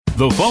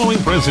The following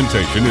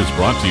presentation is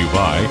brought to you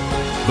by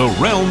the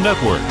Realm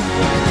Network.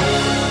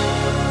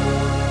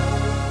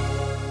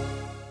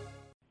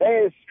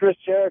 Hey, it's Chris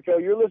Jericho.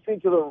 You're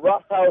listening to the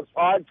Rough House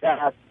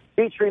podcast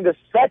featuring the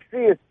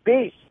sexiest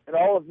beast in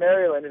all of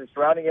Maryland and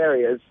surrounding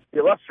areas,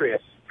 the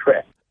illustrious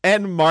Chris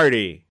and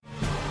Marty.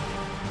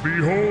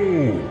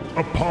 Behold,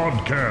 a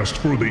podcast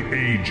for the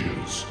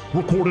ages,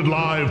 recorded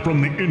live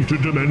from the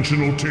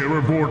interdimensional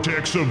terror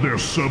vortex of their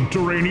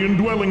subterranean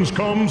dwellings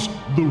comes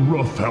the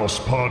Rough House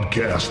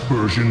Podcast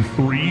version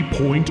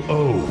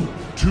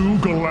 3.0. Two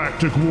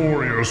galactic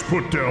warriors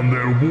put down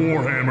their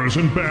warhammers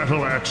and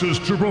battle axes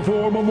to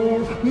perform a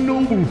more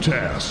noble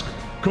task,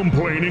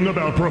 complaining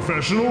about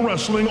professional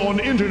wrestling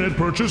on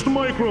internet-purchased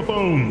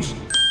microphones.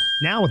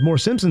 Now with more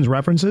Simpsons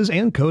references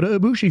and Kota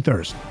Ibushi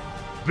thirst.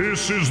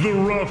 This is the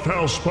Rough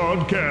House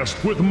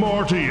Podcast with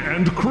Marty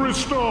and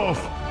Christoph.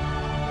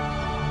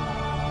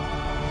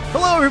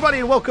 Hello, everybody,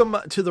 and welcome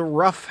to the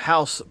Rough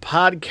House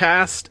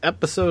Podcast,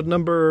 episode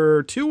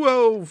number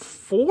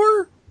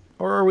 204?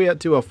 Or are we at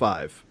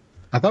 205?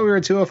 I thought we were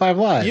at 205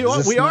 live.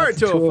 We are at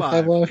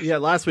 205. live? Yeah,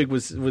 last week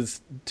was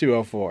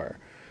 204.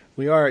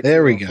 We are at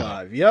there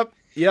 205. We go.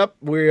 Yep.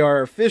 We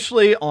are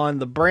officially on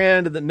the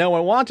brand that no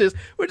one watches,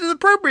 which is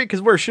appropriate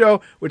because we're a show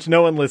which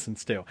no one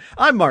listens to.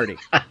 I'm Marty.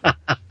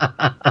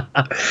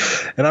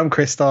 And I'm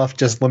Christoph,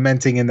 just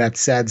lamenting in that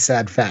sad,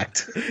 sad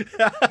fact.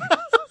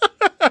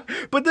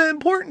 But the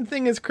important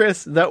thing is,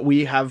 Chris, that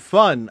we have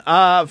fun.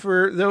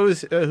 For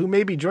those who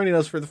may be joining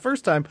us for the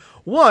first time,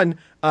 one,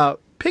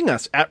 ping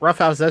us at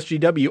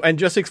RoughHouseSGW and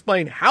just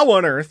explain how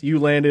on earth you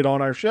landed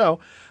on our show.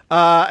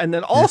 And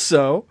then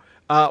also...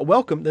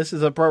 welcome. This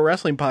is a pro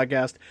wrestling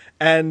podcast,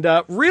 and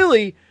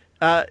really,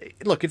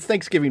 look, it's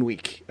Thanksgiving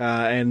week,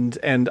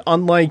 and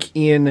unlike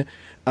in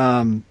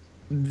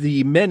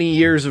the many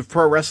years of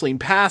pro wrestling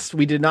past,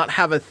 we did not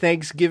have a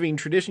Thanksgiving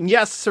tradition.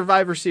 Yes,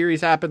 Survivor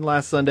Series happened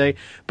last Sunday,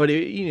 but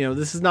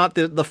this is not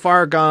the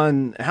far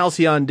gone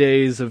halcyon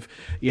days of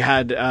you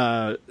had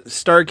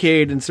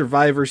Starrcade and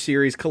Survivor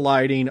Series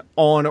colliding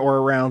on or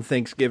around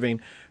Thanksgiving.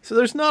 So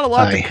there's not a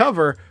lot to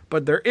cover,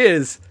 but there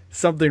is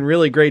something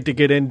really great to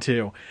get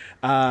into.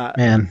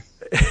 Man,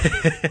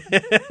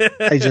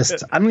 I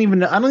don't even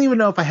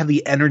know if I have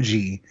the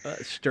energy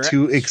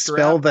to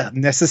expel the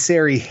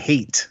necessary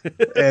hate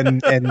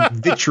and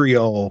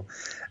vitriol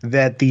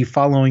that the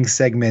following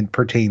segment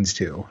pertains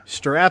to.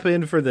 Strap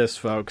in for this,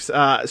 folks.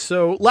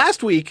 So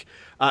last week,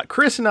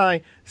 Chris and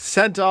I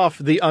sent off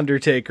the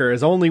Undertaker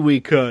as only we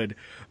could.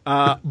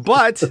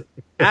 But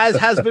as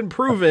has been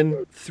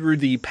proven through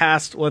the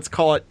past, let's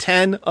call it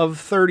 10 of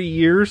 30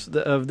 years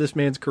of this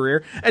man's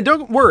career. And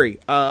don't worry,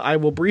 I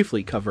will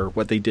briefly cover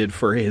what they did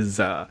for his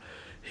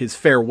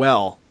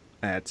farewell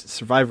at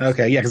Survivor.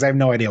 Okay, yeah, because I have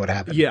no idea what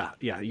happened. Yeah,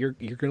 you're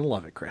going to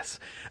love it, Chris.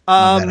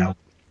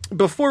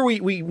 Before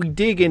we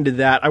dig into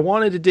that, I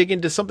wanted to dig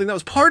into something that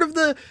was part of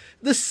the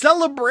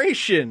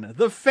celebration,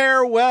 the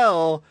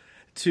farewell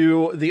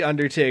to the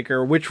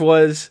Undertaker, which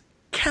was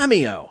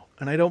CAMEO.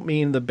 And I don't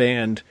mean the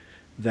band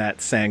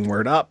that sang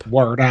Word Up.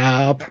 Word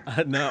Up.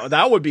 No,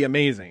 that would be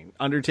amazing.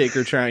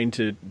 Undertaker trying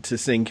to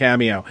sing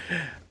CAMEO.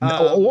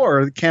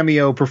 Or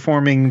CAMEO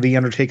performing the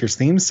Undertaker's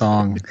theme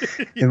song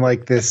in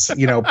like this,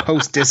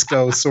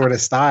 post-disco sort of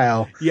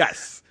style.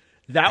 Yes,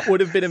 that would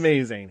have been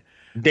amazing.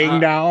 Ding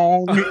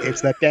dong,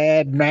 it's the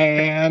dead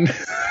man.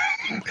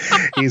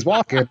 He's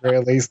walking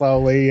really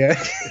slowly.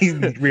 He's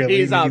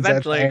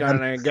eventually going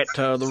to get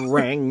to the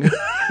ring.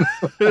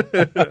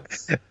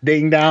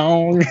 Ding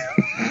dong.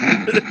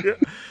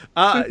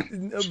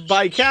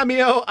 By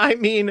CAMEO, I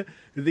mean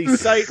the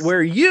site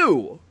where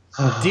you,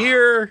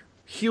 dear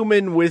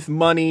human with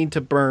money to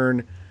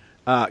burn,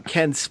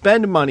 can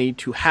spend money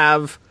to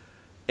have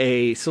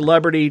a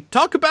celebrity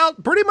talk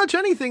about pretty much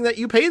anything that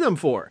you pay them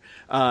for.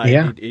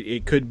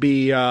 It could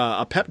be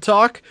a pep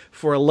talk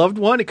for a loved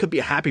one. It could be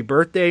a happy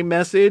birthday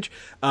message.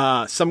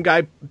 Some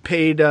guy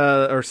paid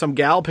or some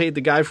gal paid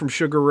the guy from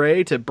Sugar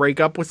Ray to break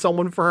up with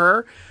someone for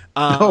her.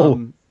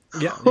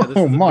 Mark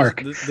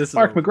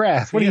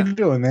McGrath, what are you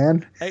doing,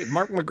 man? Hey,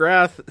 Mark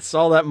McGrath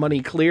saw that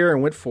money clear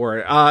and went for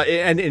it.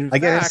 I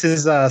guess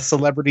his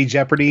Celebrity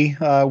Jeopardy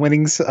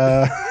winnings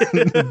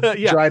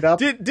dried up.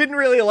 Didn't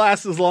really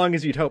last as long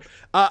as you'd hope.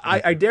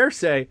 I dare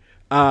say,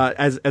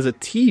 as a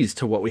tease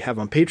to what we have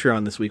on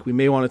Patreon this week, we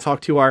may want to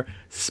talk to our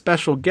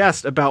special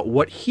guest about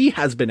what he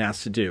has been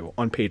asked to do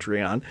on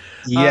Patreon.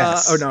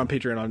 Yes. Or not on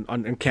Patreon,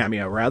 on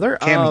CAMEO, rather.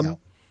 CAMEO.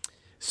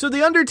 So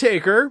The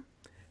Undertaker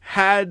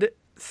had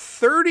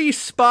 30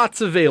 spots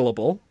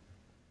available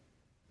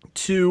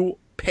to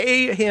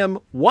pay him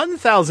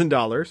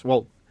 $1,000.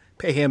 Well,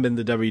 pay him in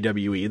the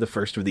WWE, the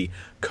first of the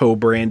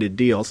co-branded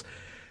deals,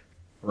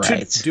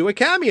 to do a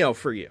cameo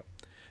for you.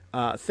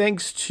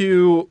 Thanks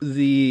to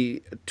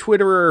the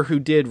Twitterer who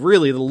did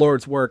really the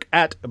Lord's work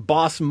at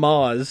Boss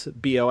Moz,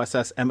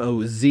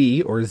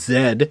 BOSSMOZ, or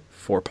Z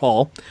for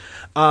Paul.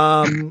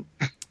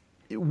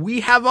 We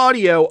have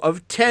audio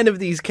of 10 of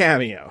these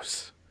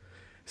cameos.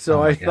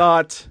 So I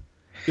thought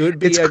it would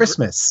be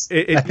Christmas.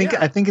 I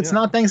think it's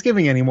not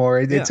Thanksgiving anymore.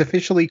 It's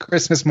officially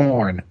Christmas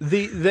morn.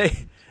 The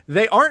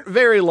They aren't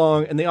very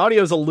long, and the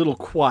audio is a little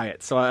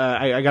quiet, so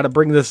I got to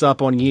bring this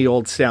up on ye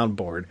old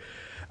soundboard.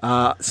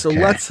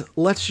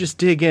 Let's just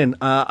dig in.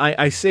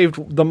 I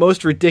saved the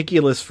most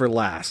ridiculous for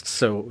last,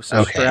 so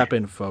strap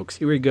in, folks.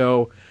 Here we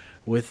go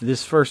with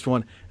this first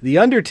one. The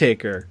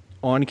Undertaker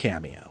on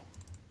Cameo.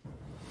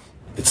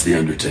 It's The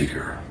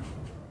Undertaker.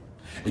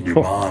 And your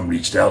mom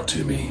reached out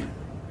to me.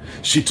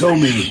 She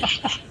told me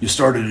you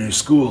started a new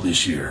school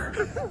this year.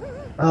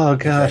 Oh,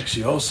 God. In fact,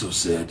 she also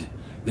said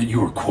that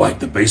you were quite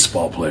the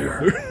baseball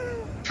player.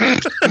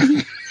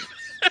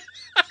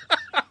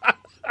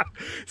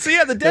 So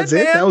yeah, the dead That's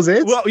man. it? That was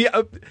it? Well,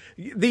 yeah,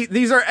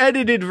 these are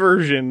edited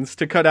versions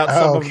to cut out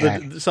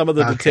some of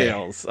the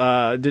details.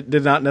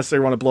 Did not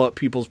necessarily want to blow up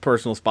people's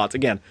personal spots.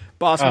 Again,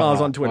 Boss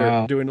Miles on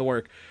Twitter doing the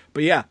work.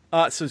 But yeah,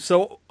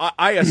 so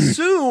I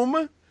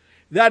assume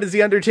that is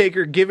the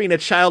Undertaker giving a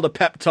child a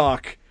pep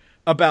talk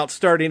about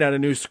starting at a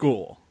new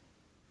school.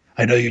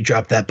 I know you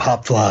dropped that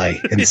pop fly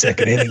in the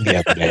second inning the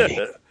other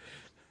day.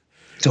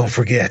 Don't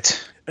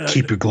forget,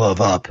 keep your glove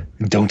up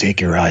and don't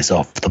take your eyes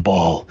off the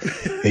ball.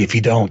 If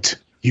you don't,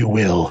 you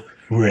will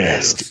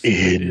rest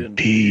in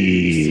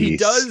peace. He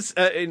does,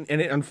 and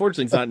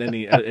unfortunately it's not in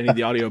any of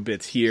the audio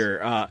bits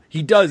here.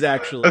 He does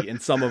actually, in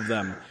some of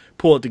them,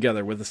 pull it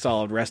together with a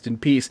solid rest in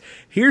peace.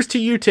 Here's to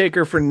you,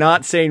 Taker, for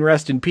not saying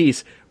rest in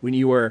peace when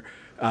you were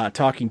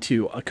talking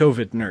to a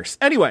COVID nurse.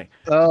 Anyway,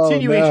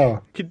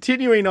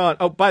 continuing on.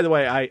 Oh, by the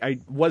way, I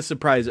was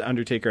surprised that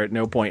Undertaker at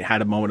no point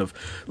had a moment of,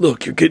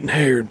 look, you're getting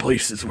hair in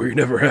places where you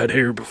never had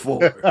hair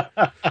before.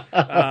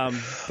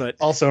 But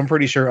also, I'm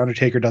pretty sure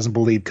Undertaker doesn't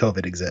believe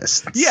COVID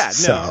exists. Yeah,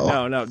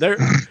 no. There.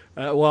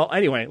 Well,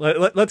 anyway,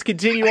 let's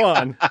continue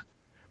on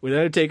with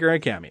Undertaker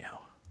and Cameo.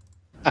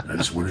 I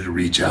just wanted to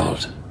reach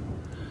out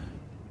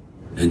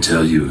and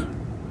tell you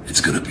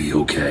it's going to be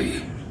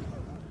okay.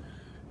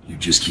 You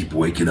just keep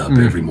waking up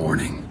every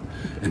morning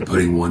and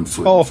putting one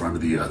foot in front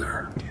of the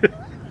other.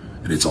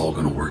 And it's all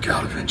going to work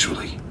out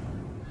eventually.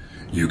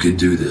 You can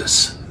do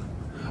this.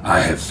 I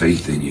have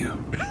faith in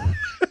you.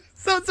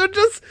 So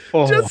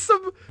just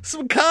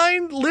some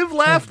kind live,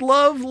 laugh,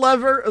 love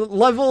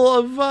level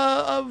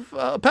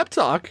of pep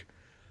talk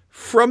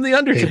from the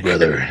Undertaker. Hey,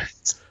 brother,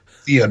 it's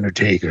the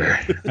Undertaker.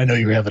 I know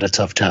you're having a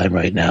tough time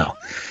right now,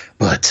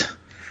 but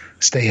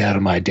stay out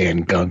of my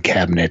damn gun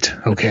cabinet,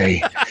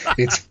 okay?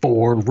 It's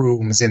 4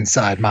 rooms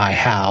inside my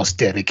house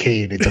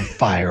dedicated to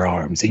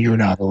firearms, and you're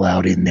not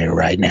allowed in there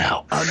right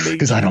now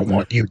because I don't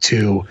want you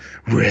to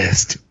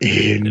rest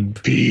in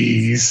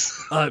peace.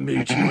 I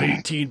made you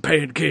 18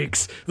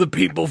 pancakes. The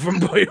people from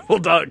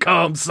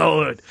Playable.com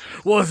saw it.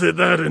 Wasn't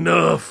that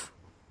enough?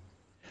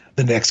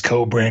 The next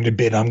co-branded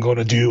bit I'm going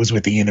to do is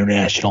with the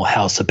International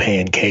House of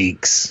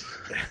Pancakes.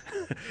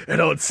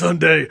 And on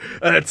Sunday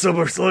at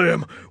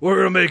SummerSlam, we're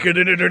going to make it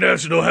an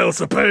International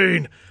House of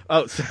Pain.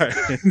 Oh, sorry.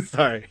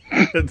 Sorry.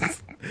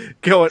 It's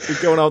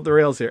going off the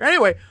rails here.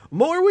 Anyway,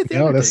 more with the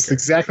Undertaker. That's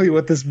exactly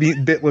what this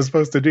bit was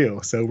supposed to do,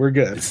 so we're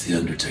good. It's the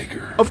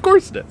Undertaker. Of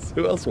course it is.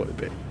 Who else would it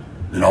be?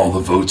 And all the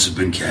votes have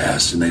been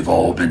cast, and they've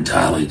all been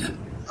tallied.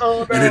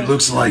 Oh, no. And it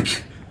looks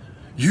like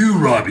you,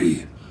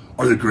 Robbie,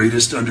 are the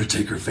greatest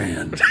Undertaker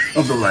fan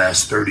of the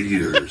last 30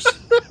 years.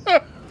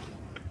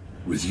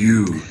 With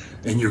you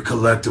and your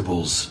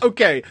collectibles.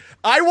 Okay,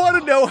 I want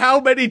to know how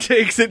many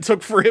takes it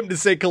took for him to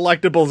say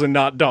collectibles and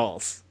not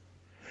dolls.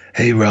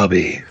 Hey,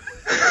 Robbie.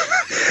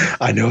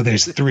 I know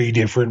there's 3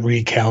 different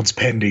recounts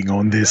pending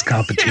on this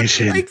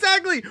competition. Yeah,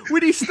 exactly.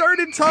 When he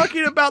started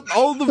talking about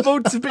all the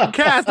votes have been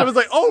cast, I was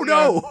like, oh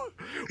no.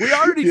 We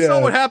already saw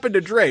what happened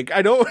to Drake.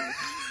 I don't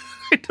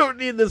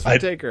need this for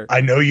Taker.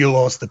 I know you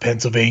lost the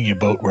Pennsylvania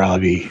vote,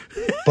 Robbie,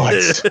 but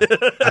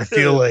I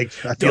feel like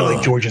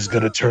Georgia's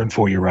going to turn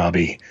for you,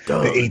 Robbie. The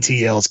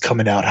ATL's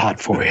coming out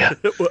hot for you.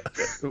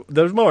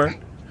 There's more.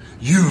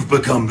 You've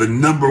become the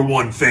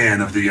 #1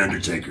 fan of The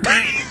Undertaker.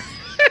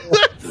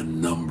 The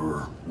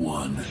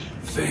 #1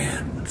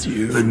 fan. It's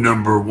you. The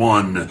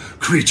 #1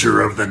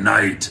 creature of the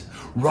night.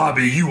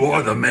 Robbie, you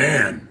are the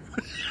man.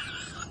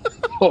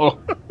 The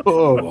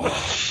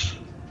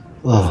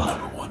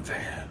 #1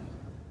 fan.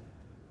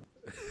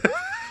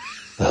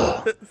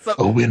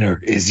 A winner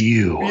is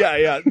you.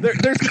 Yeah.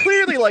 There's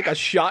clearly like a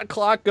shot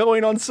clock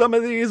going on some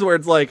of these where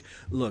it's like,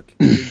 look,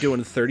 you're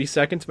doing 30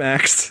 seconds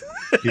max.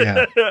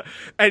 Yeah.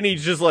 And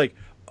he's just like,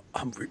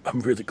 I'm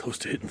really close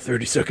to hitting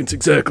 30 seconds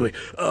exactly.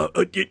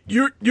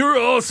 You're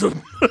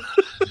awesome.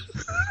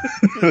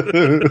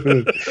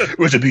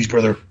 Where's the peace,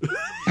 brother?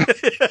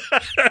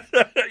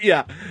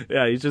 Yeah.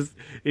 He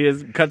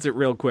just cuts it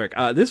real quick.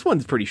 This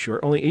one's pretty short.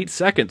 Only 8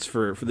 seconds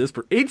for this.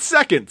 8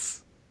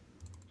 seconds.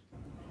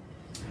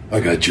 I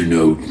got your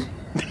note.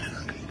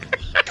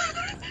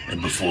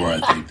 And before I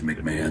thank the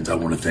McMahons, I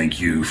want to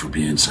thank you for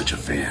being such a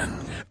fan.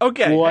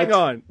 Okay, hang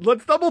on.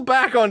 Let's double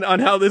back on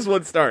how this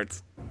one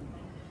starts.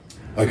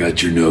 I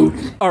got your note.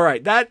 All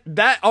right,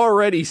 that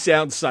already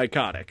sounds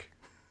psychotic.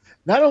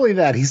 Not only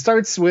that, he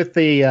starts with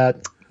the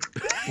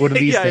what are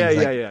these things?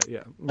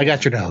 Yeah. I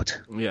got your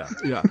note. Yeah.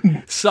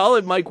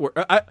 Solid mic work.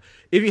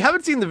 If you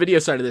haven't seen the video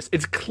side of this,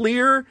 it's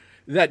clear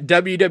that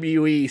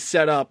WWE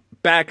set up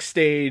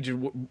backstage.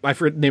 I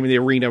forget the name of the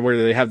arena where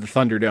they have the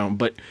Thunderdome,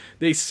 but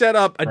they set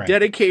up a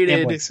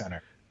dedicated Amway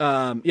Center.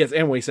 Yes,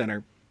 Amway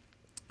Center.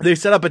 They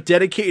set up a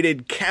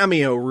dedicated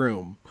cameo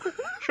room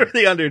for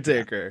the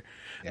Undertaker.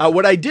 Yeah.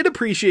 What I did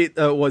appreciate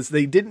was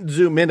they didn't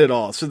zoom in at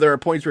all, so there are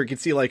points where you could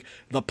see like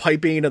the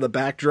piping of the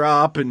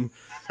backdrop and.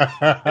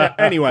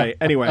 Anyway.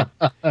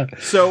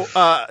 So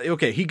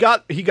okay, he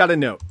got a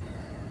note.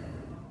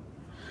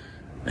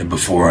 And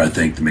before I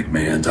thank the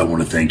McMahons, I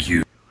want to thank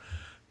you.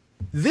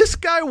 This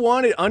guy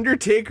wanted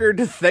Undertaker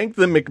to thank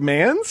the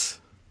McMahons?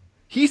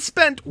 He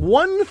spent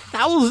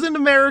 1,000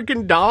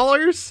 American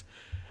dollars?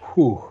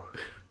 Whew.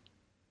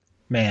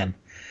 Man.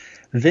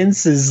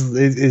 Vince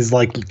is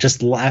like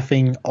just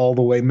laughing all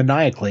the way,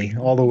 maniacally,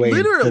 all the way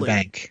to the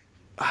bank.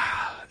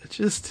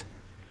 Just...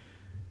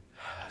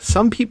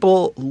 Some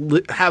people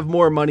have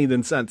more money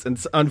than sense, and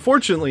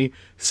unfortunately,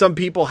 some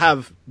people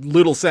have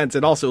little sense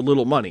and also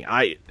little money.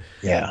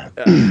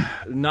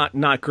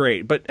 Not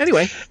great. But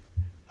anyway,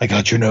 I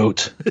got your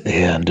note,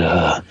 and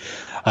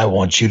I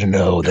want you to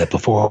know that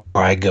before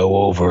I go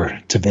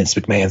over to Vince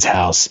McMahon's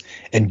house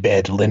and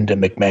bed Linda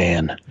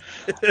McMahon,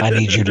 I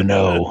need you to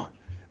know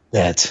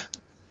that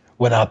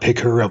when I pick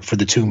her up for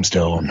the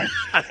tombstone,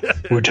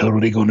 we're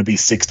totally going to be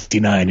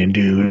 69 and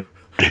dude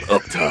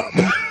up top.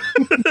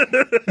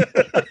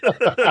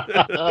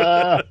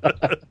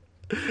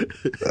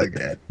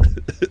 Okay.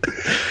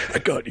 I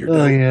got your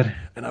note,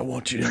 and I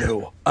want you to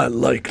know I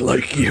like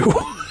you.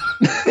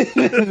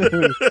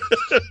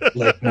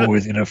 Like more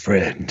than a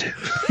friend.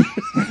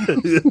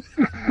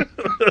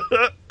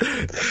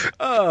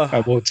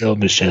 I won't tell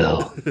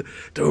Michelle.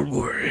 Don't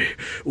worry,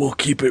 we'll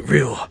keep it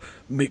real.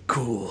 Make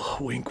cool.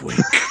 Wink,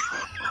 wink.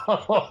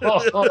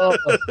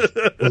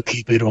 We'll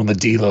keep it on the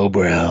D-Lo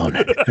Brown.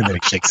 And then he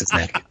shakes his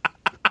neck.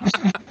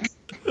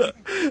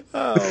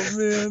 Oh,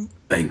 man.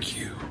 Thank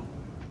you.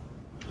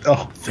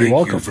 Oh, thank you're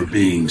welcome you for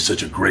being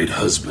such a great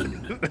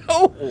husband.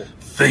 Oh.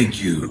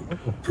 Thank you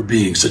for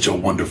being such a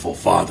wonderful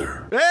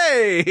father.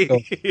 Hey! Oh.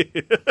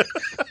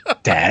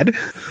 Dad?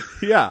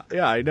 Yeah,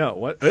 I know.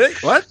 What? Hey,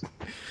 what?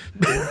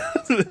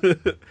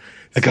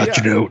 I got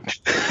your note.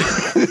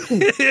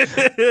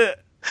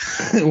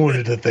 I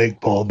wanted to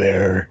thank Paul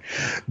Bearer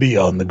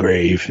beyond the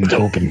grave and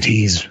hoping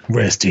he's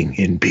resting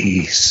in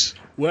peace.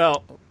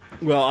 Well,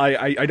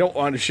 I don't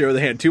want to show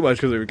the hand too much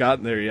because we've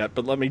gotten there yet,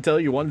 but let me tell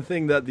you one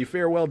thing that the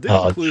farewell did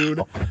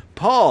include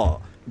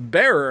Paul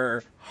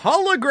Bearer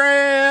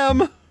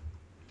hologram.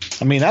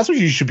 I mean, that's what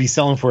you should be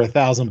selling for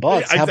 $1,000. Yeah,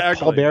 exactly. Have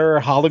Paul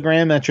Bearer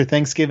hologram at your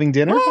Thanksgiving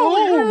dinner.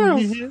 Oh,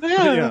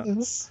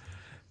 yes.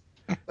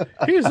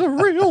 He's a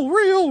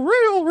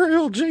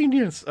real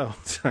genius. Oh,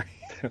 sorry.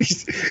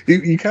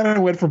 You kind of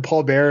went from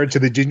Paul Bearer to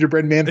the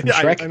gingerbread man from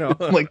Shrek. I know.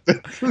 Like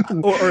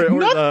or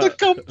not the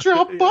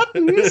gumdrop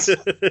buttons.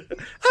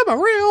 I'm a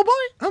real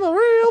boy.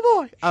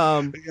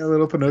 Yeah, a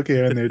little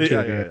Pinocchio in there too.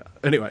 Yeah.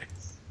 Anyway,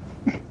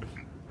 you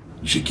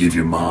should give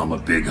your mom a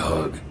big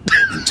hug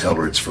and tell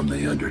her it's from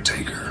the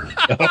Undertaker.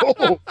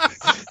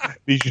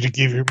 Be sure to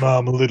give your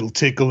mom a little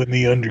tickle in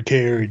the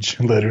undercarriage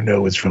and let her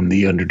know it's from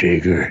the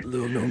Undertaker.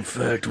 Little known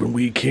fact: when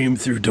we came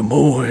through Des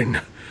Moines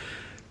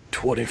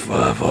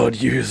 25 odd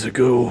years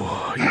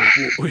ago,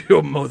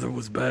 your mother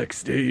was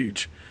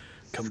backstage.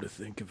 Come to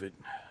think of it,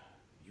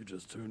 you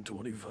just turned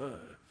 25.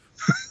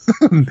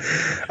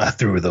 I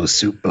threw her those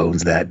soup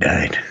bones that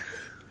night.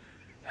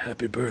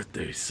 Happy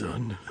birthday,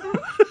 son.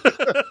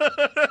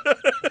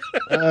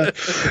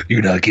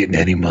 You're not getting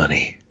any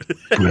money,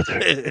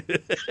 brother.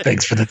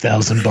 Thanks for the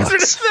 $1,000.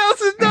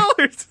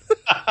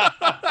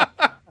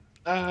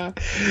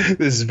 $1,000.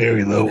 This is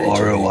very low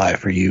ROI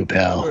for you,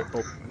 pal.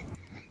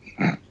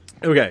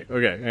 Okay,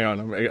 hang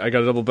on. I got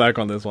to double back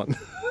on this one.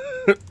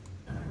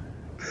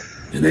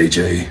 And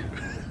AJ,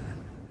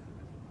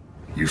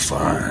 you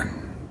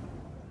fine.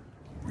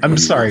 I'm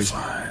sorry.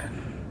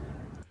 Fine.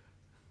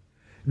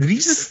 Did he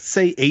just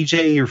say,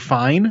 AJ, you're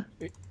fine?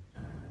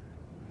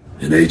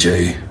 And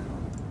AJ,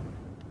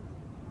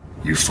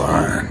 you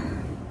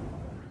fine.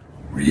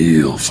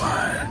 Real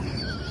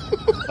fine.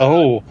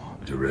 Oh.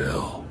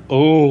 Darrell.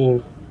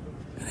 Oh.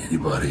 And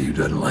anybody who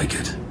doesn't like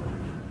it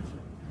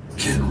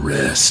can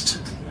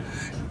rest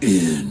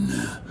in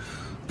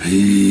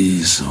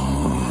peace.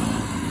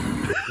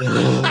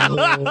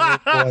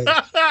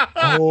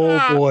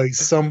 Oh boy!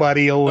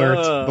 Somebody alert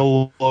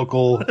the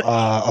local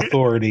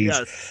authorities.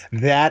 Yes.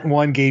 That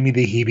one gave me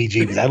the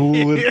heebie-jeebies. I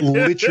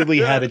literally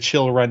had a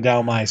chill run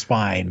down my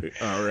spine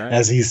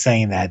as he's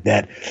saying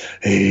that.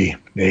 Hey,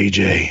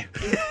 AJ,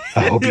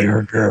 I hope you're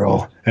a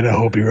girl, and I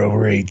hope you're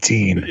over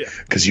 18,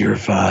 because you're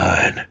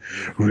fine.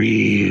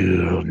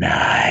 Real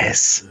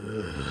nice.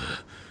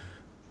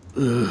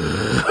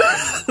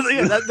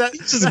 That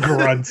just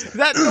grunts.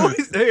 That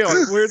noise. Hang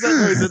on, where's that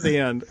noise at the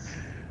end?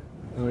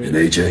 And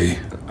AJ,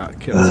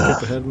 can I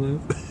skip ahead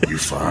of that? you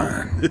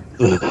fine.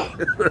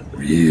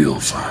 Real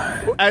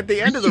fine. At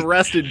the end of the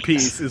rest in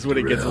peace is when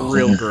it gets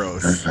real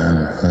gross.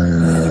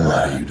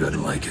 Anybody who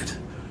doesn't like it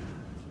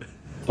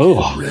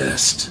Oh,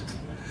 rest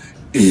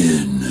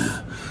in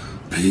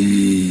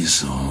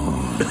peace.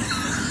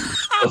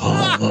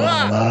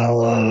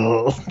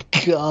 Oh,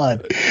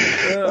 God.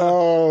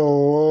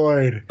 Oh,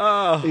 Lord.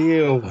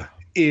 Ew.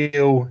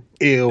 Ew.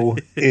 Ew.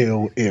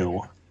 Ew.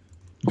 Ew.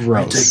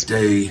 Gross. You take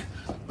day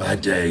by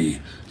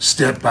day,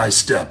 step by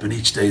step, and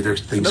each day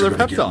things are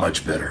going to get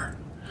much better.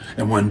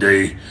 And one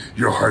day,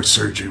 your heart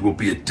surgery will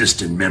be a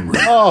distant memory.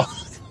 Oh,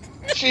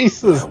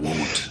 Jesus. I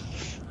won't,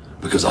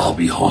 because I'll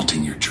be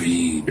haunting your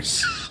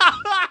dreams.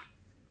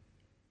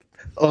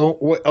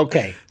 Oh,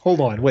 okay. Hold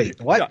on. Wait,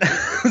 what?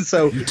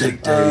 So, you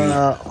take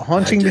day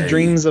haunting the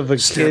dreams of a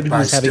kid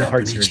who's having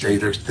heart surgery.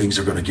 Each day, things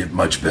are going to get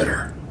much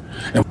better.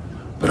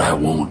 But I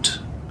won't,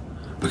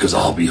 because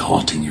I'll be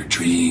haunting your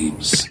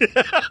dreams.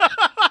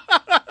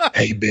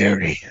 Hey,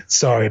 Barry,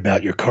 sorry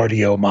about your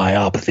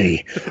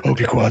cardiomyopathy. Hope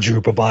your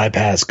quadruple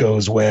bypass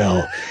goes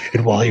well.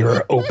 And while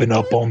you're open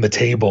up on the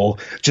table,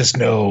 just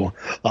know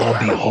I'll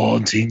be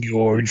haunting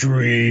your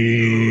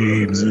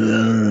dreams.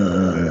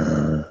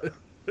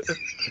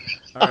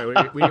 All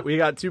right, we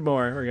got two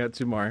more. We got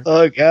two more.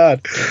 Oh,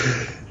 God.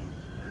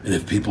 And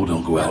if people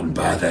don't go out and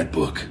buy that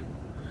book,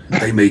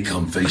 they may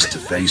come face to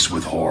face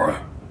with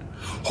horror.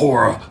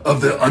 Horror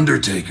of the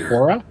Undertaker.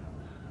 Horror?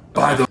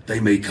 They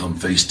may come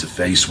face to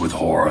face with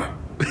horror.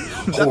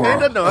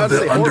 Horror of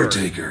the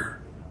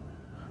Undertaker.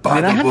 I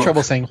have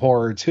trouble saying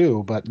horror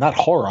too, but not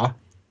horror.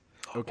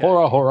 Okay.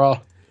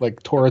 Horror.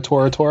 Like Torah.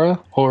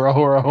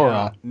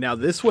 Horror. Now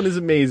this one is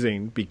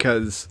amazing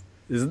because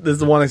this is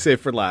the one I saved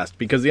for last.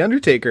 Because the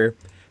Undertaker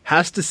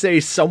has to say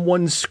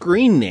someone's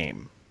screen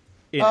name.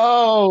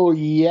 Oh,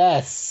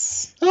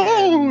 yes.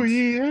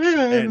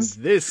 And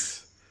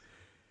this...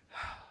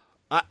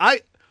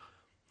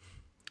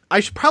 I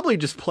should probably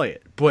just play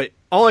it, but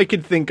all I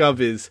can think of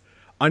is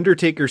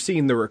Undertaker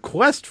seeing the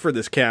request for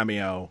this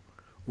cameo,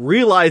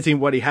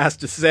 realizing what he has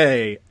to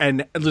say,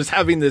 and just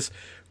having this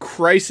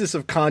crisis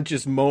of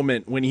conscious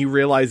moment when he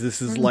realizes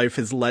his life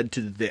has led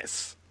to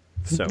this.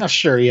 So, I'm not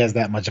sure he has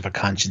that much of a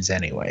conscience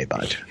anyway,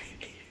 but...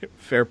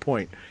 Fair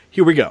point.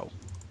 Here we go.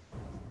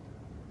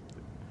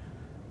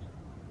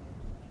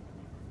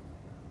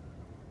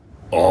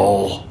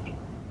 All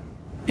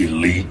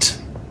elite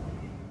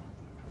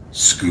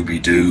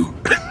Scooby-Doo.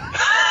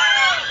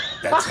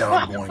 That's how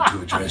I'm going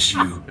to address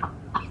you.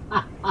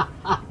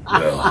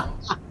 Well,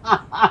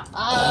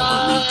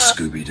 all elite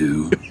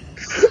Scooby-Doo.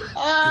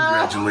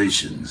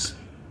 Congratulations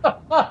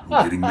on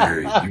getting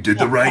married. You did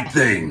the right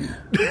thing.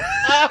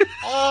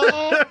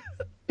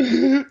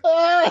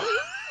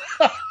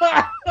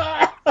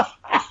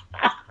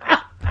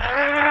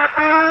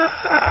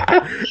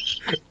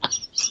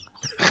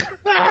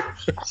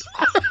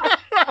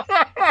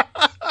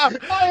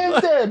 I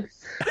am dead.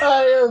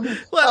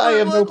 I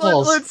have no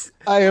pulse.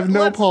 I have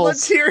no pulse.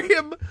 Let's hear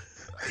him.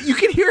 You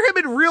can hear him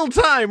in real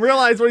time.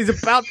 Realize what he's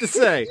about to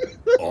say.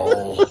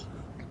 All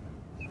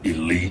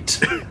elite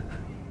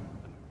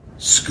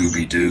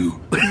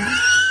Scooby-Doo.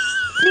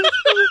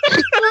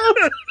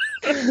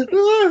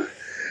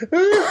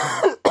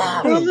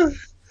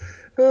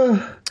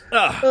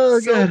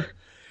 God.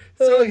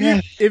 So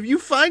if you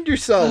find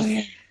yourself,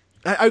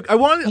 I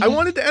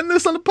wanted to end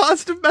this on a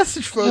positive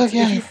message, folks.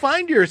 If you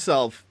find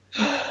yourself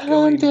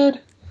I'm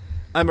dead.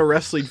 I'm a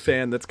wrestling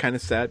fan. That's kind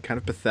of sad, kind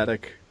of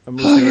pathetic. I'm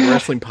listening to a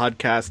wrestling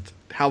podcast.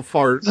 How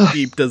far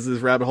deep does this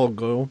rabbit hole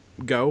go?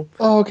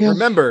 Oh, okay.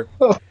 Remember,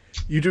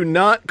 you do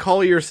not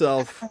call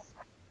yourself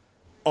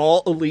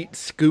all elite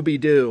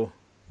Scooby-Doo.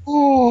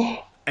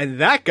 Oh. And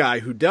that guy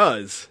who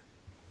does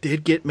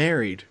did get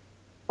married.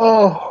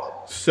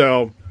 Oh.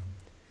 So.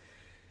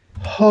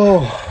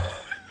 Oh.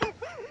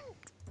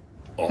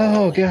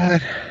 Oh,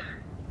 God.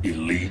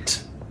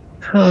 Elite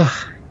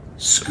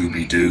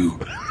Scooby-Doo.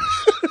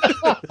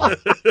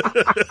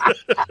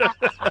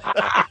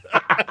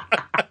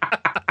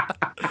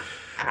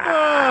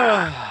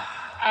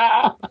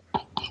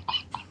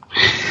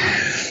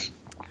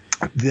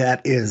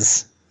 That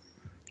is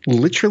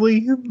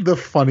literally the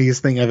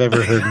funniest thing I've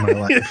ever heard in my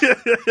life.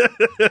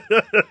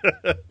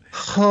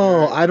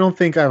 Oh, I don't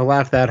think I've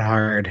laughed that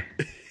hard.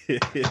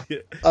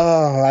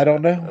 Oh, I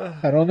don't know.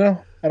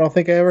 I don't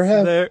think I ever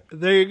have.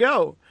 There you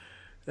go.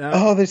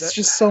 Now, there's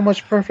just so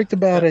much perfect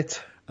about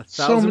it.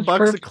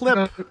 $1,000 a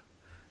clip.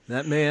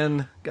 That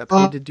man got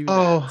paid to do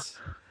that.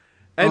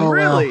 And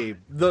really,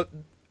 I'm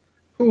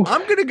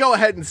going to go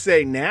ahead and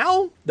say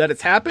now that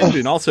it's happened,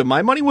 and also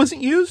my money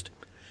wasn't used,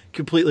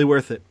 completely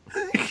worth it.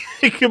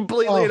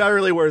 Completely and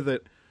utterly worth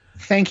it.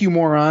 Thank you,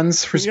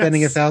 morons, for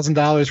spending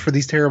 $1,000 for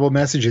these terrible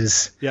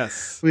messages.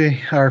 Yes.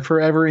 We are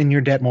forever in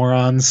your debt,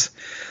 morons.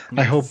 Yes.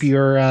 I hope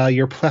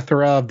your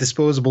plethora of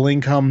disposable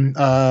income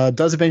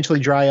does eventually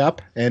dry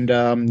up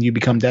and you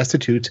become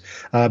destitute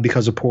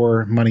because of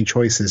poor money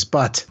choices.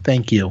 But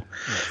thank you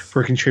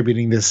for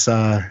contributing these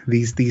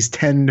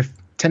 10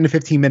 to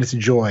 15 minutes of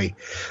joy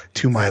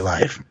to my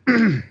life.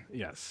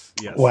 Yes.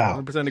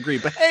 Wow. 100% agree.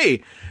 But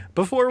hey,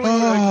 before we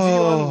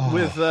continue on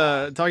with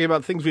talking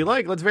about things we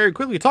like, let's very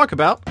quickly talk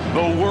about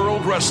the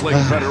World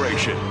Wrestling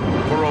Federation.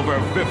 For over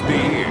 50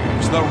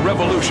 years, the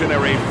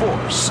revolutionary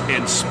force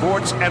in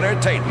sports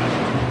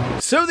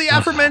entertainment. So the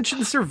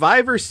aforementioned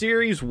Survivor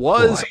Series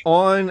was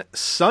on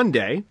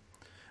Sunday.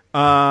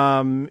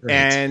 And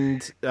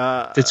did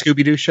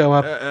Scooby-Doo show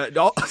up?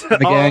 The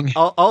gang?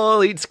 All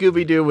Elite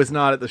Scooby-Doo was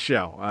not at the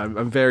show.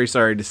 I'm very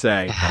sorry to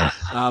say.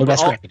 What about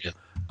Scrappy-Doo?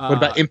 What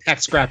about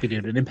Impact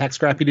Scrappy-Doo? Did Impact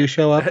Scrappy-Doo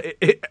show up?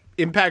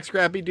 Impact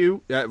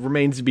Scrappy-Doo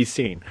remains to be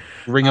seen.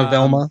 Ring of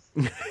Velma.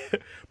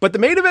 But the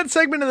main event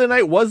segment of the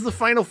night was the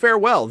final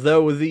farewell,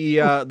 though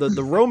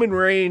the Roman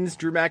Reigns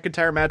Drew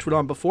McIntyre match went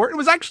on before. It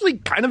was actually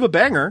kind of a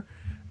banger.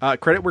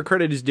 Credit where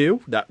credit is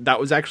due. That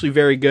was actually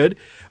very good.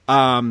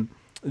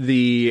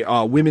 The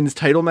women's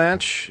title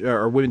match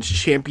or women's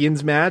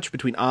champions match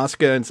between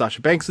Asuka and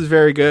Sasha Banks was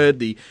very good.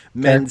 The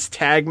men's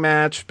tag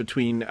match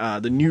between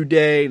the New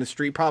Day and the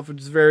Street Profits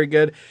was very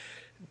good.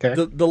 Okay.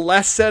 The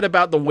less said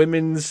about the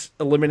women's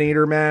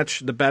eliminator match,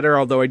 the better,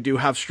 although I do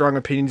have strong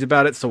opinions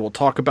about it, so we'll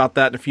talk about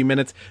that in a few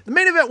minutes. The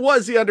main event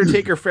was the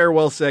Undertaker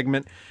farewell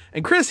segment.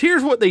 And Chris,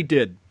 here's what they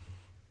did.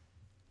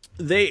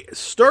 They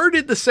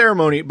started the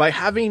ceremony by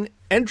having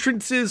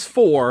entrances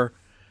for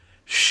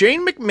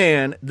Shane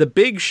McMahon, The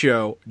Big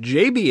Show,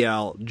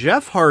 JBL,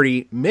 Jeff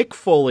Hardy, Mick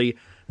Foley,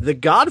 The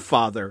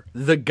Godfather,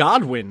 The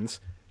Godwins,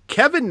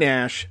 Kevin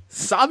Nash,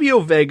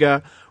 Savio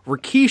Vega,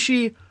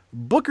 Rikishi,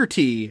 Booker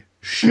T,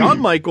 Shawn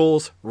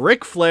Michaels,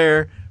 Ric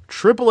Flair,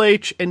 Triple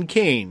H, and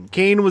Kane.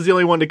 Kane was the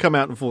only one to come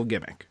out in full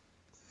gimmick.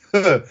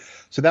 So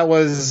that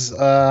was,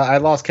 I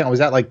lost count. Was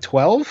that like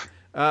 12?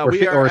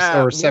 We are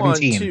at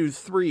 17? 1, 2,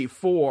 3,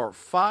 4,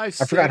 5,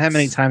 6. I forgot how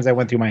many times I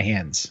went through my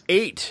hands.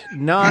 8,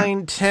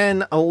 9,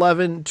 10,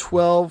 11,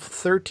 12,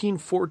 13,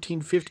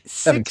 14, 15,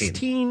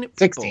 16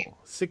 people.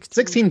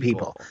 16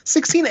 people.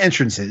 16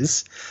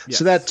 entrances. Yes.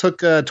 So that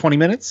took 20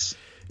 minutes?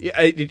 Yeah,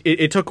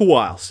 it took a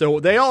while. So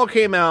they all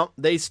came out.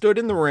 They stood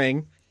in the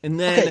ring, and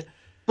then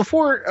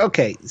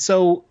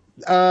so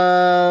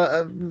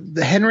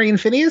Henry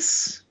and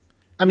Phineas.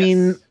 I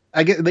mean,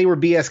 I guess they were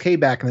BSK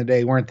back in the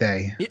day, weren't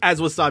they?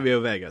 As was Savio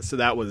Vega. So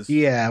that was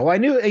Well, I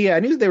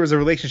knew there was a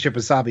relationship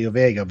with Savio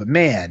Vega, but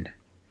man,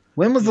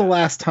 when was the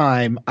last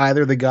time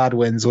either of the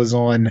Godwins was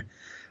on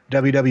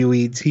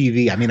WWE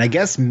TV? I mean, I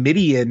guess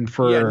Midian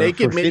for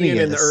Naked for Midian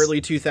Phineas. in the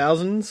early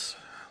 2000s.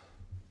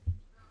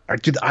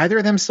 Did either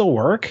of them still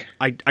work?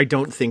 I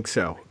don't think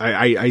so.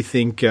 I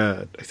think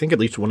at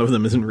least one of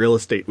them is in real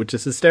estate, which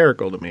is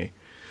hysterical to me.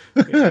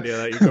 The idea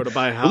that you go to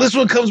buy a house. Well, this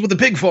one comes with a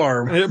pig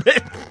farm.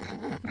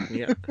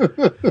 Yeah.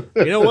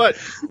 You know what?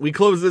 We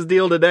close this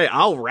deal today.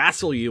 I'll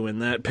wrestle you in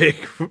that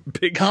big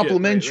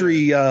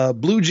complimentary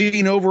blue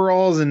jean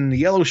overalls and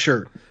yellow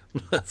shirt.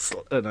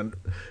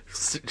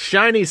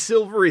 Shiny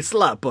silvery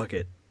slot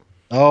bucket.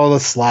 Oh, the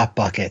slot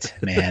bucket,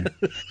 man!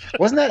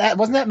 wasn't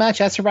that match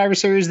at Survivor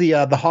Series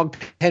the hog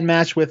pen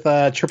match with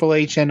Triple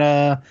H and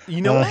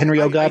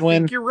Henry O. Godwin? I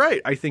think you're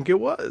right. I think it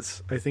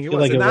was. Like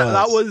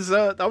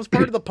that was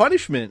part of the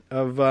punishment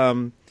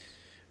of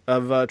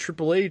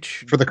Triple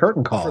H for the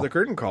curtain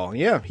call.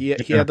 Yeah, he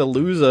had to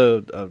lose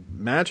a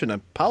match in a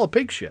pile of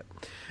pig shit.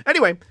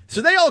 Anyway,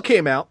 so they all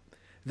came out.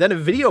 Then a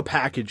video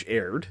package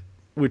aired,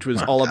 which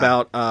was all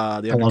about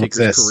the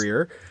Undertaker's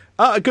career.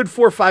 A good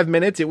 4 or 5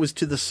 minutes. It was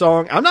to the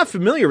song. I'm not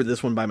familiar with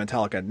this one by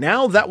Metallica.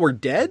 Now That We're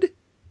Dead?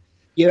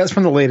 Yeah, that's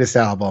from the latest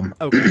album.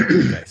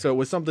 Okay. So it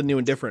was something new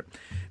and different.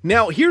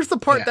 Now, here's the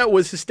part that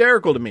was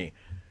hysterical to me.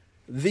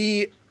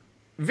 The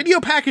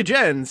video package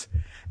ends,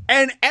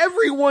 and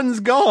everyone's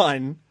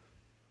gone.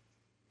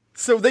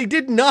 So they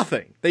did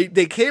nothing. They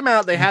came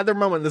out, they had their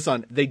moment in the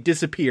sun, they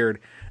disappeared,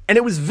 and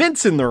it was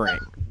Vince in the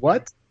ring.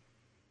 What?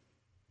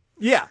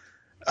 Yeah.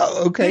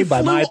 Okay,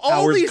 by my powers combined.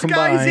 All these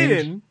guys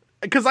in,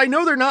 because I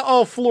know they're not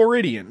all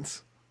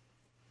Floridians.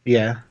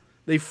 Yeah.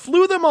 They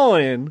flew them all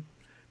in.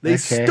 They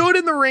stood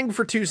in the ring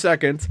for 2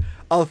 seconds.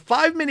 A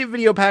 5-minute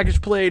video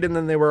package played, and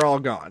then they were all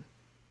gone.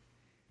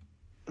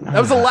 That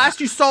was the last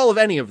you saw of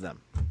any of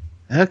them.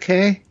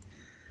 Okay.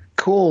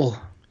 Cool.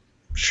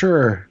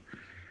 Sure.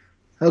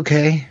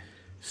 Okay.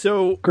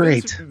 So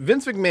great.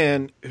 Vince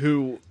McMahon,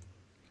 who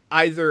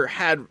either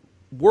had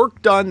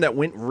work done that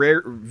went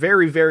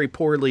very, very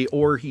poorly,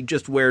 or he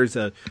just wears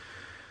a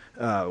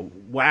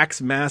wax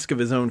mask of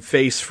his own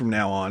face from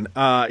now on.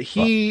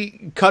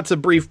 He cuts a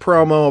brief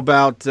promo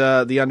about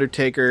the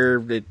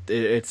Undertaker.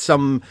 It's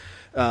some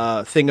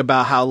thing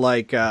about how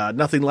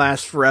nothing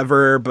lasts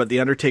forever, but the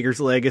Undertaker's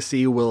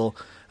legacy will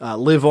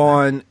live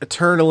on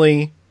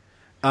eternally.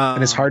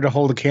 And it's hard to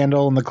hold a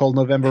candle in the cold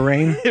November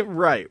rain.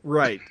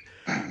 Right.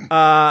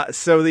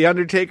 So the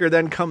Undertaker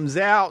then comes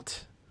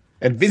out.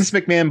 And Vince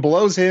McMahon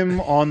blows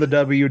him on the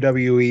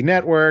WWE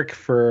network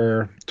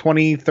for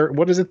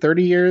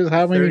 30 years?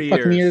 How many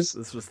fucking years?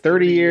 This was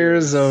 30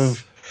 years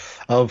of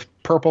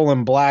purple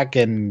and black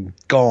and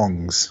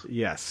gongs.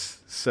 Yes.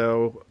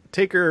 So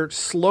Taker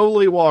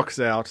slowly walks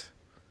out.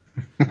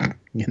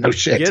 No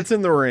shit. Gets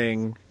in the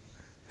ring.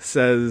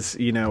 Says,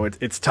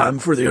 it's time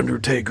for the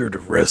Undertaker to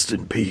rest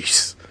in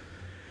peace.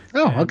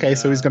 Oh, okay.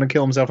 So he's going to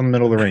kill himself in the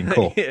middle of the ring.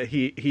 Cool.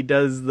 He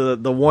does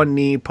the one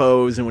knee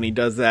pose, and when he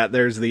does that,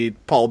 there's the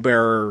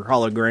pallbearer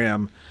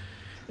hologram,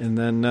 and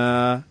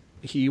then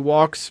he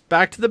walks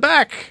back to the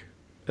back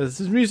as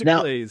his music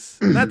plays.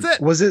 And that's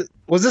it. Was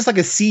Was this like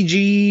a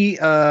CG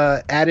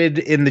added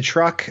in the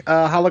truck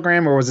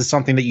hologram, or was it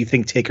something that you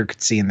think Taker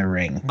could see in the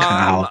ring?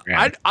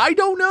 I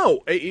don't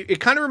know. It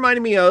kind of reminded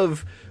me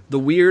of the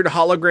weird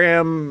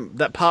hologram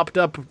that popped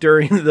up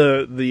during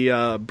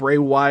the Bray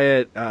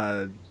Wyatt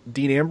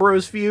Dean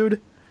Ambrose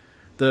feud.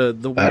 The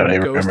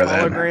weird ghost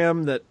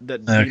hologram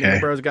that Dean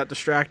Ambrose got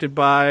distracted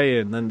by,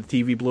 and then the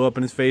TV blew up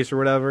in his face or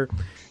whatever.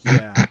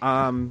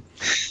 Yeah.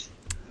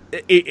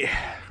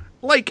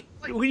 Like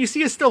when you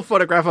see a still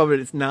photograph of it,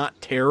 it's not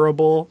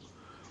terrible,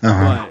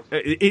 but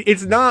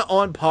it's not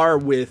on par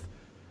with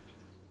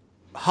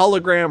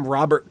hologram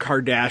Robert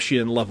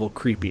Kardashian level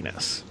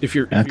creepiness. If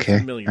you're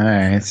familiar, all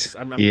right, with this.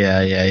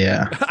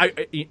 yeah.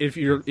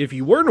 If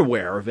you weren't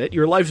aware of it,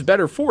 your life's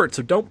better for it.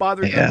 So don't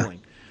bother Googling.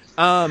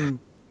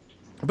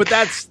 But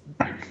that's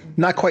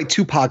not quite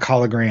Tupac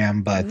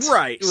hologram, but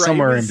right.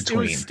 Somewhere in between.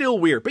 It was still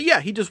weird, but yeah,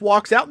 he just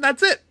walks out and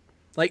that's it.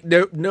 Like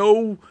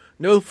no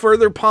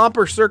further pomp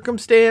or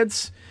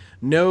circumstance.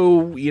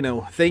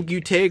 No, thank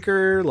you,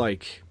 Taker.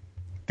 Like,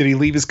 did he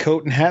leave his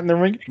coat and hat in the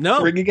ring?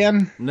 No. Ring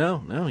again? No.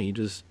 He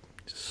just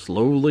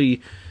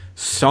slowly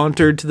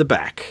sauntered to the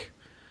back.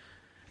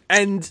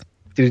 And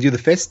did he do the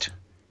fist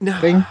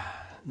thing?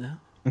 No.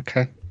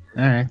 Okay.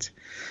 All right.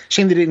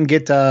 Shame they didn't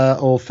get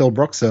old Phil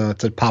Brooks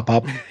to pop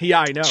up.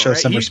 Yeah, I know. Show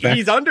some respect.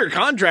 He's under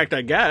contract,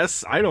 I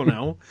guess. I don't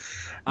know.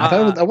 I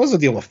thought that was a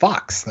deal with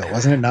Fox, though,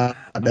 wasn't it? Not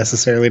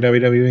necessarily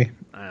WWE.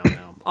 I don't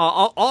know.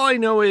 All I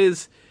know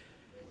is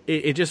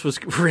it just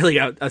was really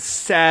a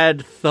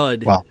sad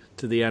thud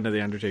to the end of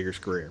the Undertaker's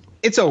career.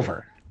 It's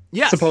over.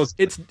 Yes,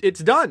 supposedly. It's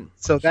done.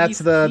 So that's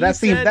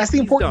the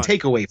important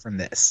takeaway from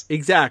this.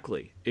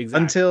 Exactly.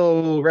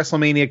 Until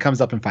WrestleMania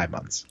comes up in 5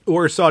 months,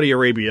 or Saudi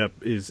Arabia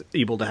is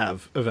able to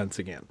have events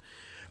again.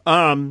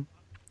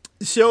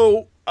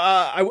 So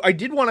I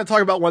did want to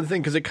talk about one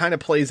thing because it kind of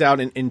plays out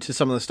into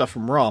some of the stuff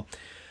from Raw.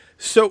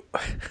 So,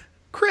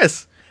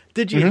 Chris,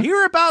 did you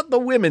hear about the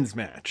women's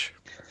match?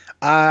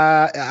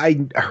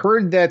 I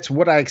heard that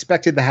what I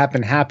expected to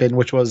happen happened,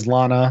 which was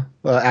Lana,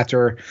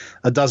 after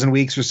a dozen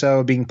weeks or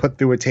so being put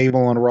through a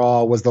table on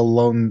Raw, was the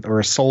lone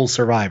or sole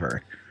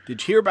survivor.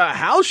 Did you hear about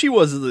how she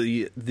was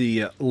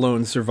the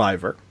lone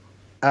survivor?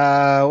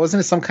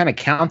 Wasn't it some kind of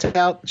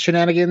count-out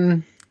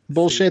shenanigan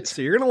bullshit?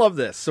 So you're going to love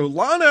this. So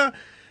Lana,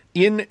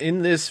 in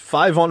this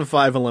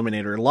 5-on-5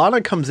 eliminator,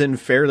 Lana comes in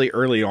fairly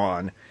early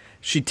on.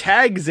 She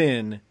tags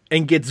in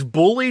and gets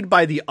bullied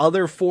by the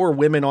other 4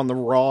 women on the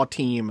Raw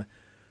team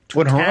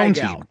to tag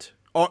out.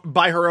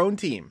 By her own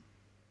team.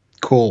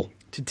 Cool.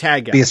 To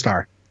tag out. Be a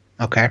star.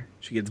 Okay.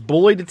 She gets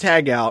bullied to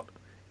tag out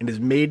and is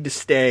made to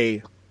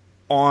stay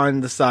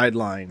on the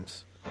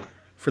sidelines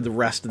for the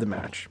rest of the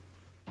match.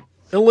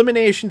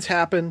 Eliminations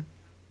happen.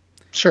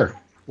 Sure.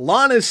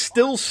 Lana's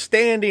still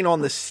standing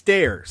on the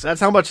stairs.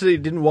 That's how much they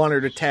didn't want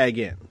her to tag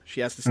in.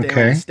 She has to stay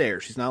on the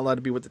stairs. She's not allowed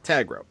to be with the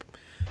tag rope.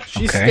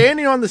 She's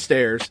standing on the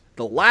stairs.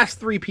 The last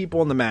 3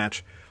 people in the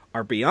match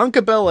are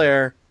Bianca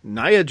Belair,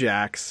 Nia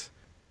Jax,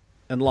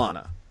 and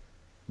Lana.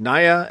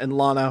 Nia and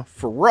Lana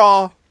for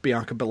Raw,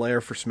 Bianca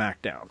Belair for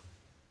SmackDown.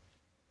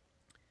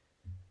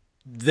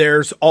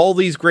 There's all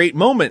these great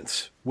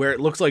moments where it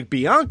looks like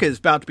Bianca is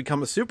about to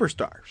become a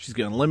superstar. She's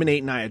going to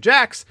eliminate Nia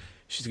Jax.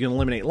 She's going to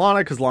eliminate Lana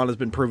because Lana's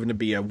been proven to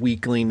be a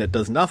weakling that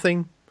does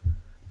nothing.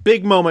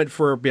 Big moment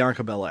for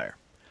Bianca Belair.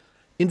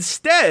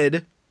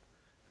 Instead,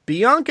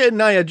 Bianca and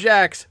Nia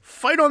Jax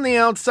fight on the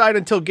outside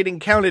until getting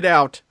counted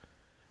out.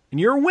 And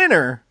your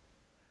winner,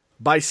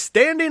 by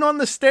standing on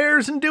the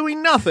stairs and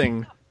doing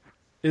nothing,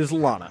 is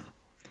Lana.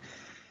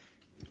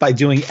 By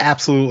doing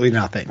absolutely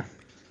nothing.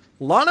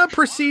 Lana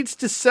proceeds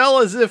to sell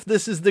as if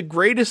this is the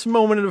greatest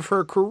moment of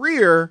her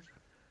career.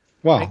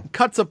 Wow. And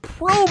cuts a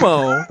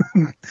promo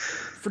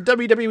for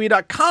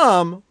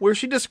WWE.com where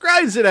she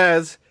describes it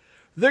as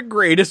the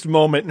greatest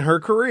moment in her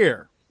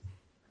career.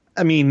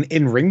 I mean,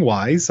 in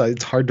ring-wise,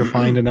 it's hard to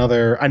find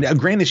another.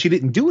 Granted, she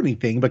didn't do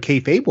anything, but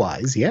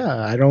kayfabe-wise,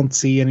 yeah, I don't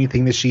see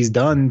anything that she's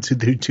done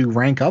to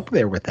rank up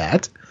there with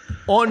that.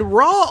 On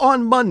Raw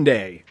on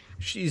Monday,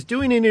 she's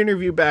doing an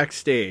interview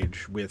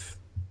backstage with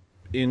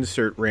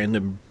insert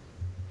random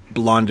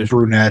blondish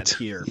brunette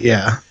here.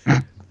 Yeah.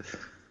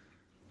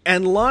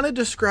 And Lana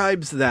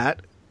describes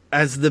that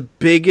as the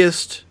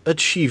biggest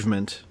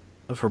achievement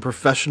of her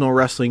professional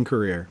wrestling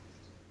career.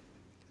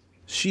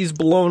 She's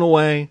blown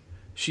away.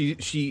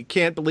 She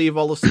can't believe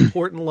all the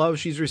support and love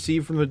she's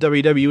received from the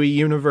WWE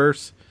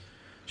universe.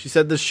 She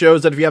said this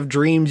shows that if you have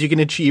dreams, you can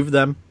achieve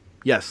them.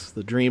 Yes,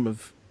 the dream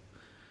of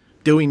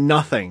doing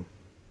nothing,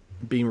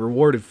 being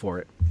rewarded for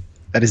it.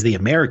 That is the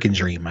American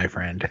dream, my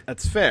friend.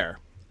 That's fair.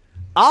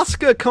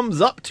 Asuka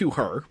comes up to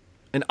her,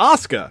 and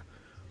Asuka,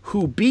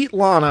 who beat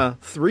Lana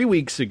 3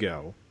 weeks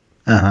ago,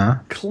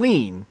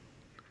 clean,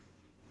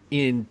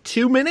 in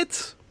 2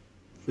 minutes,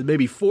 with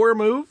maybe 4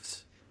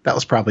 moves. That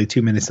was probably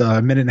 2 minutes,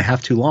 a minute and a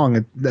half too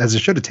long, as it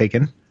should have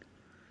taken.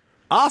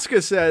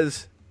 Asuka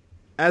says,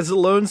 as a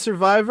lone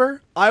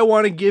survivor, I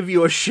want to give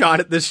you a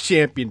shot at this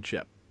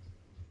championship.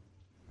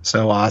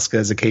 So Asuka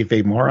is a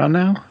kayfabe moron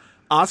now?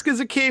 Asuka's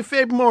a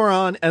kayfabe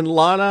moron, and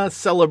Lana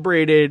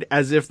celebrated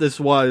as if this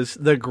was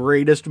the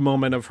greatest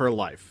moment of her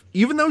life.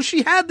 Even though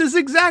she had this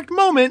exact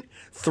moment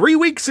 3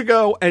 weeks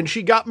ago, and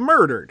she got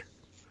murdered.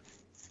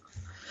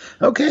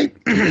 Okay.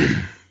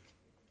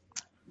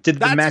 Did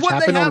the match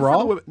happen on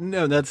Raw?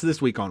 No, that's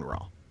this week on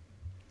Raw.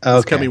 Okay.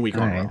 This coming week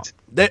on Raw.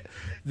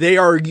 They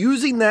are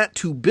using that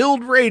to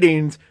build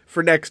ratings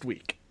for next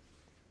week.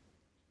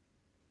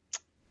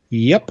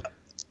 Yep.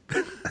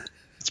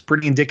 It's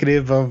pretty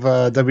indicative of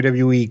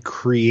WWE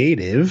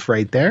creative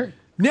right there.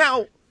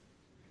 Now,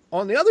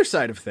 on the other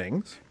side of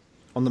things,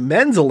 on the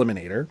men's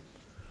eliminator,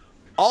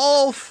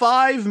 all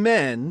 5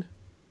 men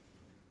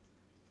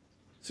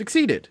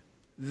succeeded.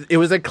 It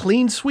was a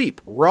clean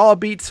sweep. Raw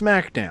beat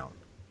SmackDown.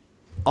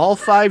 All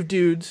 5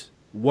 dudes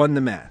won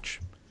the match.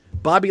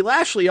 Bobby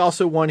Lashley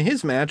also won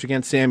his match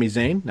against Sami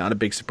Zayn. Not a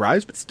big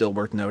surprise, but still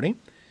worth noting.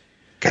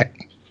 Okay.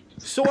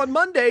 So on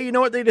Monday, you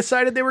know what they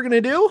decided they were going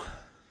to do?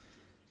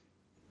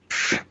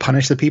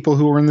 Punish the people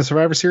who were in the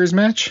Survivor Series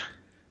match?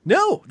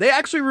 No, they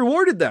actually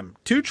rewarded them.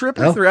 2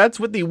 triple threats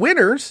with the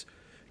winners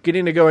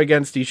getting to go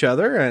against each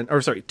other.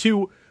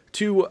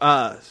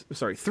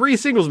 3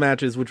 singles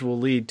matches, which will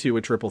lead to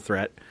a triple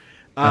threat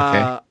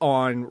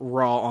on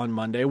Raw on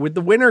Monday, with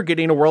the winner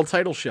getting a world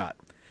title shot.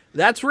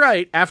 That's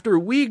right. After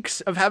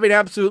weeks of having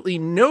absolutely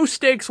no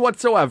stakes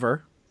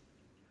whatsoever,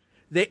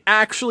 they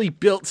actually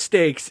built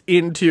stakes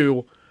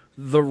into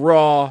the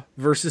Raw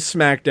versus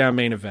SmackDown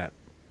main event.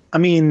 I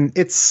mean,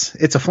 it's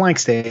a flank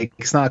steak.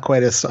 It's not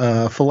quite as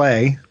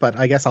filet, but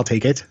I guess I'll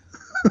take it.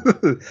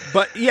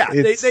 But yeah,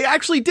 they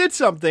actually did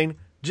something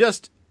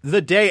just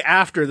the day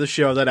after the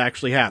show that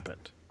actually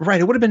happened. Right.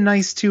 It would have been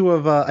nice to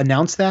have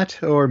announced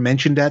that or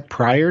mentioned that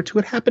prior to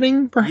it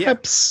happening,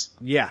 perhaps.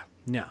 Yeah.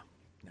 No,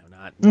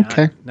 not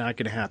going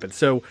to happen.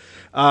 So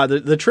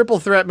the triple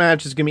threat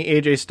match is going to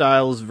be AJ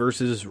Styles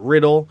versus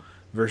Riddle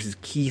versus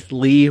Keith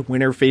Lee,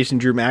 winner facing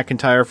Drew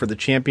McIntyre for the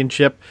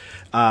championship.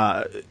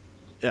 Braun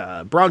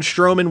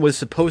Strowman was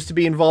supposed to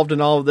be involved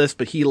in all of this,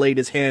 but he laid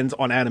his hands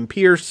on Adam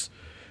Pearce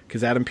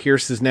because Adam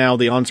Pearce is now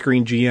the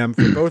on-screen GM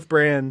for both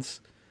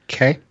brands.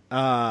 Okay.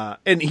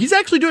 And he's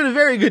actually doing a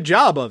very good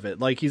job of it.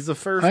 Like, he's the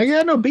first. I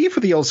got no beef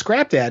with the old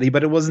Scrap Daddy,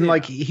 but it wasn't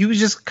like he was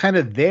just kind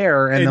of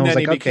there, and I was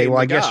like, okay, well,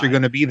 I guess you're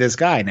going to be this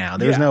guy now.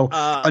 There's no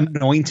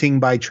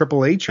anointing by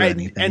Triple H or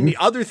anything. And the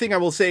other thing I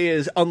will say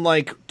is,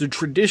 unlike the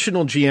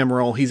traditional GM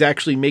role, he's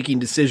actually making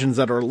decisions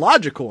that are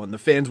logical and the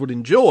fans would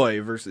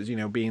enjoy versus,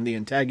 being the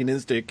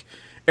antagonistic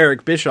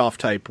Eric Bischoff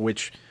type,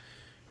 which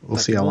we'll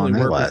see how long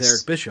that lasts. With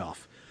Eric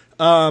Bischoff.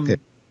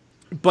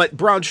 But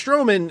Braun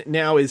Strowman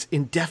now is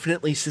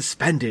indefinitely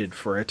suspended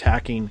for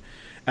attacking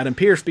Adam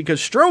Pearce because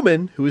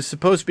Strowman, who is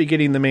supposed to be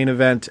getting the main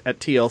event at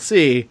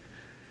TLC,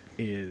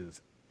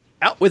 is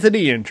out with a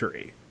knee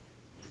injury.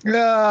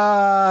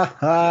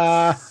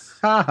 Yeah.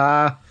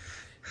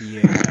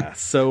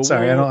 So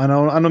sorry, I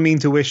don't mean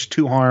to wish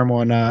harm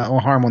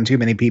on too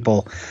many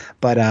people,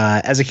 but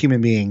as a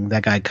human being,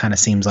 that guy kind of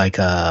seems like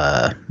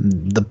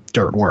the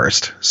dirt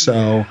worst.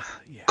 So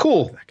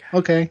cool.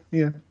 Okay.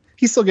 Yeah.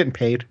 He's still getting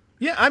paid.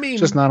 Yeah, I mean,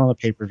 just not on the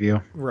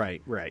pay-per-view.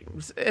 Right.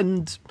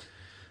 And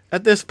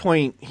at this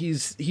point,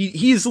 he's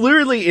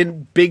literally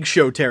in Big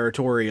Show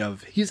territory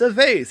of he's a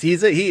face,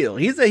 he's a heel,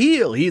 he's a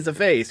heel, he's a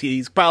face.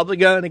 He's probably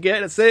gonna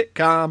get a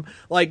sitcom.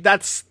 Like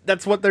that's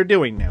what they're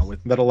doing now.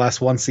 That'll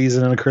last one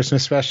season and a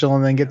Christmas special,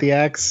 and then get the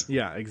axe.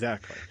 Yeah,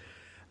 exactly.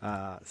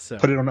 So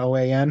put it on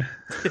OAN.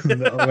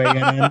 The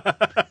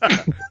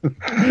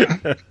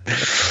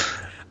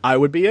OAN. I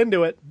would be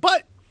into it,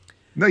 but.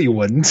 No, you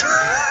wouldn't.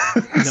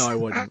 No, I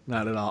wouldn't.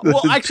 Not at all.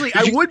 Well, actually,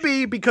 I would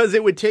be because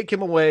it would take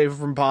him away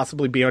from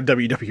possibly being on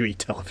WWE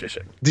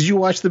television. Did you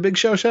watch the Big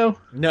Show?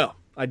 No,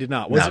 I did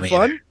not. Was it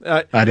fun?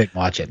 I didn't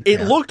watch it.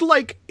 It looked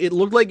like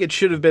it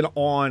should have been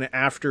on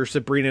after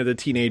Sabrina the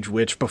Teenage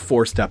Witch,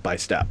 before Step by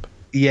Step.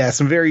 Yeah,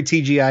 some very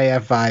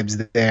TGIF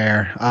vibes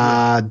there.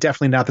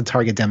 Definitely not the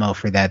target demo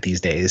for that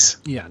these days.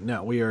 Yeah,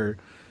 no, we are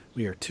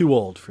too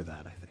old for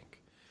that, I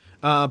think.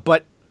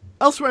 But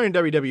elsewhere in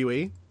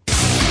WWE.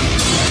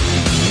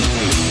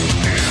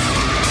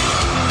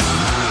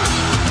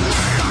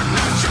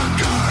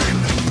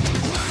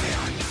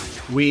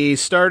 We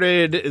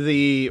continued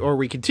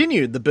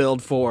the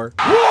build for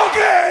War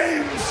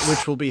Games,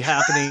 which will be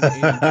happening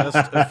in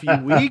just a few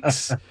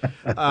weeks,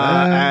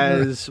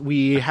 as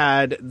we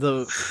had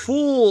the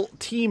full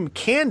Team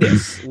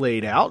Candice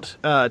laid out.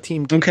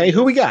 Okay,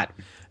 who we got?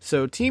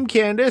 So Team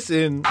Candice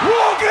in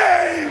War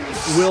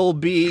Games will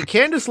be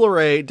Candice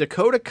LeRae,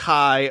 Dakota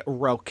Kai,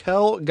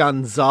 Raquel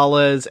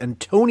Gonzalez, and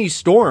Toni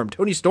Storm.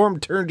 Toni Storm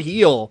turned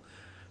heel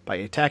by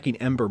attacking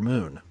Ember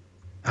Moon.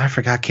 I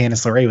forgot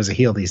Candice LeRae was a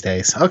heel these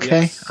days.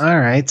 Okay, yes. All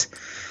right.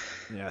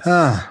 Yes.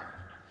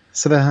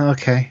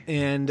 Okay.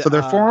 And so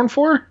they're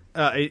 4-on-4.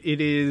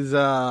 It is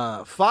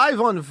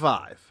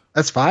 5-on-5.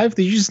 That's 5?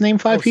 Did you just name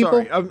 5 people?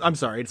 Sorry. I'm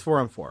sorry. It's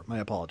 4-on-4. My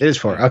apologies. It is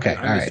 4. Okay.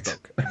 All right.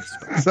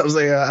 So I was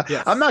like,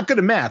 yes. I'm not good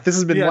at math. This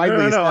has been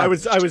widely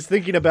established. I was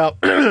thinking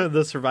about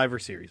the Survivor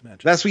Series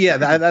match. That's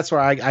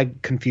where I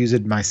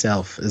confused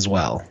myself as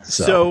well.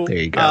 So there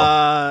you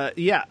go.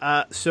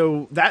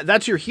 So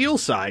that's your heel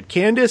side.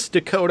 Candice,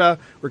 Dakota,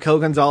 Raquel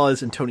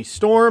Gonzalez, and Toni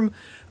Storm.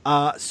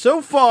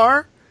 So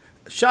far,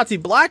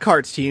 Shotzi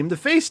Blackheart's team, the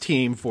face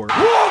team for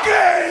War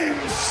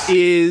Games,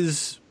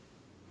 is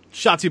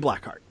Shotzi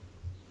Blackheart.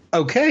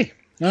 Okay.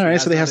 All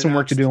right. So they have some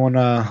work to do on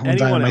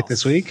Dynamite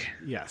this week.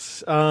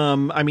 Yes.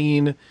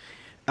 Candice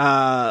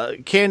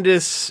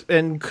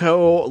and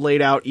co.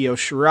 laid out Io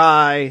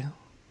Shirai,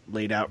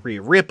 laid out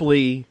Rhea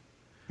Ripley.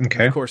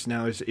 Okay. Of course,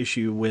 now there's an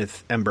issue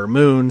with Ember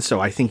Moon,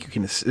 so I think you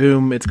can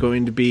assume it's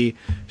going to be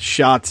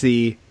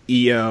Shotzi,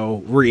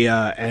 Io,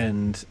 Rhea,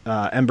 and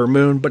Ember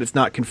Moon, but it's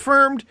not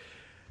confirmed.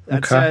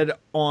 That said,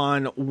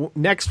 on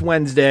next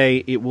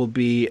Wednesday, it will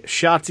be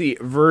Shotzi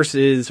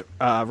versus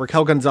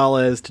Raquel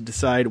Gonzalez to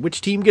decide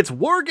which team gets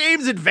War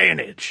Games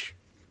advantage.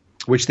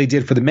 Which they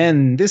did for the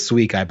men this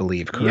week, I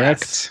believe,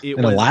 correct? Yes,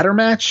 a ladder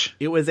match?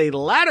 It was a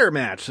ladder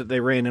match that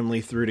they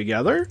randomly threw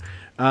together,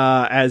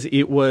 as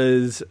it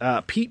was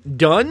Pete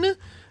Dunne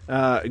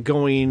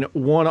going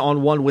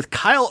one-on-one with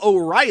Kyle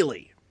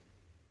O'Reilly.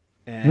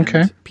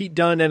 And Pete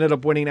Dunne ended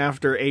up winning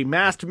after a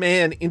masked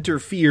man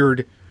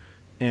interfered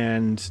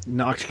and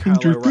knocked Kyle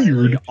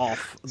O'Reilly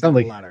off the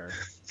ladder.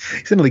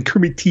 He sounded like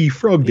Kermit T.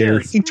 Frog there.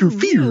 Yes.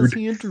 Interfered. Yes,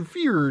 he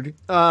interfered.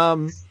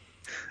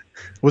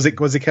 Was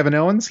it Kevin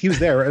Owens? He was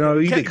there. No,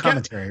 he did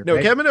commentary. No,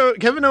 right?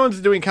 Kevin Owens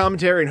is doing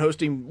commentary and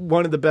hosting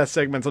one of the best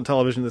segments on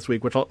television this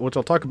week, which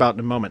I'll talk about in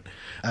a moment.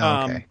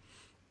 Okay.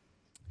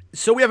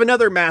 So we have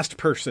another masked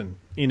person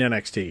in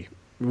NXT.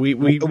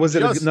 Was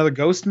it another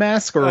ghost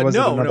mask or was it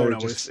another? No.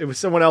 It was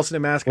someone else in a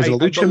mask. Was it a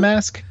lucha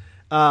mask?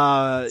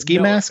 Ski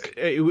mask?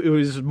 It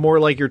was more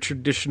like your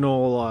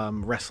traditional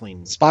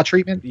wrestling spa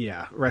treatment.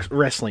 Yeah,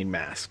 wrestling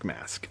mask.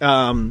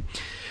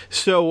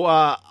 So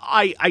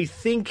I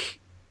think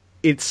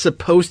it's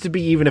supposed to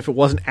be, even if it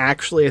wasn't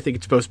actually, I think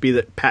it's supposed to be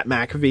that Pat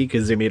McAfee,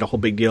 because they made a whole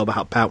big deal about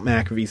how Pat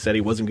McAfee said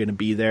he wasn't going to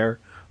be there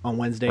on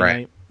Wednesday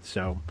night.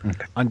 So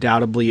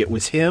undoubtedly it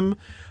was him.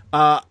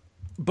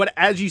 But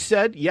as you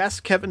said, yes,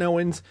 Kevin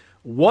Owens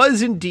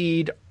was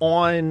indeed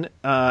on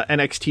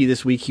NXT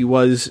this week. He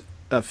was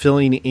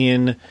filling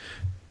in,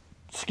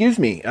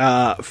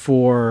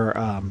 for,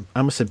 I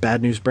almost said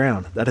Bad News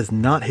Brown. That is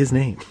not his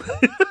name.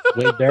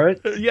 Wade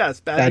Barrett? Yes,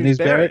 Bad News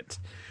Barrett.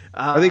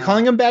 Are they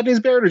calling him Bad News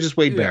Barrett or just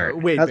Wade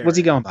Barrett? Barrett. What's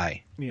he going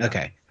by? Yeah.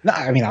 Okay. No,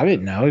 I mean, I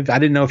didn't know. I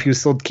didn't know if he was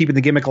still keeping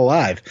the gimmick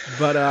alive.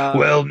 But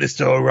well,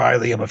 Mr.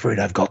 O'Reilly, I'm afraid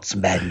I've got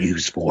some bad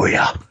news for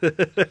you.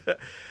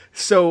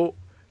 So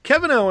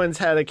Kevin Owens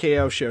had a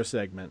KO show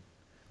segment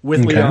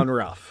with Leon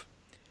Ruff.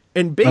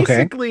 And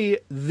basically,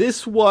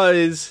 this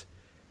was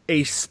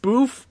a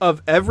spoof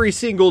of every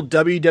single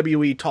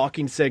WWE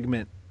talking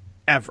segment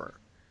ever.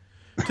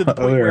 To the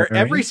point where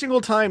every single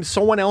time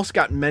someone else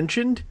got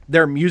mentioned,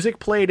 their music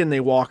played and they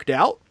walked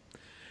out.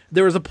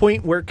 There was a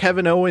point where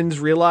Kevin Owens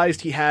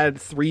realized he had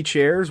 3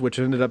 chairs, which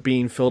ended up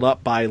being filled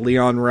up by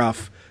Leon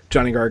Ruff,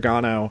 Johnny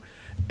Gargano,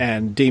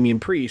 and Damian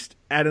Priest.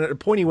 At a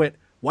point he went,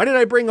 "Why did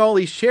I bring all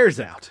these chairs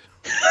out?"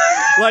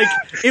 Like,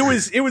 it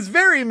was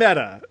very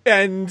meta,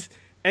 and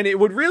it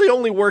would really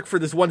only work for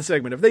this one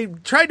segment. If they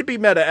tried to be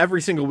meta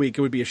every single week,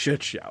 it would be a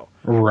shit show.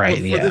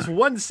 Right, but for this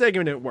one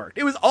segment, it worked.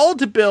 It was all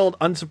to build,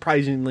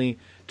 unsurprisingly,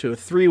 to a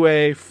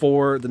 3-way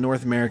for the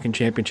North American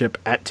Championship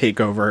at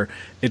TakeOver.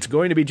 It's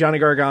going to be Johnny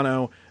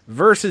Gargano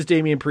versus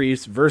Damian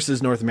Priest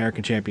versus North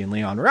American Champion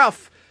Leon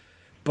Ruff.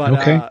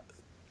 But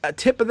a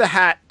tip of the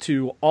hat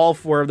to all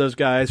 4 of those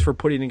guys for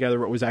putting together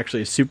what was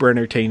actually a super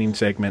entertaining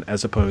segment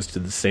as opposed to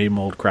the same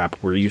old crap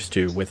we're used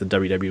to with a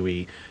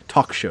WWE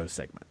talk show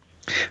segment.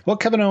 Well,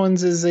 Kevin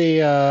Owens is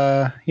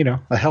a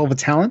hell of a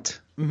talent.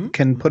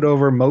 Can put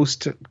over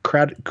most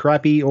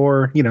crappy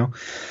or,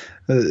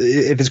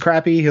 if it's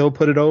crappy, he'll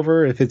put it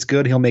over. If it's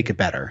good, he'll make it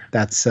better.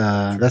 That's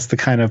the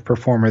kind of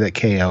performer that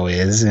KO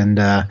is. And,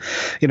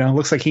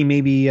 looks like he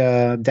may be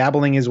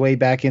dabbling his way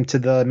back into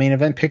the main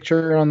event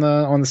picture on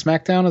the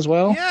SmackDown as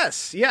well.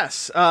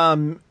 Yes.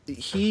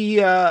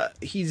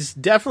 He's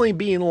definitely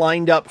being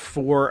lined up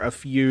for a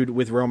feud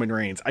with Roman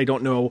Reigns. I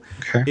don't know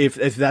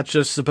if that's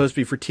just supposed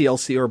to be for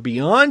TLC or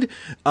beyond.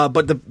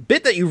 But the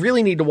bit that you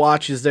really need to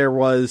watch is there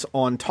was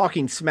on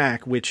Talking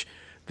Smack, which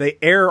they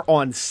air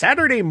on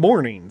Saturday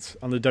mornings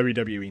on the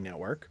WWE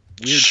Network.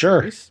 Weird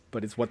choice,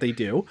 but it's what they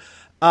do.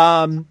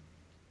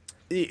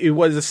 It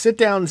was a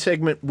sit-down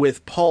segment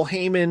with Paul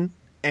Heyman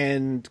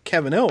and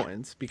Kevin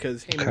Owens,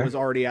 because Heyman was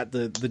already at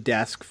the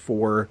desk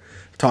for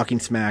Talking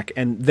Smack,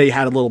 and they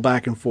had a little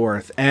back and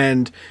forth.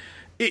 And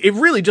it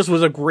really just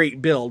was a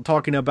great build,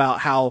 talking about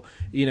how,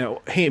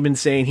 Heyman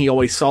saying he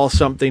always saw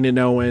something in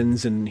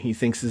Owens, and he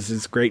thinks this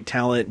is great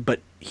talent,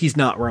 but he's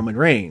not Roman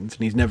Reigns,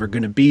 and he's never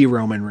going to be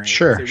Roman Reigns.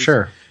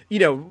 Sure.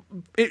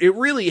 It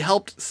really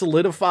helped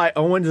solidify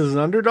Owens as an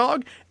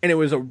underdog, and it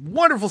was a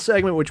wonderful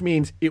segment, which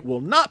means it will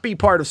not be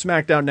part of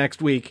SmackDown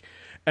next week,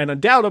 and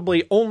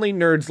undoubtedly only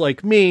nerds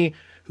like me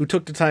who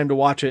took the time to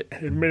watch it,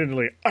 and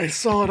admittedly, I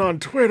saw it on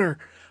Twitter,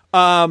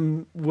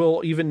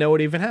 will even know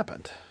it even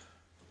happened.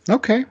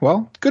 Okay,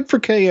 well, good for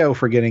KO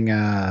for getting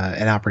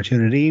an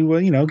opportunity. Well,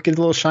 get a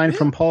little shine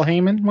from Paul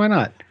Heyman. Why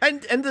not?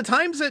 And the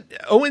times that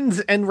Owens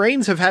and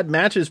Reigns have had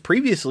matches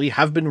previously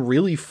have been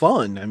really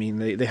fun. I mean,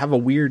 they have a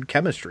weird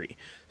chemistry.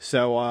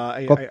 So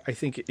I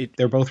think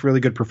they're both really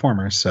good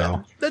performers.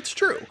 So that's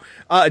true.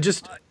 I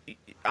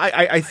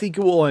think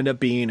it will end up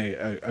being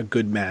a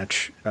good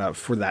match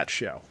for that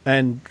show.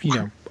 And,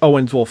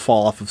 Owens will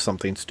fall off of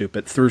something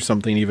stupid through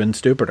something even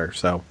stupider.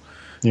 So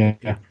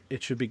yeah,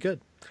 it should be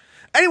good.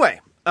 Anyway.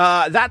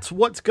 That's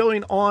what's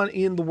going on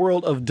in the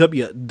world of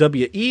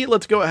WWE.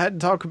 Let's go ahead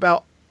and talk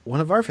about one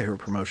of our favorite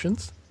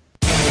promotions.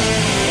 New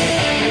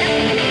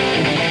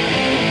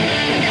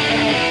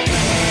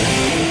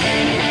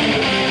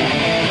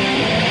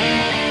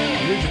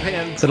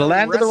Japan to the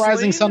land of the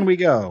rising sun we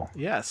go.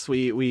 Yes,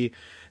 we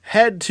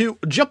head to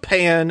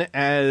Japan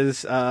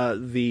as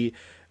the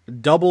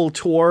double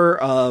tour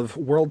of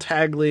World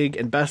Tag League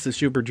and Best of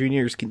Super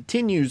Juniors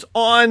continues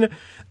on.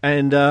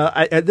 And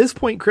at this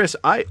point, Chris,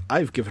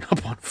 I've given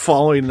up on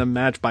following them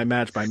match by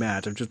match by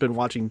match. I've just been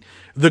watching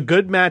the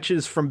good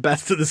matches from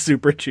Best of the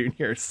Super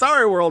Juniors.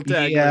 Sorry, World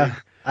Tag League. Yeah,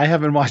 I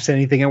haven't watched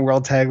anything in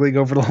World Tag League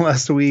over the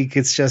last week.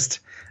 It's just,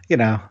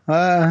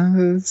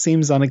 it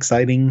seems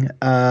unexciting.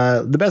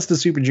 The Best of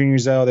Super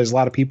Juniors, though, there's a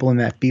lot of people in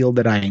that field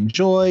that I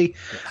enjoy.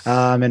 Yes.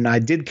 And I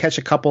did catch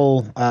a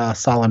couple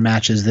solid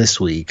matches this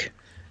week.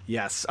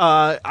 Yes.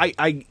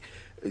 I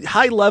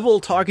high level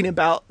talking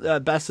about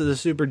Best of the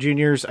Super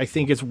Juniors, I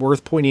think it's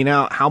worth pointing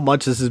out how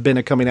much this has been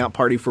a coming out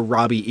party for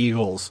Robbie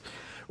Eagles.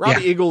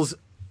 Robbie Eagles,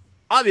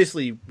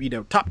 obviously,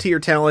 top tier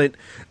talent.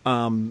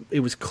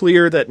 It was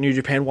clear that New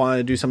Japan wanted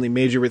to do something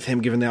major with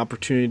him, given the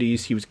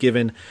opportunities he was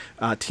given,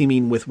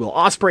 teaming with Will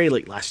Ospreay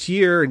late last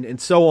year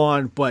and so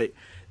on. But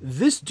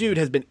this dude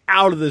has been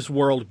out of this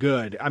world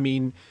good. I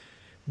mean,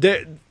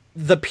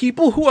 the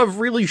people who have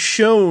really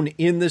shown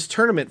in this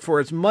tournament,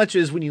 for as much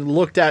as when you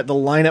looked at the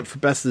lineup for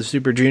Best of the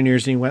Super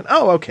Juniors and you went,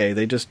 oh, okay,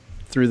 they just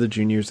threw the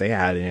juniors they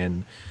had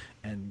in,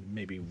 and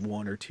maybe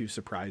one or two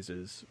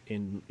surprises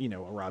in, a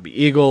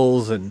Robbie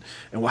Eagles and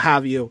what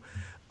have you.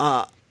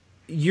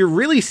 You're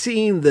really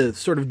seeing the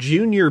sort of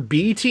junior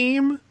B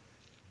team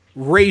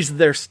raise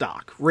their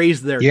stock,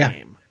 raise their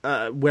game.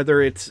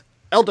 Whether it's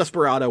El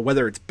Desperado,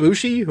 whether it's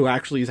Bushi, who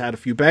actually has had a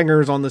few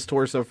bangers on this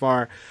tour so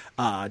far,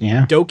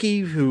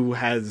 Doki, who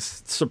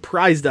has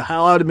surprised the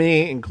hell out of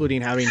me,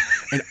 including having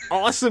an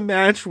awesome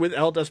match with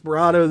El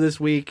Desperado this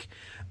week.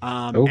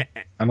 I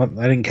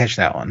didn't catch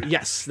that one.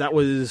 Yes, that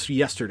was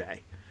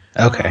yesterday.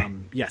 Okay.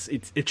 Yes,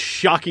 it's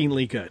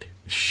shockingly good.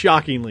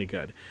 Shockingly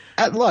good.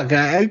 Look,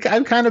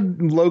 I've kind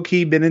of low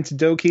key been into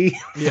Doki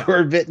for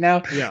a bit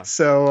now. Yeah.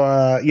 So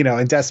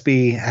and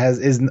Despy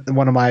is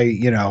one of my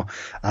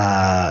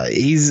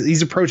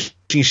he's approaching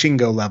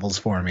Shingo levels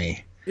for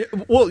me.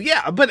 Well,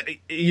 yeah, but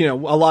a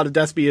lot of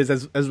Despy is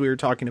as we were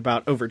talking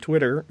about over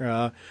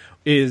Twitter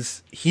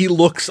is he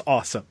looks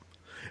awesome.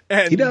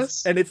 And he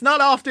does. And it's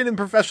not often in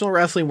professional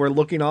wrestling where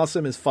looking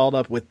awesome is followed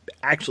up with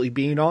actually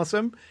being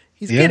awesome.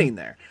 He's getting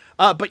there.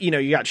 But,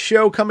 you got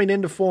Sho coming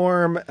into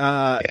form.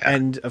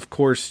 And, of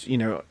course,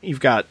 you've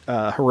got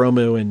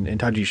Hiromu and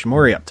Taiji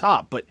Ishimori up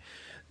top. But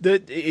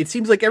it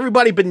seems like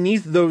everybody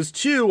beneath those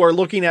two are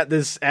looking at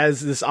this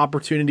as this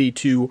opportunity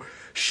to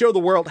show the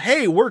world,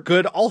 hey, we're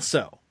good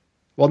also.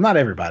 Well, not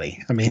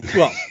everybody. I mean,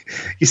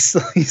 you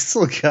still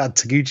got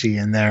Taguchi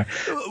in there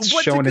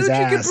showing his ass.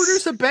 Taguchi can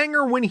produce a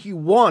banger when he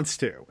wants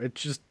to.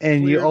 It's just,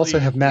 and you also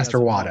have Master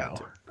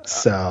Wato.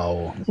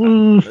 So,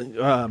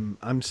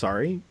 I'm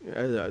sorry.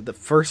 The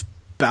first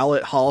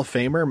ballot Hall of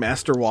Famer,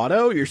 Master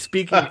Wato. You're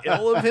speaking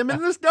ill of him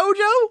in this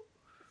dojo?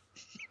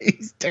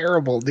 He's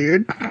terrible,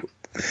 dude.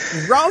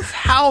 Rough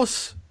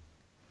House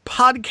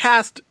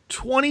Podcast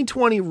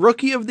 2020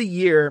 Rookie of the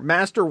Year,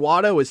 Master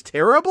Wato is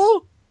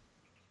terrible.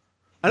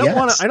 I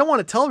don't want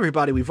to tell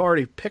everybody we've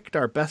already picked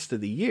our best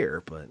of the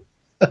year, but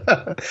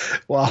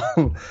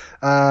well,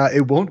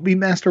 it won't be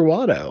Master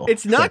Wato.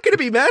 It's not going to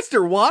be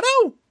Master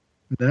Wato.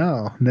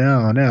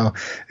 No.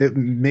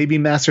 Maybe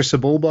Master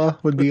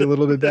Sebulba would be a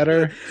little bit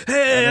better.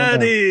 Hey,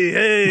 Andy.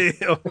 Hey.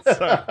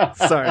 Oh,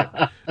 sorry.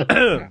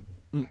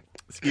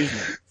 Excuse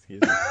me.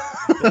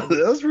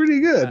 That was pretty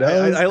good.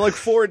 I look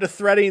forward to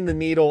threading the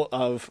needle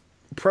of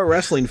Pro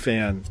Wrestling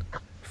Fan.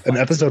 An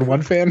episode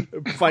 1 fan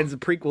finds the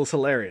prequels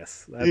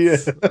hilarious. That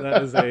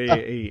is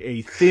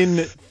a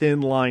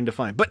thin line to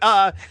find. But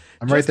I'm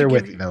right there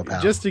with you, though, pal.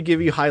 Just to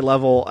give you high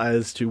level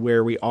as to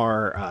where we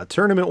are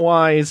tournament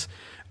wise.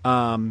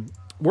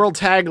 World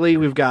Tag League,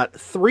 we've got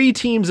 3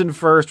 teams in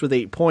first with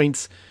 8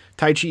 points.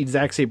 Taichi,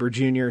 Zack Sabre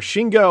Jr.,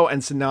 Shingo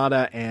and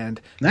Sonata, and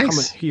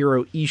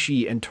Tomohiro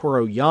Ishii and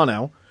Toru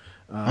Yano.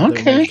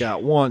 Then we've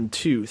got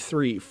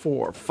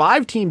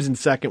 5 teams in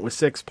second with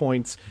 6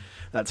 points.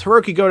 That's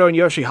Hiroki Goto and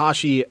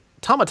Yoshihashi,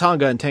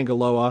 Tamatanga and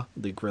Tangaloa,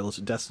 the Guerrillas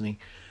of Destiny,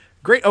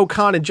 Great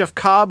Okan and Jeff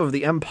Cobb of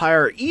the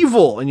Empire,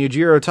 Evil and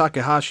Yujiro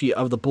Takahashi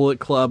of the Bullet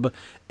Club,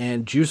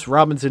 and Juice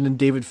Robinson and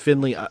David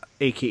Finlay,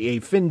 a.k.a.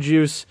 Finn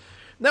Juice.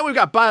 Then we've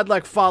got Bad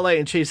Luck Fale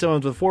and Chase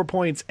Owens with 4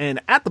 points.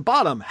 And at the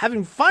bottom,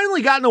 having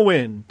finally gotten a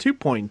win, 2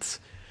 points,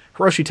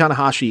 Hiroshi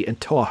Tanahashi and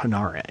Toa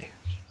Hanare.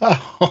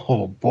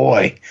 Oh,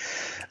 boy.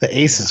 The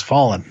ace has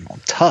fallen on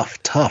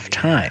tough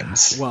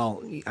times.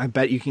 Well, I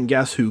bet you can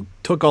guess who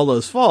took all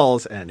those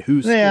falls and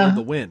who scored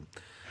the win.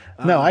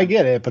 No, I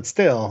get it, but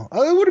still.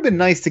 It would have been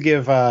nice to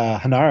give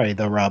Hanare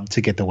the rub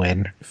to get the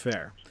win.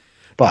 Fair.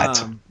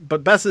 But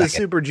Best of the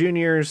Super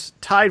Juniors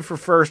tied for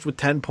first with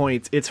 10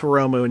 points. It's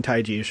Hiromu and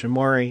Taiji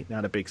Ishimori.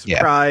 Not a big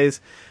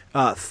surprise.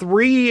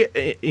 3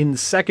 in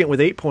second with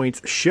 8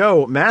 points.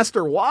 Sho,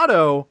 Master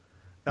Wato,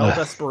 El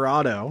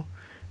Desperado.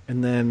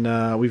 And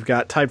then we've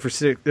got tied for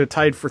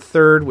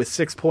third with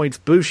 6 points,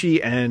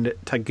 Bushi and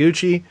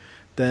Taguchi.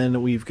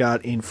 Then we've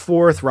got in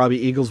fourth, Robbie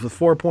Eagles with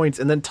 4 points.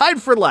 And then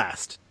tied for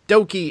last,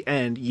 Doki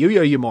and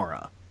Yuya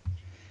Uemura.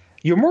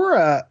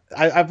 Uemura,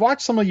 I've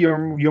watched some of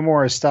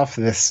Uemura's stuff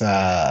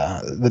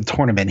the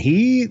tournament.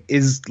 He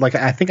is, like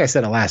I think I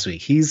said it last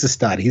week, he's a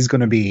stud. He's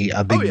going to be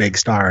a big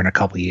star in a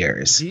couple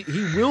years. He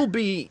will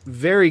be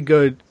very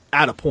good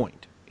at a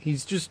point.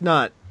 He's just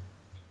not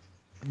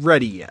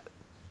ready yet.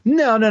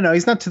 No,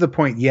 he's not to the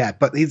point yet.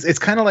 But it's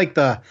kind of like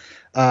the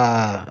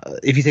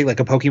if you take like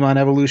a Pokemon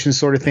evolution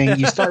sort of thing.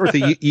 You start with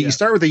you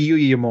start with a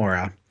Yuya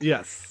Uemura.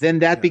 Yes. Then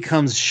that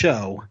becomes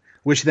Sho,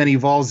 which then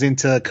evolves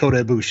into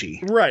Kota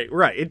Ibushi. Right.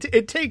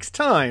 It takes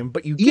time,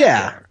 but you get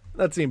there.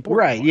 That's the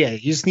important part. Yeah.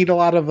 You just need a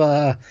lot of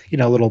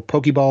little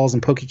Pokeballs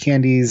and Poke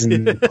Candies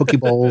and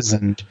Pokeballs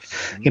and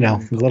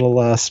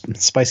little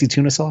spicy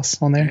tuna sauce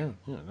on there.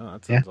 Yeah, no,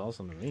 that sounds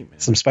awesome to me, man.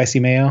 Some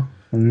spicy mayo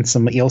and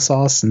some eel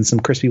sauce and some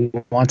crispy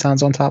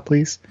wontons on top,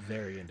 please.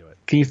 Very into it.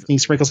 Can you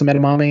sprinkle some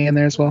edamame in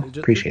there as well?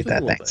 Appreciate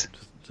that. Thanks.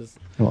 Just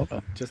a little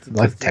bit.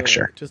 Just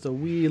texture. Just a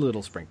wee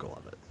little sprinkle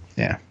of it.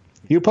 Yeah.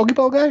 You a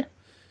Pokeball guy?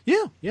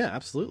 Yeah,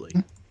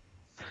 absolutely.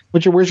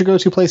 Where's your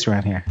go-to place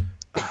around here?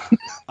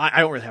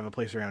 I don't really have a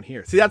place around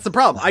here. See, that's the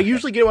problem. I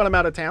usually get when I'm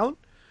out of town.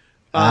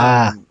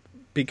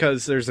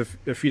 Because there's a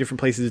few different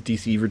places,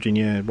 DC,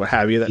 Virginia, what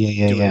have you, that do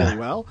it really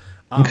well.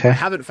 I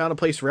haven't found a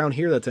place around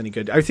here that's any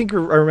good. I think I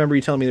remember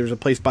you telling me there was a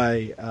place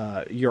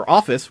by your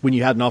office when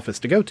you had an office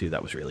to go to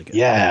that was really good.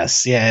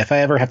 Yes, yeah. If I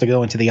ever have to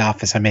go into the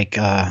office, I make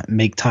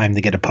time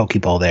to get a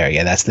Pokeball there.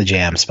 Yeah, that's the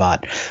jam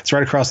spot. It's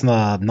right across from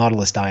the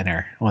Nautilus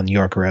Diner on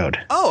York Road.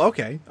 Oh,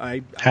 okay. I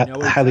know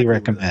exactly highly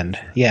recommend.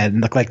 Yeah,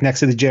 and look like next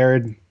to the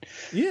Jared.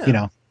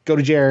 Yeah. Go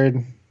to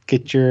Jared.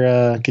 Get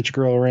your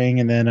girl a ring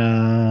and then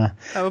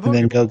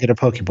go get a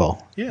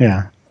Pokeball.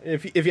 Yeah.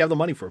 If you have the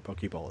money for a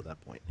Pokeball at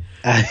that point.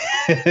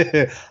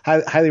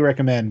 Highly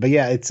recommend. But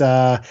yeah, it's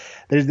there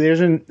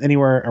isn't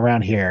anywhere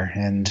around here,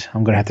 and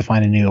I'm gonna have to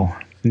find a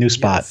new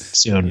spot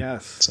soon.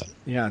 Yes. So.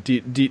 Yeah.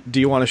 Do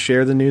you want to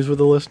share the news with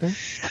the listener?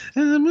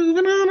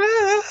 Moving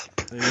on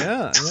up.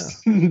 Yeah.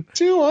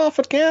 To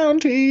Offutt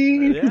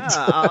County. Yeah.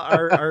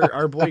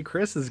 Our boy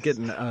Chris is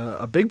getting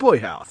a big boy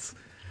house.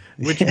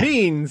 Which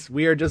means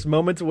we are just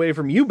moments away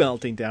from you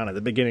melting down at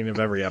the beginning of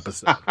every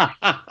episode.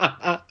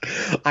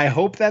 I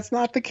hope that's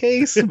not the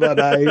case, but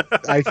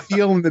I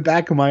feel in the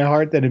back of my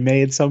heart that it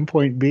may at some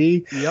point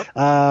be. Yep.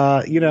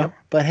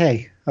 But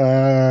hey,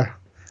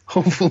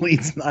 hopefully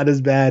it's not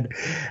as bad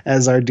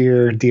as our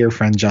dear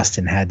friend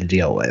Justin had to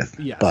deal with.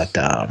 Yes. But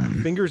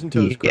fingers and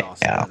toes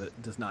crossed that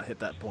it does not hit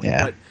that point.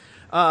 Yeah.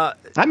 But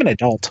I'm an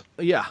adult.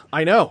 Yeah,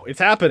 I know. It's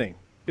happening.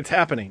 It's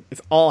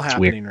all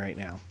happening right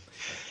now.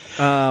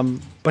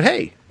 But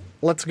hey,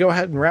 let's go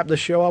ahead and wrap the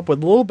show up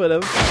with a little bit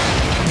of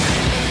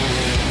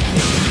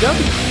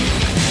W.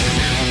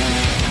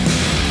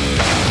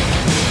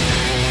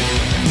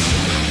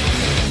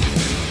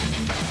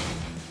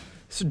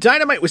 So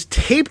Dynamite was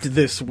taped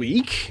this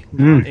week,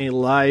 not a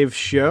live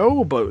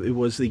show, but it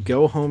was the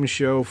go-home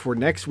show for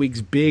next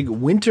week's big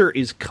Winter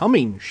is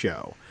Coming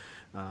show,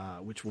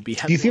 which will be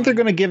headlined. Do you think they're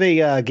going to give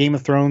a Game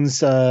of Thrones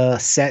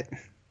set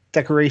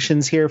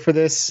decorations here for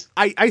this?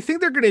 I think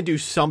they're going to do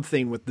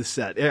something with the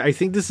set. I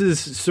think this is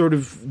sort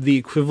of the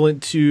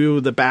equivalent to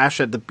the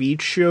Bash at the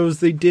Beach shows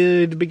they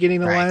did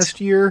beginning of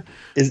last year.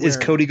 Is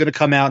Cody going to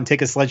come out and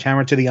take a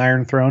sledgehammer to the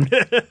Iron Throne?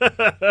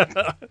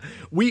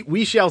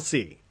 We shall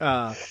see.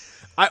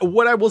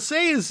 What I will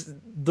say is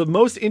the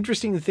most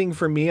interesting thing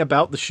for me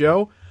about the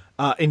show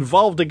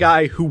involved a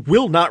guy who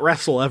will not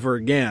wrestle ever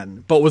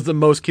again, but was the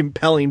most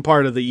compelling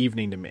part of the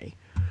evening to me.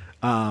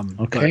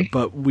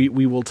 But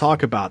we will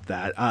talk about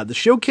that. The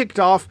show kicked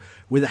off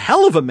with a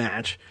hell of a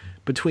match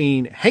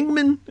between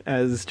Hangman,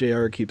 as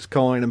JR keeps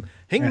calling him,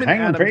 Hangman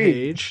Adam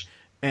Page,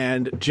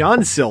 and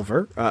John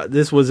Silver.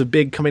 This was a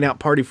big coming out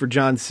party for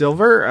John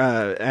Silver,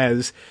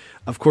 as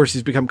of course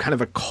he's become kind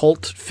of a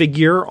cult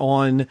figure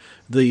on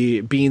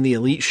being the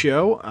Elite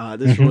show.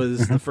 This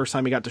was the first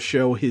time he got to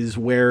show his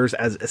wares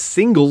as a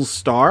singles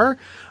star,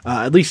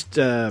 at least.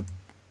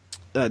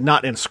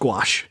 Not in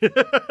squash. He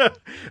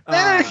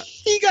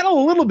got a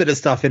little bit of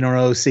stuff in our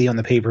OC on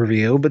the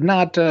pay-per-view, but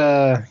not,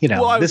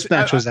 this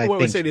match was, I think. What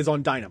I was saying is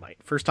on Dynamite.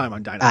 First time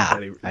on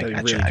Dynamite that he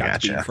really got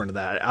to be in front of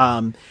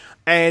that.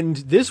 And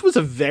this was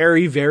a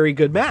very, very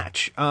good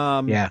match.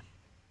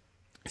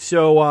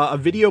 So a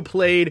video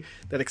played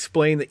that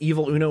explained that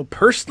Evil Uno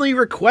personally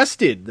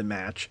requested the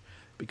match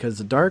because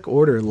the Dark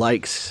Order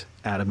likes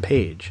Adam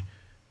Page.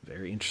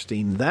 Very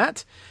interesting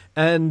that.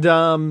 And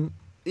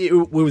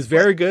it was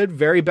very good,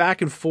 very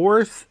back and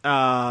forth.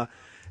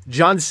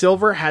 John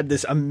Silver had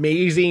this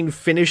amazing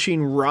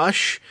finishing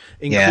rush,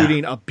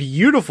 including a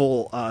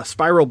beautiful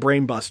spiral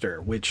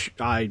brainbuster, which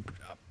I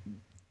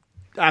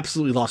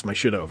absolutely lost my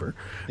shit over.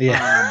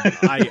 Yeah.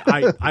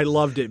 I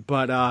loved it,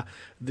 but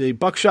the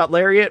buckshot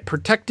lariat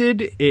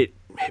protected it.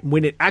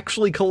 When it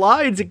actually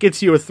collides, it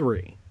gets you a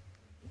 3.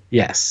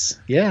 Yes.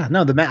 Yeah.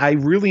 No, I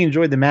really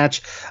enjoyed the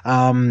match.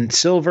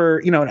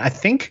 Silver, I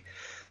think,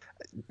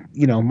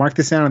 mark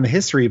this down in the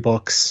history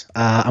books.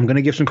 I'm going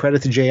to give some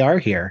credit to JR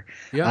here.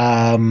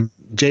 Yeah.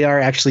 JR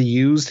actually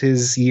used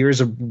his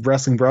years of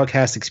wrestling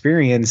broadcast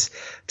experience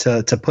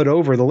to put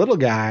over the little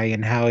guy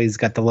and how he's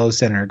got the low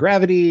center of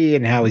gravity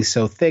and how he's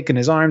so thick in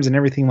his arms and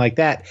everything like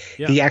that.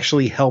 Yeah. He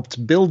actually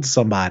helped build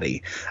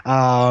somebody.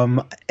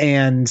 And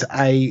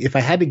if I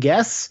had to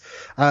guess,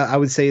 I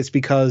would say it's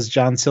because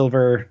John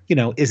Silver,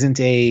 isn't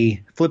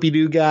a flippy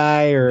do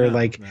guy or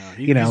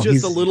he's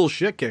just a little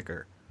shit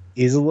kicker.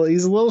 He's a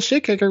little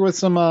shit kicker with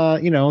some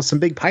some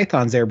big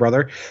pythons there,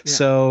 brother. Yeah.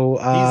 So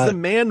he's the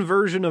man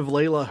version of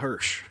Layla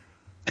Hirsch.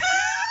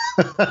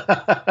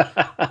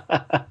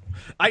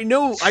 I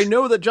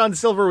know that John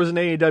Silver was in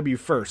AEW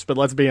first, but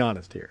let's be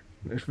honest here.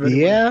 If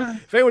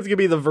anyone's gonna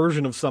be the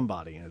version of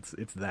somebody,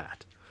 it's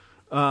that.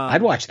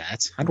 I'd watch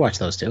that. I'd watch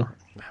those two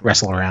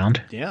wrestle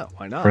around. Yeah,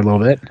 why not? For a little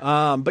bit.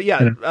 But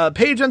yeah,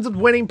 Page ends up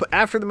winning. But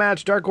after the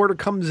match, Dark Order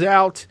comes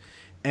out,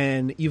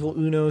 and Evil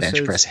Uno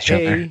says,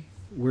 "Hey,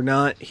 we're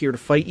not here to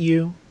fight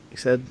you." He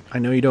said, "I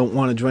know you don't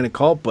want to join a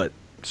cult, but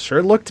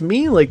sure looked to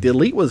me like the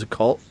Elite was a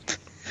cult."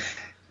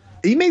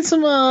 He made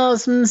some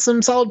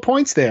solid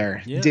points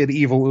there. Yeah. Did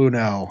Evil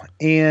Uno,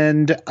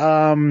 and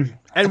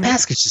the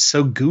mask is just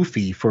so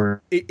goofy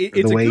for the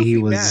way he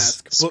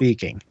was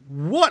speaking.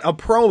 What a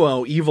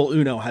promo Evil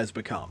Uno has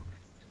become.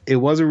 It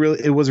was a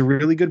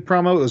really good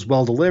promo. It was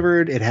well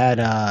delivered. It had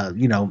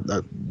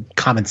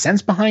common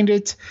sense behind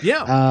it.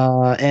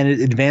 Yeah. And it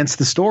advanced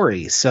the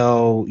story.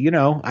 So,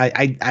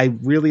 I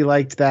really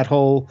liked that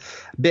whole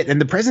bit.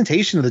 And the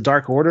presentation of the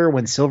Dark Order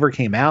when Silver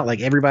came out, like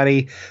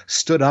everybody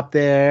stood up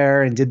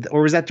there and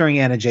or was that during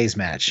Anna Jay's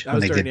match? That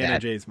was during Anna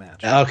Jay's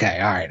match. Okay,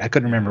 all right. I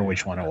couldn't remember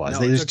which one it was.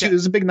 No, it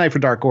was a big night for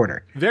Dark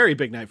Order. Very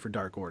big night for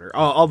Dark Order.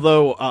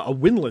 Although a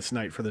winless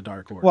night for the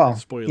Dark Order.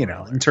 Well,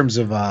 in terms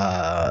of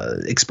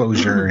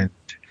exposure and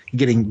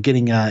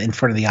getting in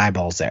front of the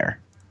eyeballs there.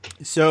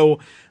 So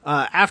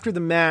after the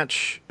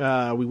match,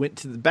 we went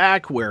to the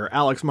back where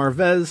Alex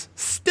Marvez,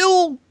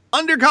 still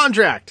under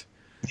contract,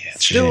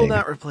 still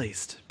not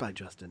replaced by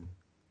Justin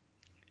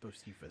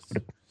Bocephus.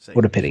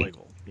 What a pity.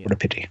 Yeah. What a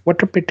pity.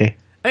 What a pity.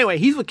 Anyway,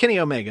 he's with Kenny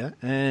Omega,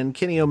 and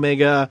Kenny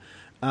Omega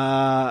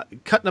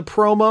cutting a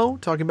promo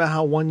talking about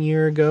how 1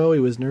 year ago he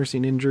was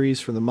nursing injuries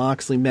from the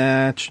Moxley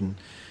match, and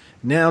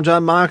now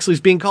Jon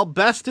Moxley's being called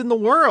best in the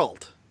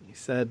world. He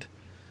said,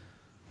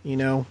 he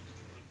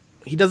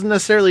doesn't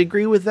necessarily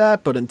agree with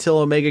that, but until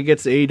Omega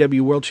gets the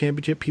AEW World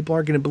Championship, people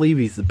aren't going to believe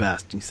he's the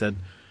best. He said,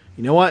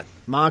 you know what,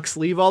 Mox,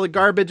 leave all the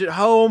garbage at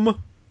home.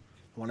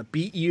 I want to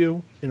beat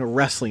you in a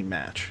wrestling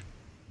match.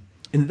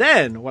 And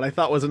then, what I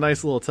thought was a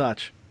nice little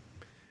touch,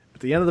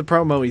 at the end of the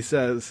promo, he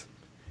says,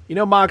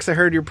 Mox, I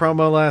heard your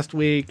promo last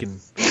week and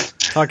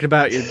talking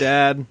about your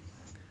dad.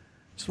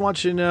 Just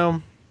want you to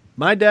know,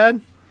 my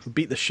dad would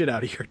beat the shit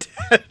out of your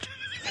dad.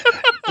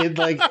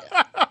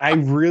 I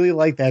really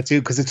like that too,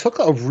 because it took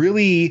a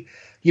really,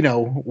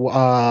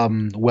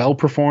 well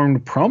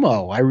performed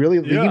promo. I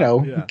really,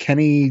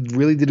 Kenny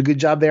really did a good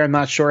job there. I'm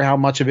not sure how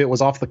much of it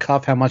was off the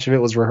cuff, how much of it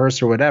was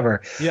rehearsed or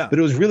whatever. Yeah. But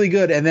it was really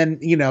good. And then,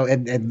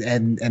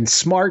 and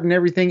smart and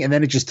everything. And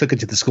then it just took it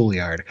to the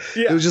schoolyard.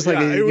 Yeah, it was just like,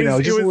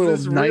 just a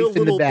little knife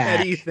in the back.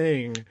 Petty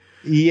thing.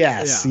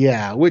 Yes,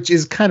 yeah, which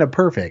is kind of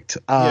perfect.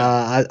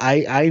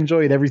 I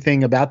enjoyed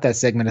everything about that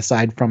segment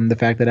aside from the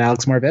fact that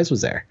Alex Marvez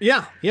was there.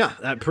 Yeah,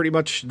 that pretty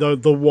much the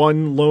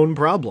one lone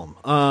problem.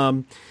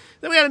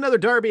 Then we had another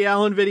Darby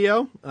Allin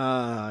video.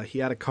 He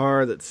had a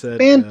car that said,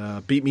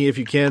 beat me if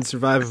you can,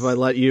 survive if I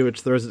let you,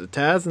 which throws it to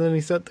Taz, and then he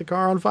set the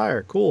car on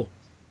fire. Cool.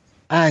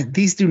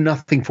 These do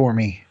nothing for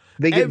me.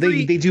 They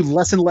do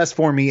less and less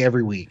for me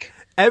every week.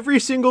 Every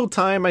single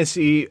time I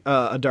see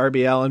a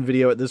Darby Allin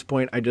video at this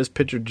point, I just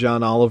pictured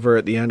John Oliver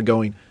at the end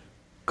going,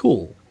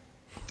 cool.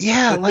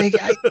 Yeah,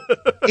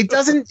 it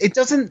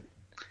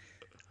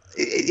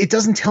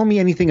doesn't tell me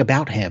anything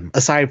about him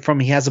aside from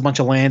he has a bunch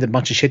of land and a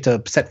bunch of shit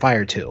to set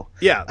fire to.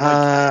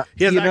 Yeah,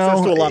 he has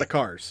access to a lot of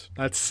cars.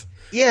 That's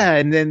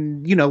and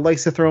then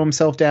likes to throw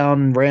himself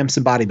down ramps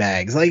and body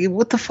bags. Like,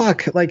 what the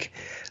fuck? Like,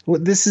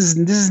 this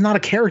is not a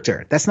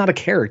character. That's not a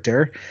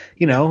character.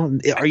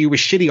 Are you a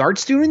shitty art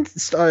student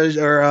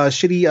or a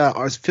shitty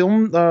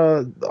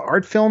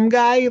art film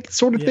guy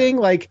sort of thing?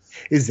 Like,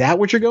 is that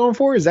what you're going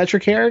for? Is that your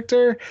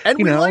character? And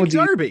we like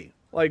Darby.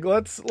 Like,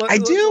 let's I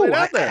do. lay it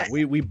out there.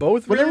 We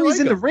both really whenever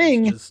he's in the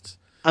ring.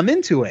 I'm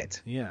into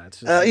it. Yeah, it's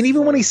just, and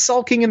even when he's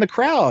sulking in the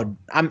crowd,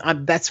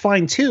 I'm that's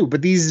fine too.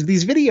 But these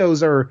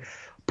videos are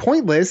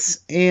pointless,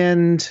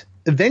 and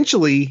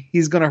eventually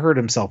he's going to hurt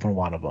himself in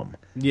one of them.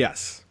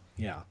 Yes,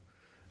 yeah.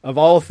 Of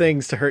all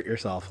things to hurt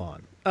yourself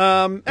on.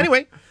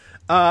 Anyway,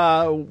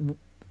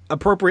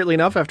 appropriately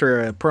enough,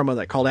 after a promo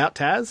that called out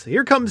Taz,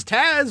 here comes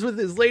Taz with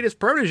his latest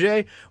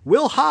protege,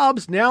 Will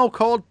Hobbs, now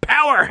called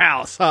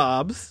Powerhouse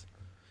Hobbs.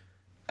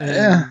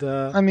 And,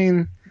 I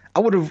mean, I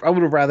would have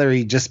rather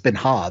he just been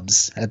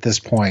Hobbs at this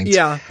point.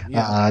 Yeah.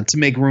 To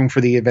make room for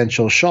the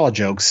eventual Shaw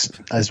jokes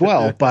as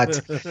well.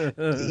 But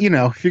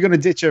if you're gonna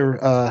ditch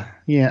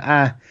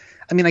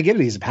I mean, I get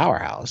it. He's a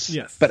powerhouse.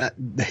 Yes. But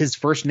his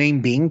first name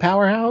being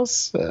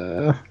Powerhouse.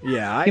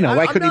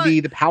 Why couldn't he be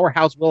the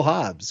Powerhouse Will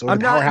Hobbs or the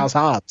Powerhouse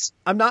Hobbs?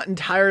 I'm not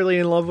entirely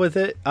in love with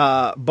it.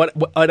 But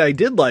what I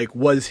did like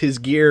was his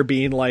gear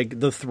being like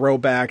the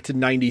throwback to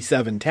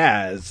 '97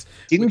 Taz.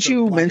 Didn't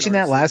you mention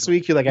that last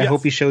week? You're like, I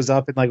hope he shows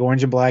up in like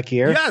orange and black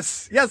gear.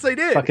 Yes, I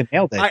did. Fucking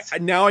nailed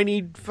it. Now I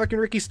need fucking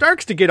Ricky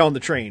Starks to get on the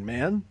train,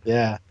 man.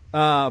 Yeah.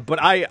 But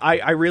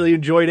I really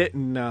enjoyed it,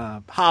 and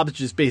Hobbs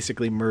just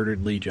basically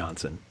murdered Lee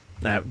Johnson.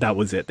 That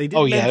was it. They did.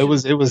 It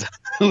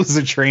was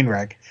a train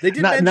wreck. They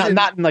did not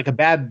in like a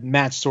bad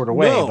match sort of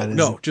way.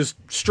 No, just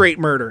straight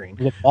murdering.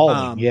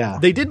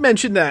 They did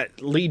mention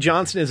that Lee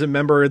Johnson is a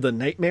member of the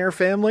Nightmare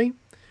family,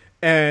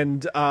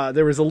 and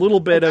there was a little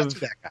bit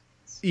of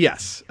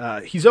yes.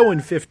 He's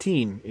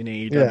 0-15 in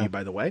AEW,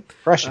 by the way.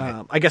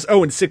 I guess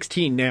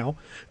 0-16 now.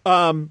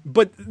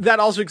 But that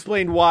also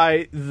explained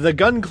why the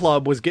Gun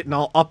Club was getting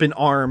all up in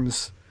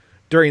arms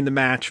during the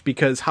match,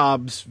 because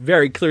Hobbs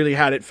very clearly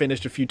had it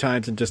finished a few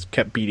times and just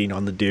kept beating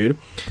on the dude.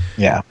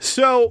 Yeah.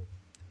 So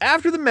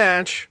after the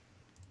match,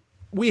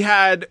 we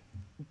had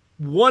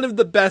one of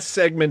the best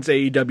segments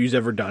AEW's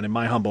ever done, in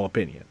my humble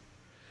opinion.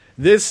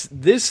 This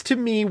to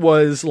me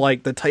was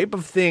like the type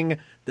of thing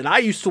that I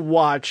used to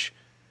watch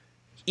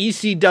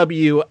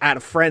ECW at a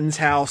friend's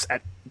house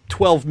at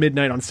 12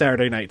 midnight on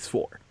Saturday nights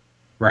for.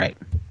 Right.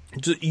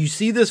 So you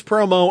see this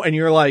promo and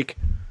you're like,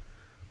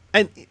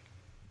 and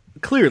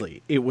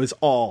clearly it was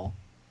all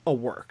a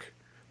work,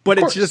 but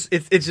it's just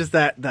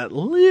that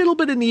little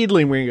bit of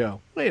needling where you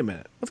go, wait a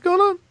minute, what's going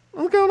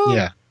on?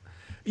 Yeah.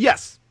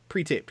 Yes,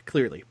 pre-taped,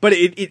 clearly, but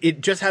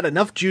it just had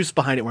enough juice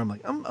behind it where I'm like,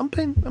 I'm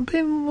paying a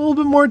little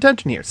bit more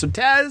attention here. So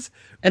Taz,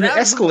 and it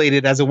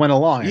escalated as it went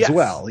along as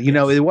well.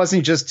 It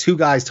wasn't just two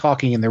guys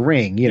talking in the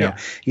ring.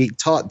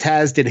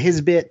 Taz did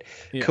his bit,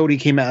 Cody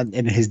came out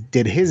and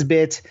did his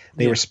bit.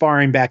 They were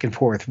sparring back and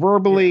forth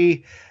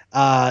verbally.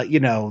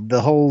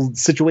 The whole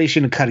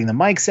situation of cutting the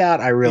mics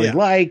out, I really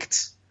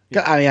liked.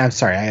 I mean, I'm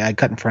sorry, I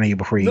cut in front of you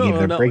before you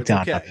gave the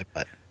breakdown of it.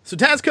 But so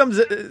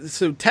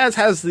Taz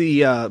has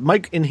the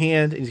mic in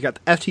hand, and he's got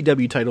the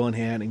FTW title in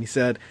hand, and he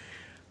said,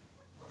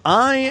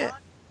 "I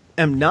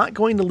am not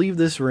going to leave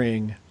this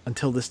ring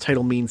until this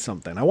title means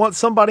something. I want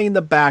somebody in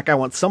the back. I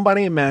want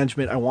somebody in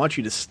management. I want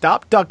you to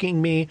stop ducking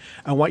me.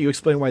 I want you to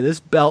explain why this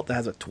belt that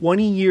has a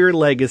 20-year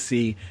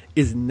legacy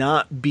is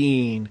not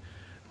being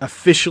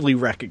officially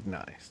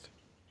recognized."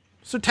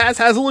 So Taz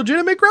has a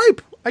legitimate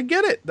gripe. I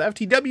get it. The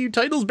FTW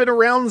title's been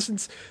around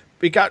since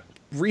it got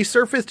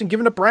resurfaced and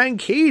given to Brian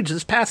Cage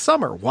this past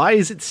summer. Why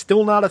is it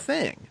still not a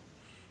thing?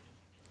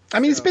 I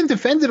mean, it's been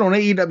defended on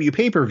AEW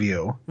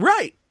pay-per-view.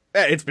 Right.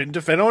 It's been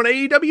defended on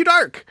AEW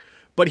Dark.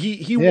 But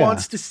he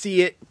wants to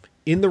see it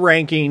in the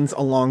rankings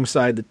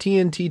alongside the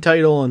TNT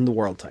title and the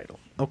world title.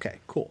 Okay,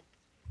 cool.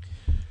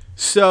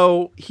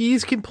 So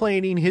he's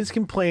complaining,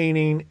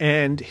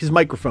 and his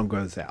microphone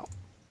goes out.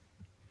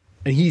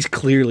 And he's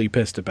clearly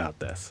pissed about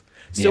this.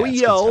 So he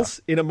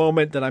yells in a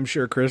moment that I'm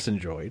sure Chris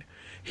enjoyed.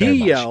 He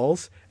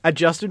yells at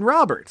Justin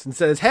Roberts and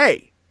says,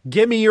 "Hey,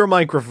 give me your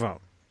microphone."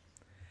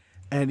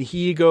 And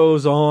he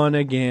goes on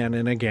again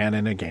and again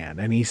and again.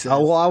 And he says, I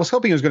was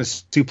hoping he was going to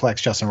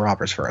suplex Justin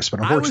Roberts first, but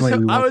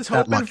unfortunately I was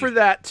hoping for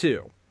that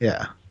too.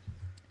 Yeah.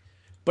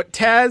 But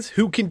Taz,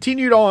 who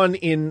continued on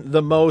in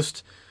the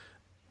most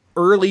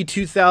early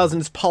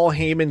 2000s Paul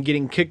Heyman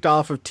getting kicked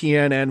off of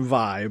TNN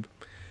vibe,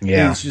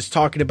 he's just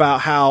talking about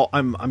how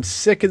I'm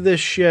sick of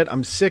this shit.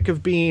 I'm sick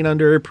of being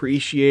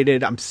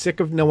underappreciated. I'm sick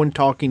of no one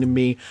talking to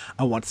me.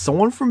 I want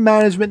someone from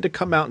management to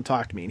come out and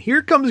talk to me. And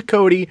here comes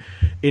Cody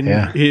in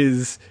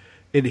his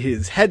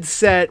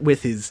headset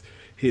with his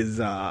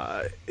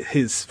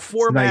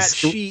format nice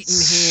sheet in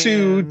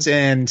suit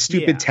and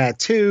stupid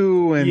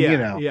tattoo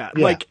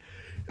and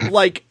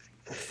like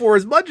for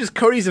as much as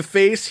Cody's a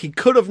face, he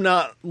could have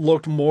not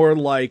looked more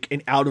like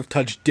an out of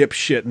touch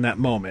dipshit in that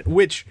moment,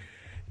 which,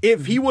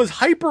 if he was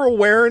hyper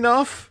aware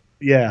enough,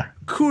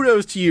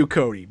 kudos to you,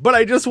 Cody. But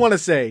I just want to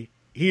say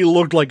he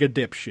looked like a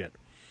dipshit.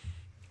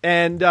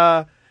 And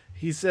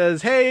he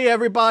says, "Hey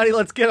everybody,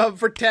 let's get up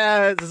for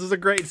Taz. This is a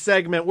great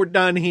segment. We're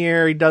done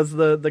here." He does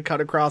the cut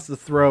across the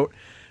throat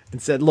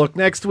and said, "Look,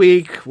 next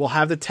week we'll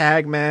have the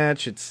tag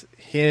match. It's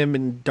him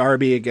and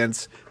Darby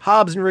against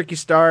Hobbs and Ricky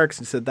Starks."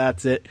 And said,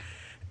 "That's it."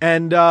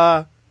 And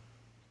Taz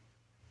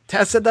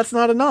said, "That's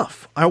not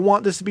enough. I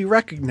want this to be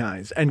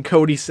recognized." And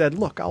Cody said,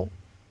 "Look, I'll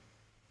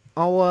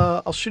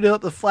shoot it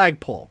up the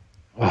flagpole."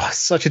 Oh,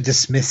 such a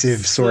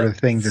dismissive sort of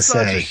thing to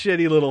such say. A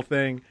shitty little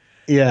thing.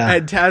 Yeah.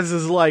 And Taz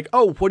is like,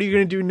 "Oh, what are you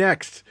going to do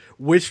next?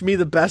 Wish me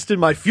the best in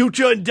my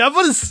future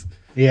endeavors."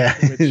 Yeah.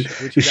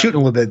 Which You're shooting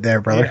a little bit there,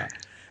 brother.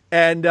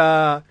 Yeah.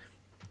 And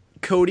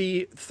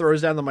Cody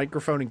throws down the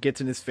microphone and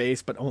gets in his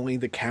face, but only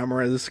the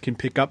cameras can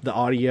pick up the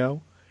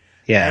audio.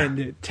 Yeah.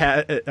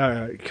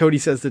 And Cody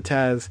says to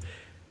Taz,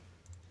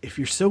 "If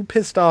you're so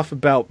pissed off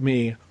about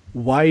me,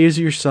 why is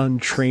your son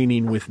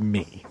training with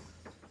me?"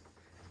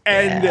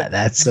 And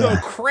that's the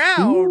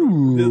crowd,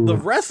 the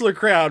wrestler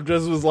crowd,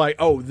 just was like,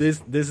 "Oh,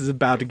 this is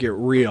about to get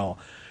real."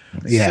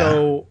 Yeah.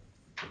 So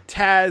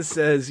Taz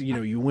says,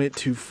 "You went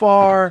too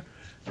far,"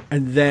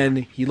 and then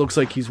he looks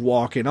like he's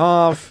walking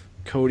off.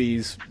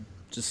 Cody's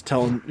just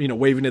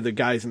waving to the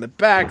guys in the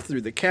back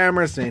through the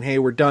camera, saying, "Hey,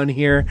 we're done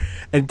here."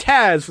 And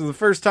Taz, for the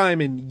first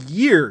time in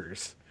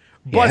years,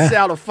 busts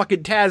out a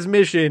fucking Taz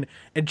mission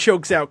and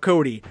chokes out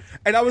Cody.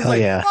 And I was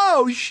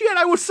oh shit,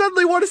 I would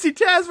suddenly want to see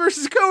Taz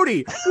versus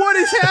Cody. What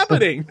is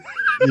happening?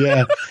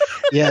 Yeah.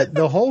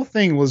 The whole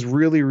thing was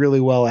really, really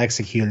well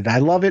executed. I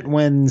love it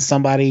when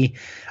somebody,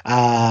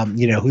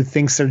 who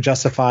thinks they're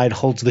justified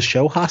holds the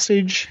show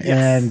hostage,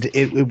 and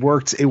it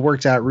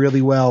worked out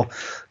really well.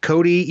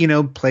 Cody,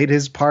 played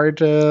his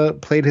part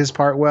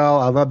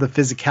well. I love the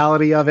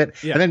physicality of it.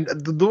 Yeah. And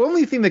then the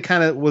only thing that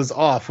kind of was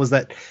off was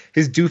that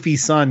his doofy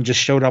son just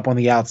showed up on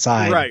the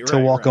outside to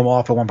walk him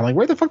off at one point.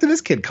 Like, where the fuck did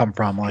this kid come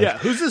from? Like,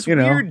 who's this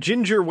weird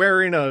ginger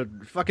wearing a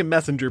fucking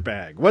messenger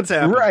bag? What's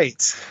happening?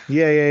 Right.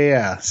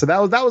 Yeah. So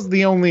that was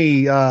the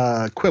only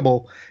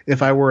quibble,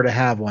 if I were to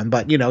have one.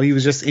 But he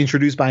was just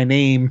introduced by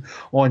name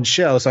on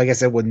show, so I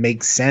guess it would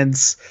make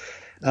sense.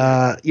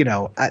 And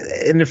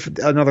if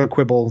another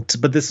quibble,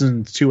 but this is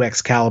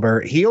 2X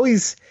caliber, he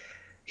always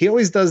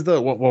does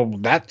the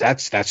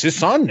that's his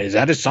son. Is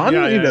that his son?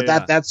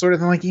 That sort of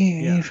thing. Like,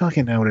 you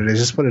fucking know what it is.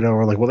 Just put it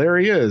over. Like, well, there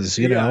he is.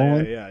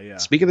 Yeah.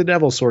 Speak of the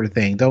devil, sort of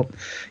thing. Don't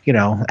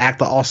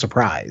act all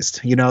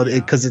surprised.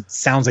 Because it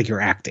sounds like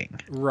you're acting.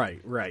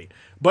 Right.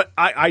 But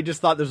I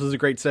just thought this was a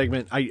great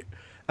segment. I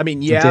mean,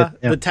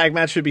 the tag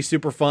match should be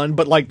super fun,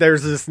 but like,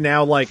 there's this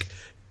now like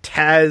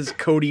Taz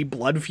Cody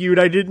blood feud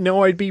I didn't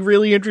know I'd be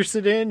really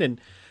interested in. And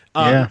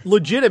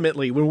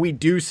legitimately, when we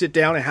do sit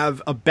down and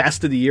have a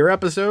best of the year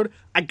episode,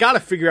 I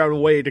gotta figure out a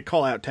way to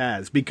call out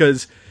Taz,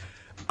 because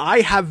I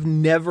have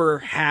never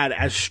had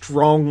as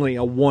strongly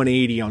a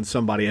 180 on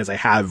somebody as I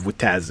have with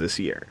Taz this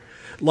year.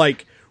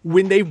 Like,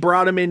 when they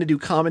brought him in to do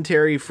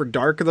commentary for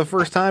Dark the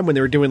first time, when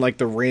they were doing like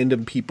the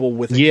random people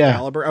with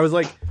Excalibur, I was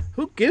like,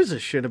 who gives a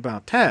shit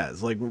about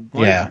Taz? Like,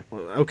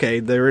 okay,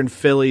 they're in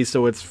Philly,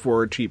 so it's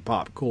for cheap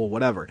pop. Cool,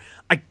 whatever.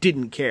 I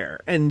didn't care.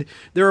 And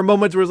there are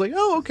moments where it's like,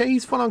 oh, okay,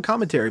 he's fun on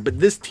commentary. But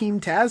this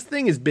Team Taz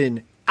thing has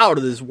been out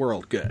of this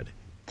world good.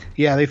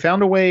 Yeah, they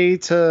found a way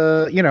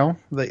to,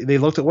 they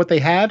looked at what they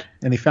had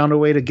and they found a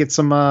way to get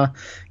some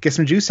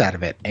juice out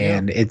of it.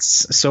 And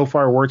it's so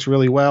far works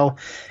really well.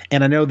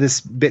 And I know this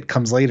bit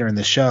comes later in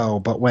the show,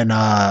 but when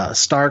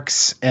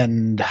Starks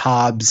and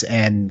Hobbs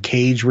and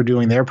Cage were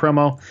doing their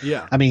promo,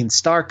 I mean,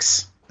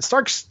 Starks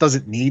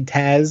doesn't need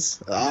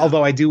Taz,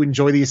 although I do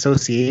enjoy the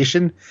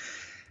association.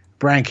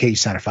 Brian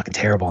Cage sounded fucking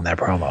terrible in that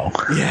promo.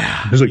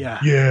 Yeah. He was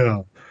like,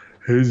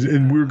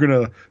 and we're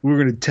gonna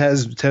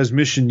Taz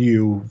mission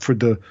you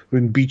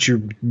and beat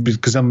you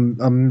because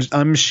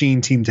I'm Sheen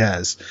Team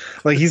Taz.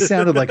 Like, he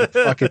sounded like a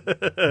fucking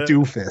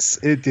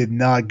doofus. It did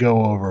not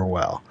go over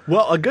well.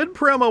 Well, a good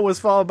promo was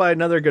followed by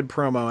another good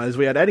promo, as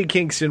we had Eddie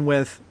Kingston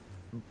with,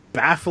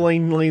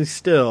 bafflingly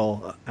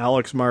still,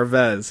 Alex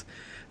Marvez.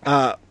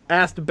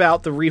 Asked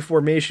about the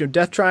reformation of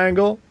Death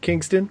Triangle.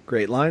 Kingston,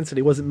 great line, said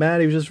he wasn't mad,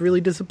 he was just really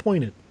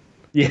disappointed.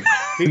 Yeah,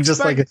 he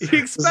expected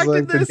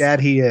the dad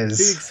he is.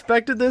 He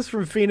expected this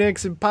from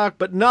Phoenix and Pac,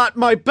 but not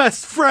my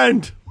best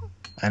friend.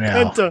 I know.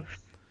 Penta.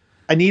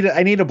 I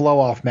need a blow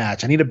off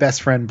match. I need a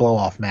best friend blow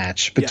off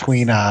match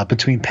between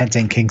Penta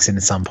and Kingston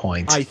at some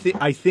point. I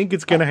think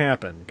it's gonna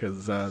happen,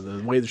 because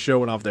the way the show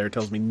went off there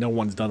tells me no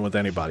one's done with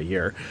anybody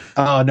here.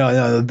 Oh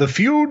no, the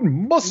feud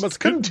must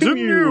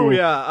continue.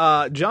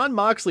 Yeah, John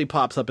Moxley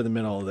pops up in the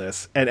middle of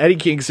this, and Eddie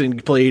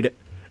Kingston played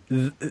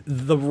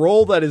the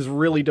role that has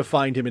really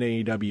defined him in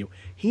AEW.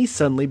 He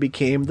suddenly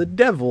became the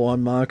devil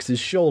on Mox's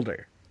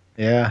shoulder.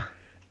 Yeah.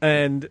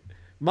 And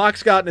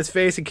Mox got in his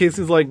face, and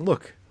Kingston's like,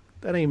 look,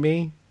 that ain't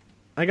me.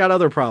 I got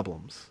other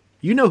problems.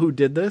 You know who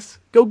did this.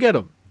 Go get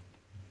him.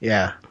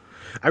 Yeah.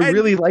 I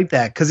really like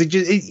that, because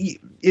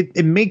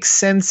it makes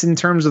sense in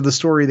terms of the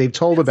story they've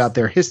told about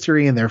their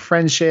history and their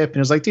friendship. And it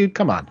was like, dude,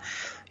 come on.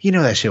 You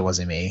know that shit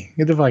wasn't me.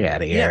 Get the fuck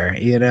out of here,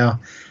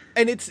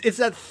 And it's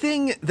that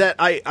thing that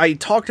I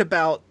talked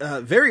about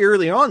very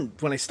early on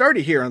when I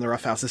started here on the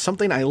Rough House. Is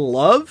something I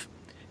love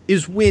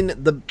is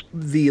when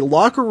the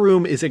locker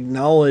room is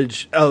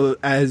acknowledged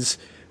as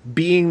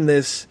being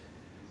this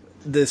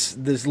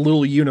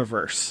little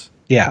universe.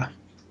 Yeah,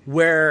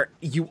 where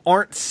you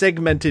aren't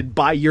segmented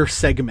by your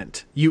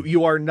segment.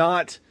 You are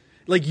not,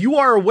 like, you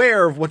are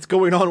aware of what's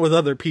going on with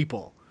other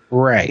people.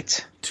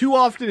 Right. Too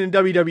often in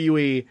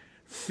WWE,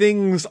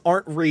 things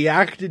aren't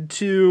reacted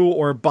to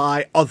or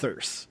by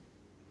others.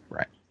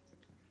 Right.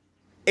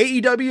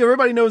 AEW,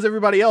 everybody knows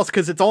everybody else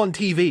because it's on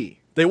TV.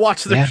 They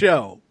watch the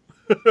show.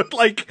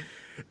 Like,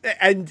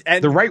 and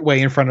the right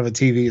way in front of a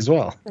TV as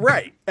well.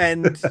 Right.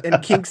 And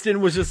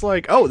Kingston was just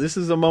like, oh, this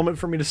is a moment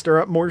for me to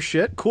stir up more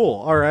shit.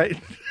 Cool. All right.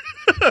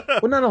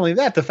 Well, not only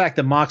that, the fact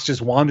that Mox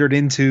just wandered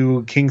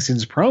into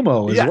Kingston's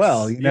promo as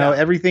well. You know,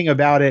 everything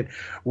about it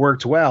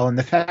worked well. And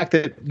the fact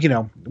that, you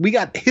know, we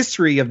got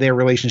history of their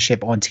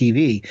relationship on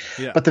TV,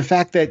 but the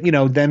fact that, you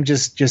know, them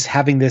just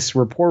having this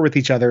rapport with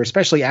each other,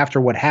 especially after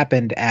what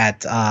happened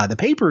at the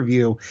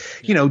pay-per-view,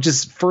 you know,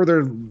 just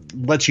further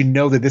lets you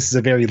know that this is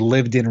a very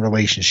lived-in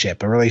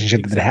relationship, a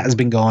relationship that has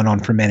been going on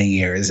for many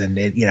years. And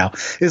it, you know,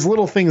 there's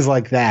little things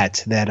like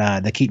that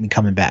keep me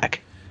coming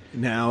back.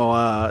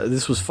 Now,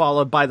 this was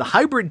followed by the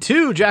Hybrid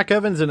 2, Jack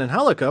Evans and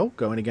Angelico,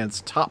 going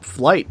against Top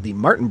Flight, the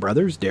Martin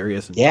brothers,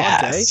 Darius and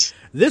Dante.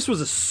 This was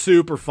a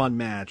super fun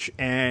match,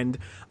 and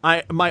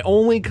my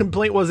only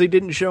complaint was they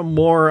didn't show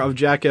more of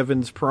Jack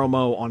Evans'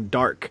 promo on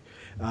Dark,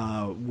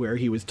 where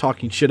he was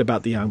talking shit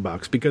about the Young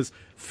Bucks, because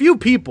few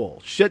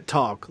people shit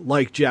talk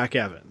like Jack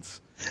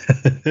Evans.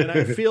 And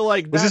I feel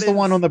like was this the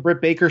one on the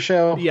Britt Baker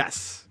show?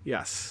 Yes.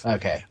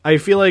 Okay. I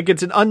feel like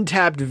it's an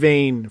untapped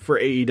vein for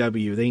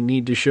AEW. They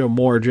need to show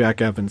more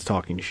Jack Evans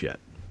talking shit.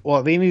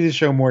 Well, they need to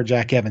show more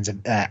Jack Evans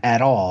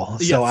at all.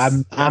 So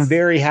I'm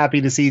very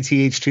happy to see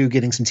TH2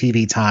 getting some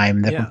TV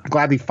time. I'm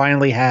glad we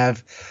finally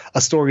have a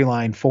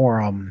storyline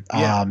for them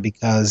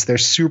because they're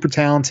super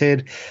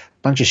talented.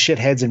 Bunch of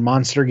shitheads in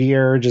monster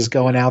gear just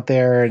going out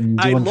there and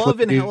doing. I love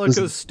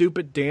Angelico's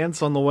stupid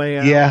dance on the way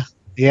out.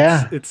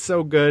 Yeah. It's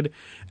so good.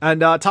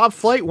 And Top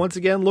Flight, once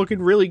again,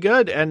 looking really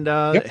good. And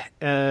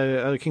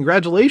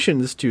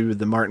congratulations to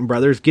the Martin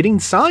brothers getting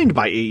signed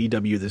by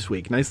AEW this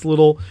week. Nice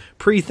little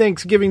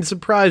pre-Thanksgiving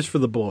surprise for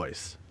the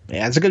boys.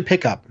 Yeah, it's a good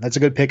pickup.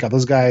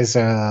 Those guys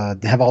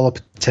have all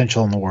the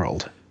potential in the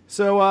world.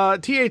 So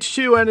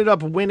TH2 ended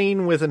up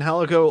winning with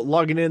Angelico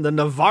logging in the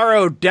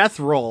Navarro Death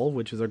Roll,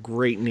 which is a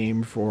great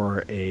name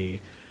for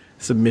a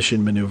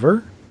submission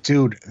maneuver.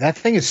 Dude, that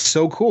thing is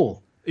so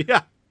cool.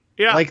 Yeah.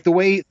 Yeah. Like the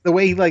way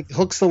he like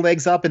hooks the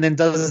legs up and then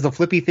does the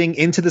flippy thing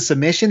into the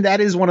submission. That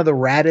is one of the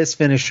raddest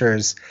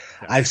finishers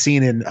I've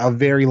seen in a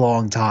very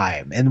long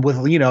time. And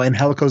with, you know,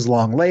 Angelico's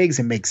long legs,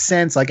 it makes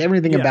sense. Like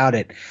everything about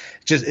it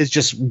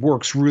just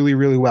works really,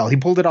 really well. He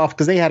pulled it off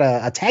because they had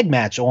a tag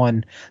match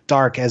on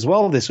Dark as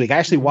well this week. I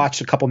actually watched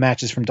a couple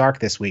matches from Dark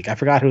this week. I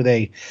forgot who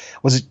they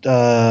was.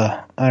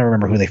 I don't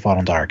remember who they fought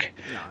on Dark.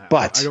 No,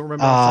 but I don't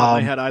remember off the top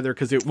of my head either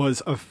because it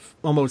was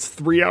almost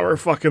 3 hour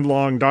fucking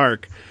long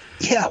Dark.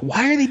 Yeah,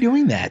 why are they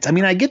doing that? I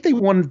mean, I get they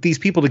want these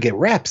people to get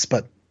reps,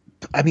 but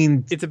I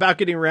mean, it's about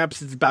getting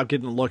reps. It's about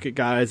getting a look at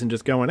guys and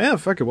just going,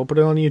 fuck it, we'll put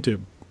it on YouTube.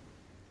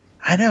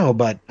 I know,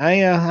 but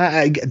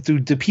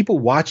do people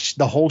watch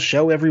the whole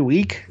show every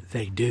week?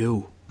 They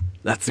do.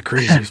 That's the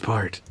craziest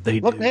part. They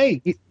do.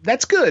 Hey,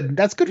 that's good.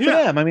 That's good for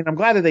them. I mean, I'm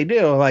glad that they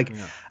do. Like,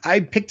 I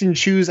picked and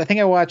choose. I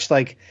think I watched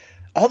like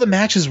all the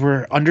matches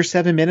were under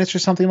 7 minutes or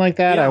something like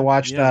that. I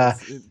watched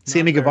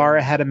Sammy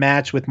Guevara had a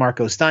match with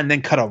Marco Stunt and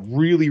then cut a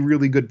really,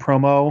 really good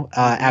promo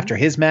after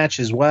his match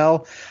as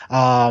well.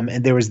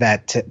 And there was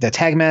the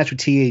tag match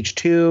with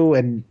TH2,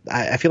 and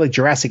I feel like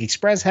Jurassic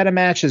Express had a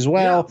match as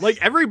well. Yeah, like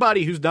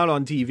everybody who's not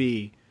on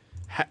TV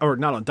or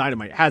not on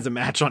Dynamite has a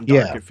match on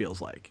Dark, it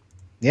feels like.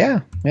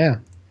 Yeah.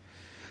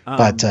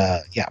 But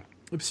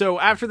So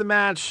after the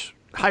match,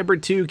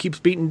 Hybrid 2 keeps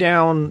beating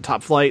down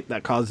Top Flight.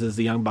 That causes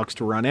the Young Bucks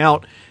to run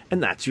out,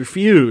 and that's your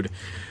feud.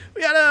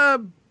 We had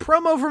a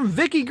promo from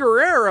Vicky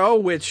Guerrero,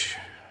 which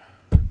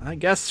I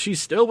guess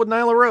she's still with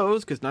Nyla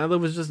Rose, because Nyla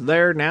was just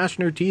there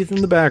gnashing her teeth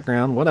in the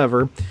background,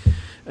 whatever.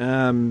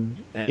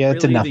 It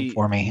did nothing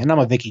for me, and I'm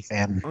a Vicky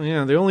fan.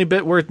 Yeah, the only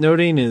bit worth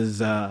noting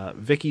is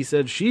Vicky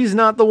said she's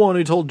not the one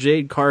who told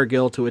Jade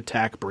Cargill to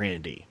attack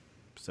Brandy.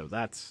 So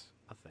that's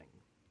a thing.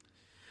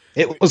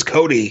 It was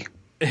Cody.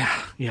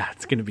 Yeah,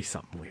 it's going to be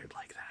something weird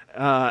like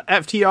that.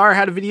 FTR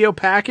had a video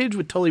package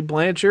with Tully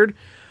Blanchard,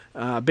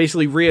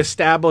 basically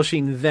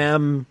reestablishing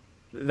them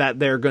that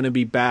they're going to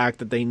be back,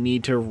 that they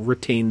need to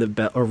retain the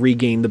belt or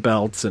regain the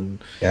belts,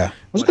 and it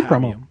was a good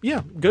promo.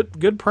 Yeah, good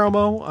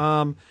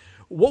promo.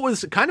 What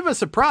was kind of a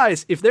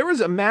surprise, if there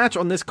was a match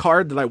on this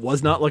card that I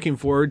was not looking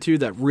forward to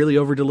that really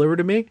over-delivered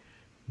to me,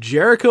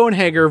 Jericho and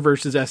Hager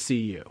versus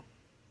SCU.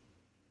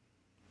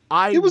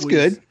 It was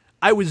good.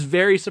 I was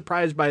very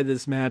surprised by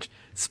this match.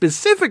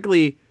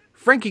 Specifically,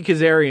 Frankie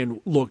Kazarian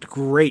looked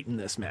great in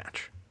this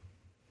match.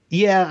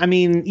 Yeah, I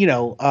mean, you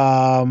know,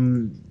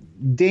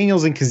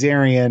 Daniels and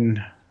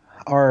Kazarian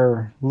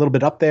are a little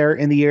bit up there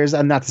in the years.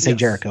 I'm not to say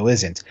Jericho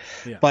isn't,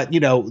 but you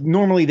know,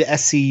 normally the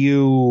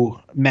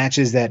SCU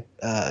matches that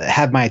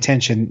have my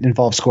attention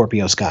involve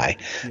Scorpio Sky.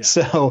 Yeah.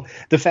 So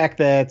the fact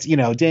that, you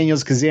know,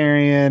 Daniels,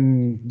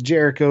 Kazarian,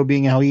 Jericho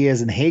being how he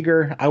is, and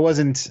Hager, I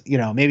wasn't, you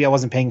know, maybe I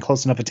wasn't paying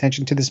close enough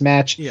attention to this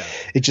match. Yeah.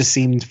 It just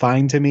seemed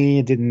fine to me.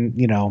 It didn't,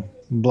 you know,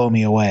 blow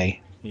me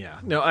away. Yeah.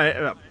 No,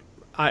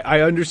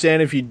 I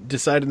understand if you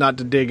decided not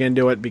to dig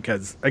into it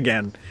because,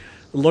 again,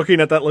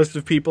 looking at that list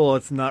of people,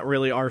 it's not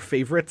really our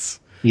favorites.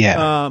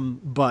 Yeah.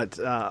 But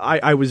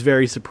I was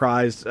very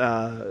surprised.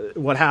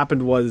 What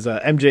happened was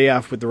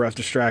MJF, with the ref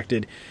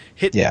distracted,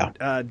 hit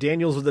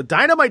Daniels with a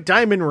dynamite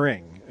diamond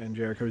ring, and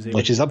Jericho was able,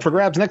 which is up for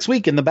grabs next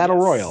week in the Battle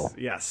Royal.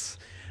 Yes.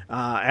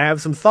 I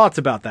have some thoughts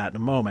about that in a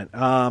moment.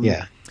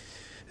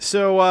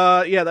 So,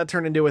 that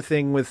turned into a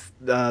thing with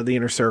the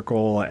Inner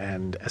Circle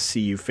and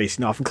SCU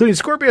facing off, including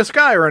Scorpio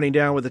Sky running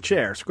down with a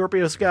chair.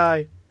 Scorpio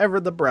Sky, ever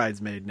the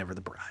bridesmaid, never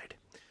the bride.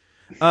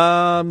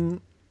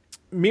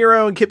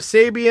 Miro and Kip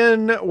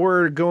Sabian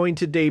were going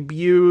to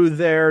debut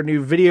their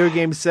new video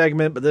game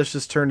segment, but this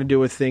just turned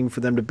into a thing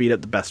for them to beat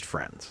up the best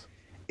friends.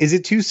 Is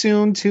it too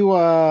soon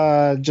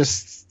to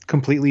just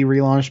completely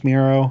relaunch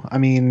Miro? I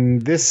mean,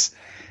 this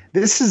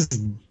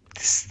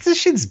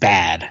shit's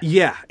bad.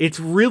 Yeah, it's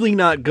really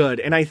not good.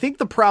 And I think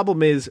the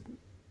problem is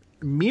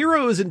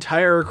Miro's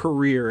entire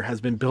career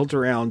has been built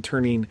around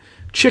turning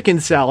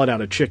chicken salad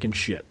out of chicken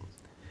shit.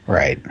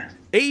 Right.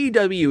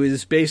 AEW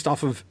is based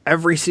off of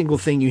every single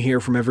thing you hear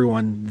from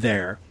everyone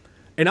there.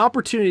 An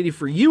opportunity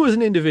for you as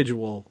an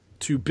individual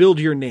to build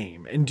your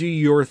name and do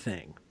your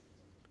thing.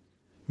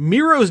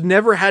 Miro's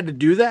never had to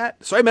do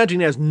that, so I imagine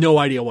he has no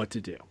idea what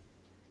to do.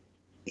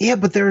 Yeah,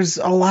 but there's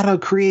a lot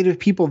of creative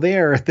people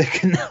there that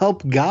can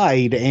help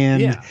guide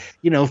and,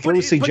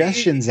 throw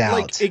suggestions out.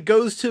 Like, it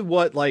goes to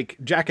what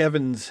Jack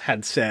Evans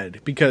had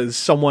said, because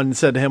someone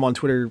said to him on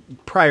Twitter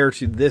prior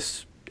to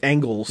this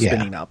angle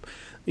spinning up,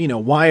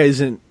 why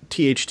isn't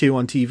TH2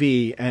 on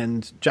TV?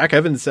 And Jack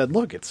Evans said,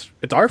 look, it's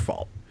our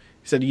fault.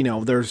 He said,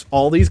 there's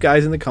all these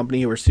guys in the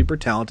company who are super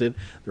talented.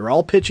 They're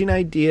all pitching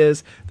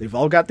ideas. They've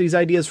all got these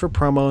ideas for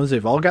promos.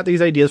 They've all got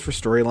these ideas for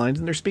storylines,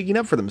 and they're speaking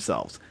up for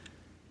themselves.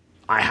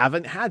 I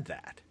haven't had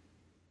that.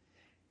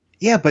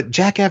 Yeah, but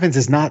Jack Evans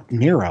is not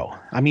Miro.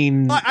 I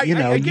mean, I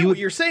get what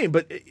you're saying,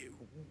 but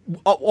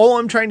all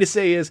I'm trying to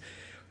say is,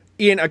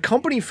 in a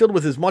company filled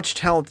with as much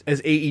talent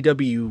as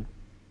AEW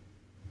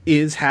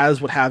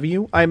has, what have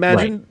you, I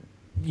imagine,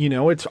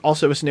 it's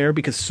also a snare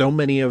because so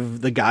many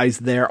of the guys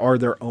there are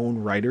their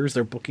own writers.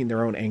 They're booking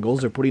their own angles.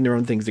 They're putting their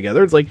own things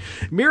together. It's like,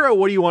 Miro,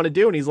 what do you want to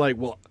do? And he's like,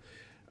 well,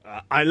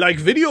 I like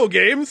video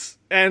games.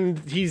 And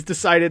he's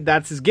decided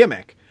that's his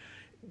gimmick.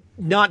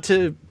 Not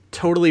to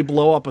totally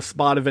blow up a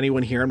spot of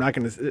anyone here. I'm not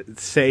going to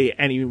say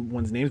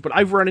anyone's names, but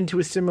I've run into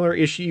a similar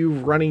issue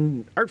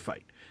running Art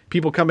Fight.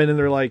 People come in and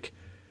they're like,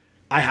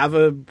 I have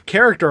a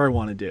character I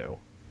want to do.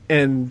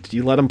 And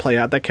you let them play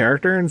out that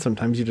character, and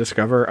sometimes you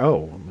discover,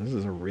 oh, this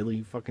is a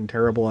really fucking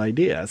terrible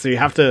idea. So you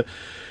have to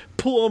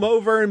pull them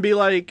over and be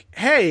like,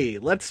 hey,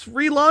 let's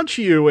relaunch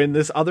you in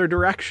this other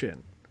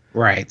direction.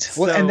 Right.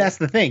 Well, and that's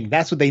the thing.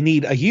 That's what they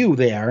need, a you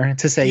there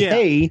to say,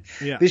 hey,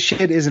 this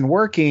shit isn't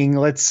working.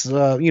 Let's,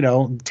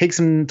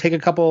 take a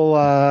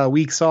couple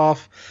weeks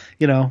off,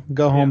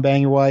 go home,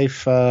 bang your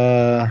wife,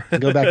 go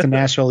back to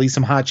Nashville, eat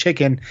some hot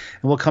chicken, and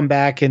we'll come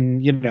back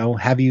and,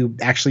 have you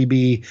actually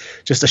be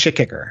just a shit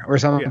kicker or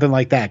something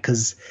like that.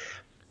 Cause,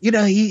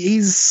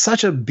 he's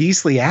such a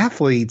beastly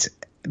athlete,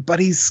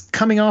 but he's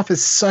coming off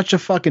as such a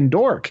fucking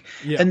dork.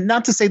 Yeah. And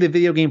not to say that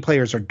video game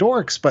players are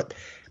dorks, but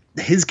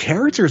his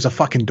character is a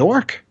fucking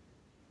dork.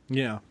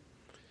 Yeah.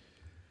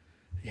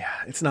 Yeah,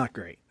 it's not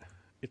great.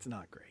 It's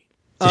not great.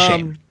 It's a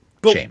shame.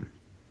 Shame.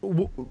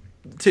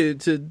 To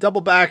double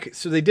back,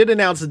 so they did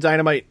announce the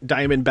Dynamite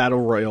Diamond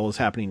Battle Royal is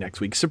happening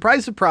next week.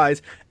 Surprise,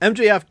 surprise,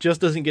 MJF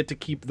just doesn't get to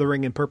keep the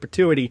ring in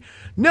perpetuity.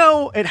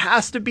 No, it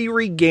has to be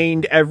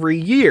regained every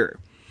year.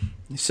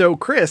 So,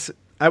 Chris,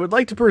 I would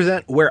like to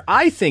present where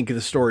I think the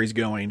story's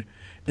going,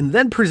 and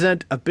then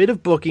present a bit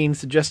of booking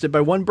suggested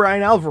by one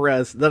Brian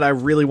Alvarez that I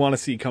really want to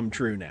see come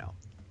true now.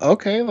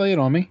 Okay, lay it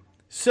on me.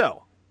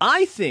 So,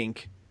 I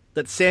think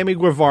that Sammy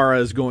Guevara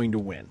is going to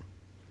win.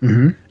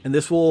 Mm-hmm. And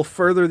this will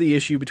further the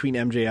issue between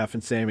MJF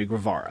and Sammy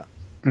Guevara.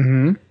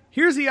 Mm-hmm.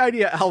 Here's the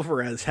idea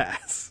Alvarez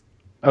has.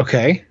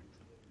 Okay.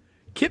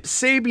 Kip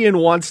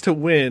Sabian wants to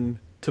win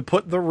to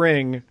put the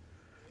ring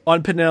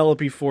on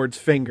Penelope Ford's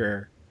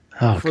finger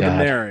for the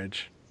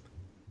marriage.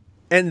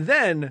 And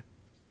then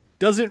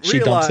doesn't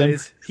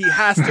realize he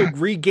has to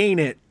regain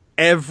it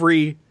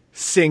every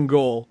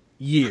single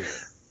year.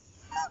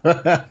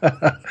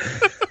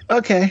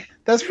 Okay,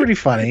 that's pretty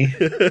funny.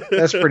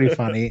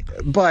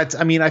 But,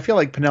 I mean, I feel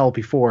like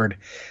Penelope Ford,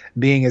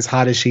 being as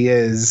hot as she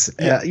is,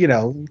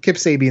 Kip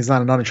Sabian's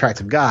not an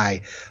unattractive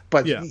guy.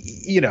 But,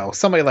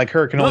 somebody like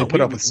her can only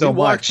put up with so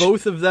much.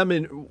 Both of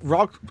them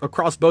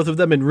across both of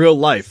them in real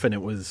life, and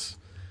it was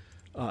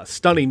a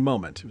stunning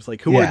moment. It was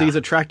like, who are these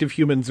attractive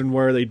humans and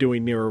what are they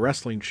doing near a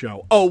wrestling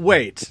show? Oh,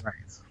 wait. Right.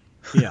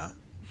 Yeah.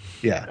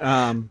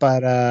 Yeah.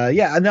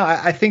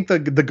 I think the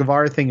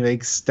Guevara thing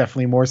makes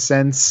definitely more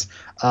sense.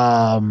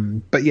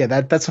 But yeah,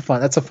 that's a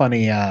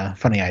funny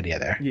idea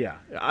there. Yeah.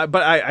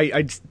 But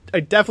I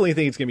definitely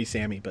think it's going to be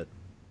Sammy, but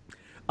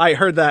I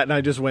heard that and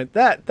I just went,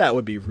 that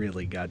would be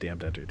really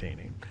goddamn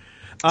entertaining.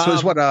 So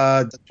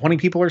it's 20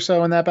 people or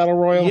so in that battle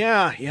royal?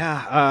 Yeah.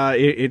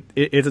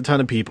 It's a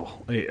ton of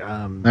people.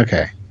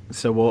 Okay.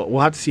 So we'll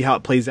have to see how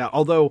it plays out.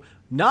 Although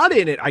not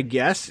in it, I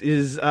guess,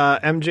 is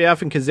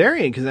MJF and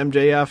Kazarian, because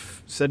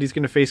MJF said he's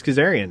going to face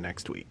Kazarian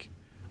next week.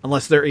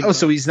 unless they're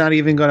so he's not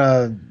even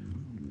gonna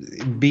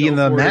be in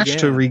the match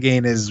to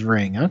regain his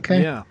ring.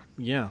 Okay.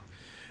 Yeah.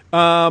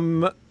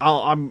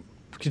 I'm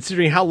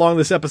considering how long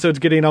this episode's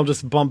getting. I'll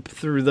just bump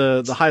through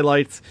the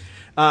highlights.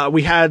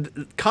 We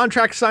had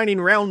contract signing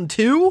round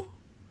 2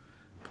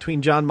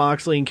 between Jon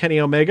Moxley and Kenny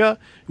Omega,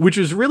 which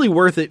was really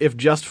worth it if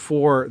just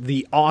for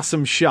the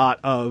awesome shot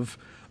of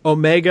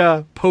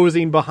Omega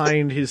posing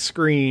behind his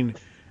screen,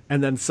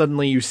 and then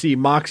suddenly you see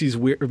Moxley's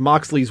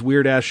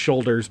weird-ass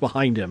shoulders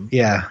behind him.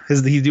 Yeah,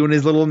 he's doing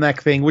his little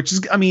neck thing, which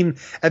is, I mean,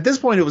 at this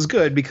point it was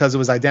good because it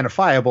was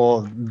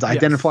identifiably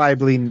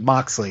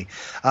Moxley.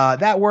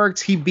 That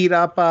worked. He beat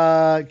up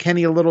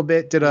Kenny a little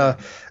bit.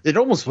 It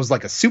almost was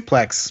like a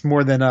suplex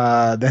more than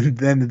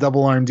the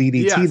double arm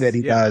DDT that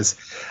he does.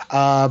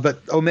 But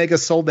Omega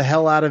sold the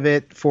hell out of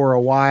it for a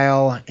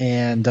while,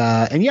 and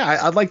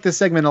I like this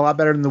segment a lot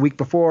better than the week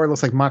before. It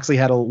looks like Moxley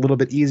had a little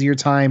bit easier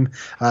time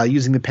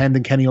using the pen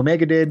than Kenny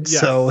Omega did,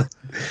 so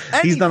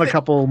he's done a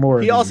couple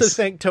more. He also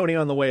thanked Tony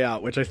on the way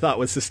out, which I thought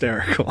was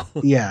hysterical.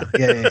 Yeah.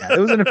 It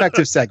was an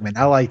effective segment.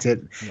 I liked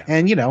it,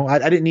 and I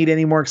didn't need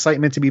any more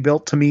excitement to be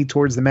built to me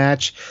towards the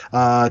match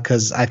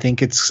because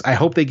I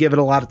hope they give it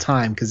a lot of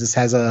time because this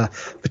has a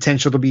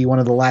potential to be one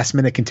of the last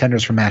minute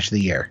contenders for match of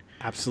the year.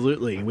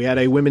 Absolutely. We had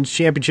a women's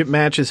championship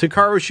match as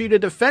Hikaru Shida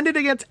defended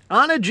against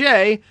Anna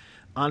Jay.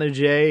 Anna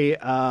Jay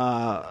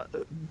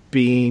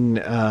being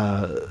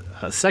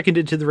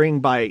seconded to the ring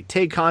by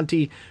Tay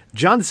Conti,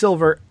 John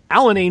Silver,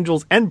 Alan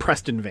Angels, and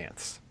Preston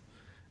Vance.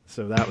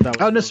 So that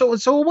was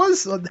so it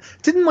was.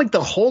 Didn't like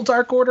the whole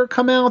Dark Order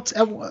come out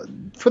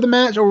for the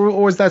match,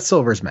 or was that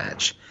Silver's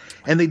match?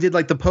 And they did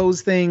like the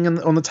pose thing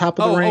on the top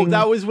of the ring. Oh,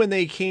 that was when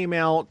they came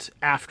out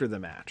after the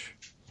match.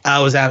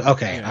 Was that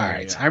okay? Yeah, all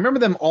right. Yeah. I remember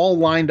them all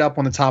lined up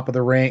on the top of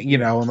the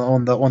ring,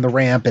 on the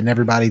ramp, and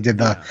everybody did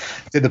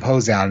the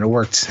pose out, and it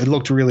worked. It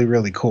looked really,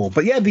 really cool.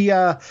 But yeah, the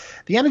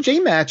Anna Jay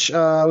match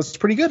was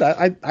pretty good.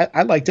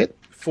 I liked it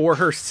for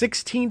her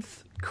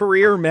 16th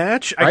career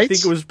match. Right? I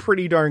think it was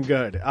pretty darn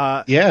good.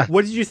 Yeah.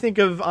 What did you think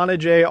of Anna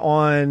Jay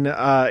on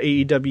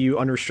AEW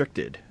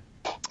Unrestricted?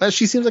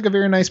 She seems like a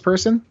very nice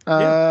person.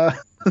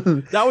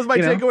 That was my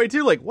takeaway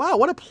too. Like, wow,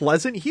 what a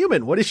pleasant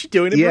human. What is she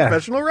doing in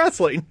professional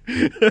wrestling?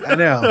 I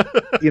know.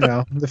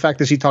 The fact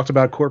that she talked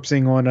about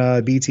corpsing on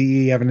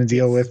BTE, having to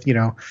deal with,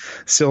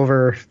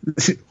 Silver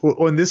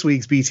on this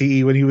week's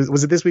BTE when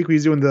was it this week when he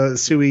was doing the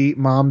Sui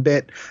mom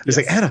bit? It was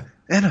like Anna.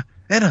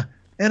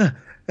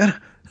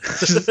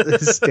 Just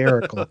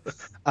hysterical.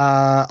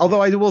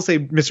 Although I will say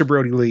Mr.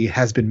 Brody Lee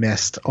has been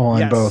missed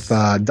on both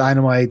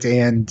Dynamite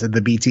and the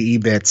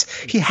BTE bits.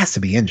 He has to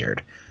be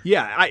injured.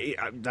 Yeah, I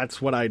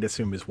that's what I'd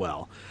assume as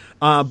well.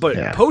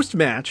 But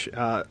post-match,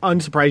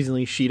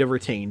 unsurprisingly, Shida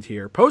retained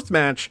here.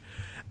 Post-match,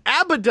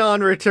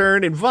 Abaddon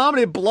returned and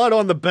vomited blood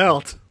on the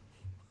belt.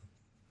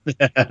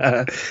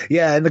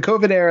 Yeah, in the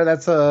COVID era,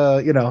 that's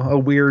a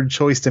weird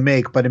choice to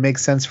make, but it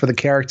makes sense for the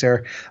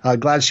character.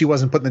 Glad she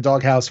wasn't put in the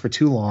doghouse for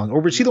too long. Or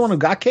was she the one who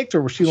got kicked,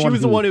 or was she the one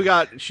who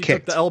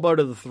took the elbow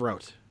to the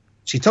throat.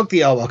 She took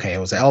the elbow. Okay, it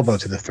was the elbow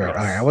to the throat.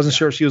 All right, I wasn't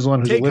sure if she was the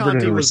one who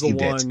delivered it or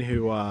received it. Was the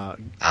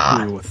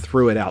one who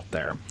threw it out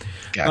there.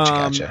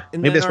 Gotcha.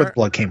 Maybe that's where the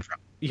blood came from.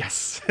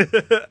 Yes.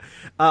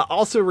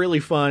 Also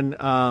really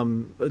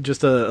fun.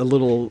 Just a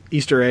little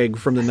Easter egg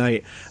from the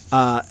night.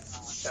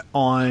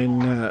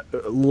 On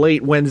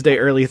late Wednesday,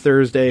 early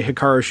Thursday,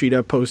 Hikaru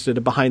Shida posted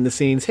a behind the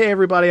scenes, "Hey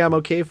everybody, I'm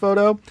okay"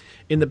 photo.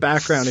 In the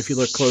background, if you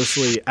look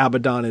closely,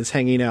 Abaddon is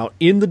hanging out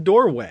in the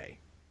doorway.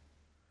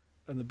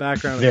 In the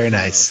background. Very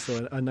nice.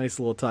 So a nice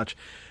little touch.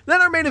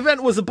 Then our main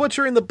event was the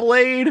Butcher and the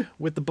Blade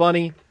with the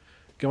Bunny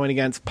going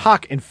against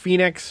Pac and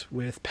Phoenix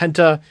with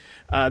Penta.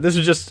 This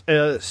was just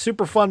a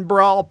super fun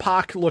brawl.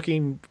 Pac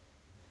looking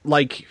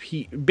like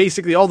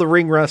basically all the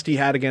ring rust he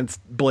had against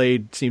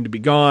Blade seemed to be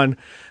gone.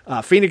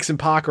 Phoenix and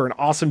Pac are an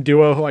awesome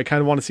duo who I kind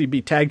of want to see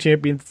be tag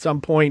champions at some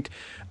point.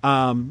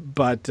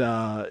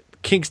 But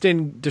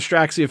Kingston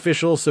distracts the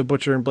officials, so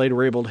Butcher and Blade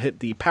were able to hit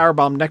the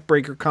powerbomb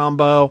neckbreaker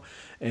combo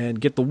and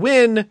get the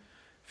win.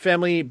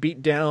 Family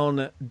beat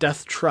down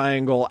Death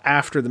Triangle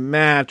after the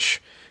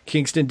match.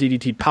 Kingston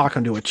DDT'd Pac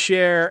onto a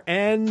chair,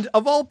 and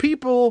of all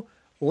people,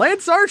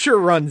 Lance Archer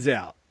runs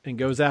out and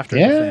goes after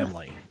the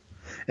family.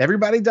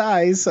 Everybody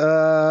dies,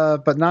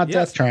 but not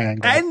Death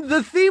Triangle. And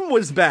the theme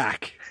was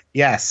back.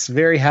 Yes,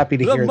 very happy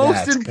to hear that. The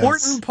most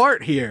important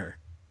part here.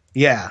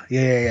 Yeah.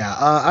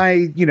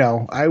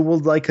 I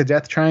would like a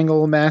Death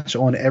Triangle match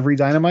on every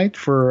Dynamite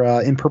for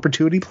in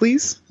perpetuity,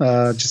 please.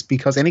 Just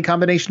because any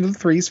combination of the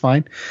three is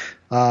fine.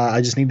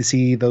 I just need to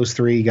see those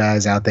three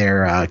guys out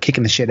there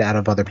kicking the shit out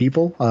of other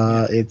people.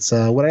 It's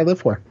what I live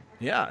for.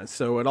 Yeah,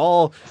 so it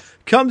all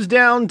comes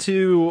down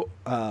to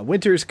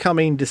Winter's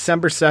Coming,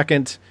 December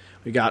 2nd.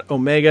 We got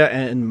Omega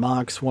and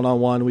Mox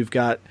one-on-one. We've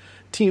got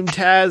Team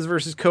Taz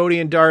versus Cody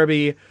and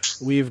Darby.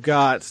 We've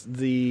got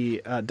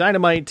the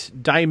Dynamite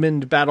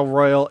Diamond Battle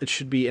Royal. It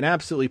should be an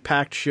absolutely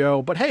packed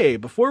show. But hey,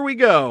 before we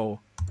go...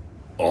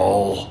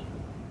 All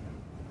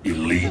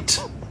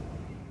Elite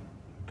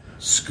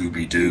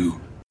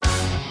Scooby-Doo.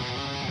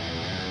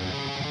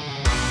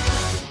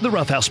 The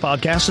Rough House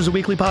Podcast is a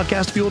weekly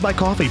podcast fueled by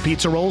coffee,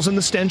 pizza rolls, and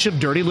the stench of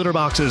dirty litter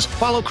boxes.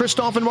 Follow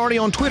Christoph and Marty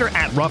on Twitter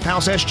at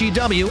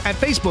RoughHouseSGW, at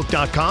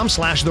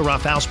Facebook.com/The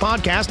Rough House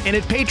Podcast, and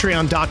at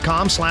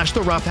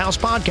Patreon.com/The Rough House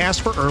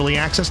Podcast for early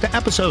access to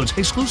episodes,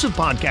 exclusive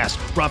podcasts,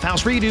 Rough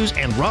House redos,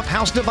 and Rough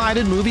House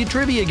Divided movie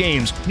trivia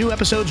games. New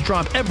episodes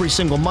drop every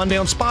single Monday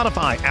on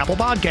Spotify, Apple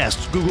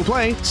Podcasts, Google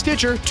Play,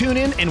 Stitcher,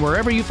 TuneIn, and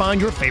wherever you find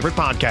your favorite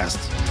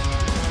podcasts.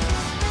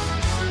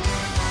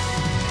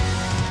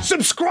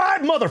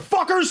 Subscribe,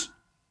 motherfuckers!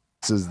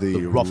 This is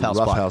the Rough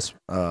House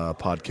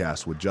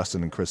podcast with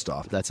Justin and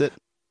Christoph. That's it.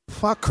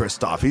 Fuck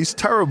Christoph. He's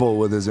terrible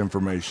with his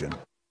information.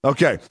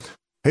 Okay.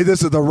 Hey,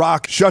 this is The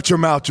Rock. Shut your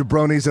mouth,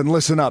 jabronis, and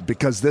listen up,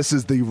 because this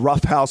is the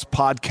Rough House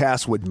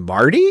podcast with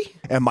Marty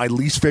and my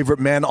least favorite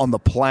man on the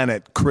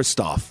planet,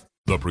 Christoph.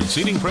 The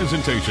preceding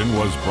presentation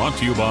was brought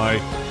to you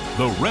by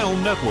the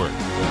Realm Network.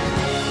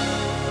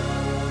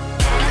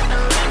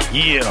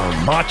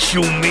 Yeah,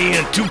 Macho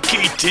Man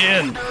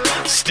 2K10,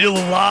 still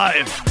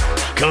alive,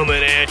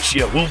 coming at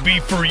you. Will be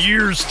for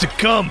years to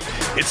come.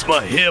 It's my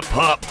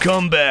hip-hop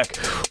comeback.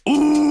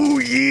 Ooh,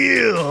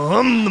 yeah,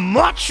 I'm the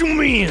Macho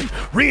Man,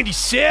 Randy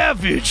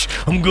Savage.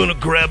 I'm gonna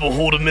grab a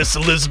hold of Miss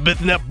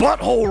Elizabeth and that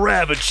butthole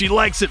rabbit. She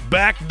likes it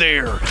back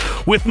there.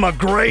 With my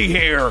gray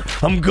hair,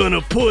 I'm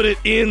gonna put it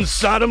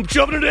inside. I'm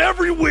shoving it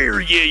everywhere.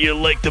 Yeah, you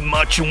like the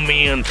Macho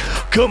Man.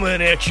 Coming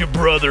at you,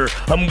 brother.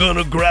 I'm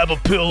gonna grab a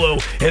pillow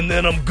and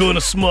then I'm gonna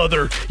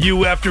smother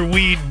you after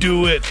we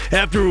do it.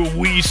 After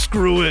we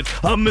screw it.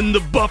 I'm in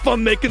the buff,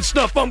 I'm making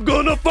stuff. I'm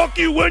gonna fuck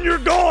you when you're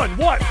gone.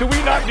 What? Do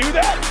we not do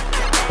that?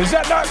 Is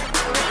that not?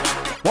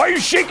 Why are you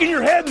shaking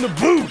your head in the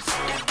booth?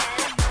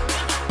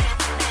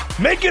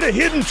 Make it a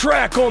hidden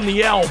track on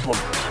the album.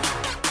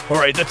 All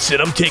right, that's it.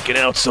 I'm taking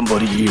out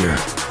somebody here.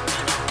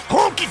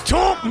 Honky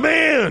Tonk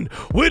Man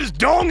with his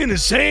dong in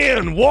his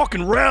hand,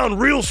 walking around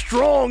real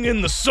strong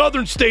in the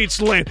southern states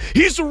land.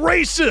 He's a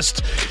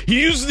racist.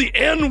 He uses the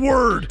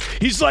N-word.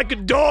 He's like a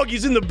dog.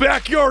 He's in the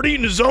backyard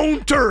eating his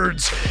own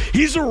turds.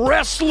 He's a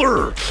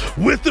wrestler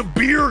with a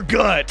beer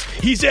gut.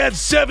 He's had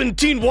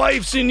 17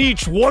 wives and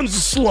each one's a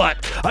slut.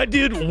 I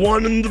did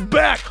one in the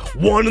back,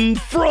 one in the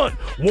front,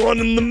 one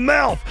in the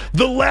mouth.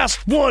 The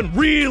last one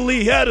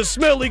really had a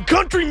smelly.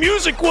 Country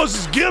music was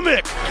his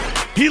gimmick.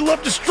 He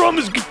loved to strum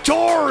his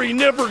guitar. He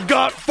never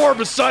got far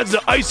besides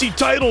the icy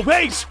title.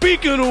 Hey,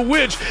 speaking of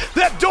which,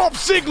 that Dolph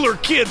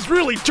Ziggler kid's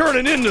really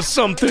turning into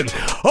something.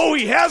 Oh,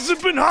 he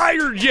hasn't been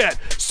hired yet.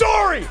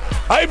 Sorry,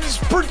 I'm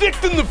just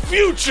predicting the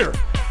future.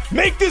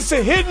 Make this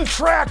a hidden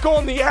track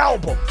on the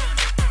album.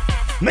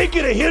 Make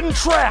it a hidden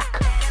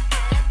track.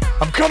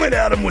 I'm coming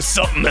at him with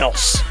something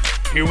else.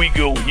 Here we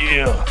go,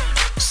 yeah.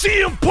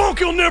 CM Punk,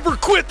 he'll never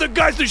quit. The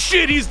guy's the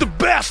shit, he's the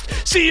best.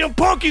 CM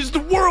Punk is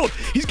the world.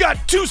 He's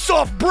got two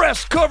soft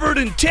breasts covered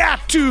in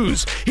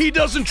tattoos. He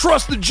doesn't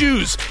trust the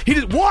Jews.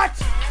 What?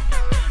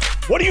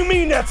 What do you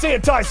mean that's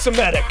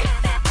anti-Semitic?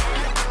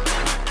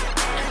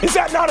 Is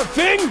that not a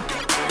thing?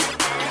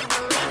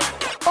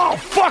 Oh,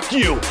 fuck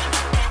you.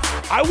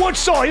 I once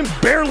saw him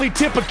barely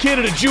tip a kid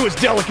at a Jewish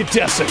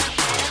delicatessen.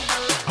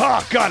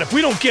 Oh, God, if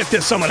we don't get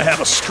this, I'm gonna have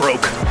a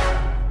stroke.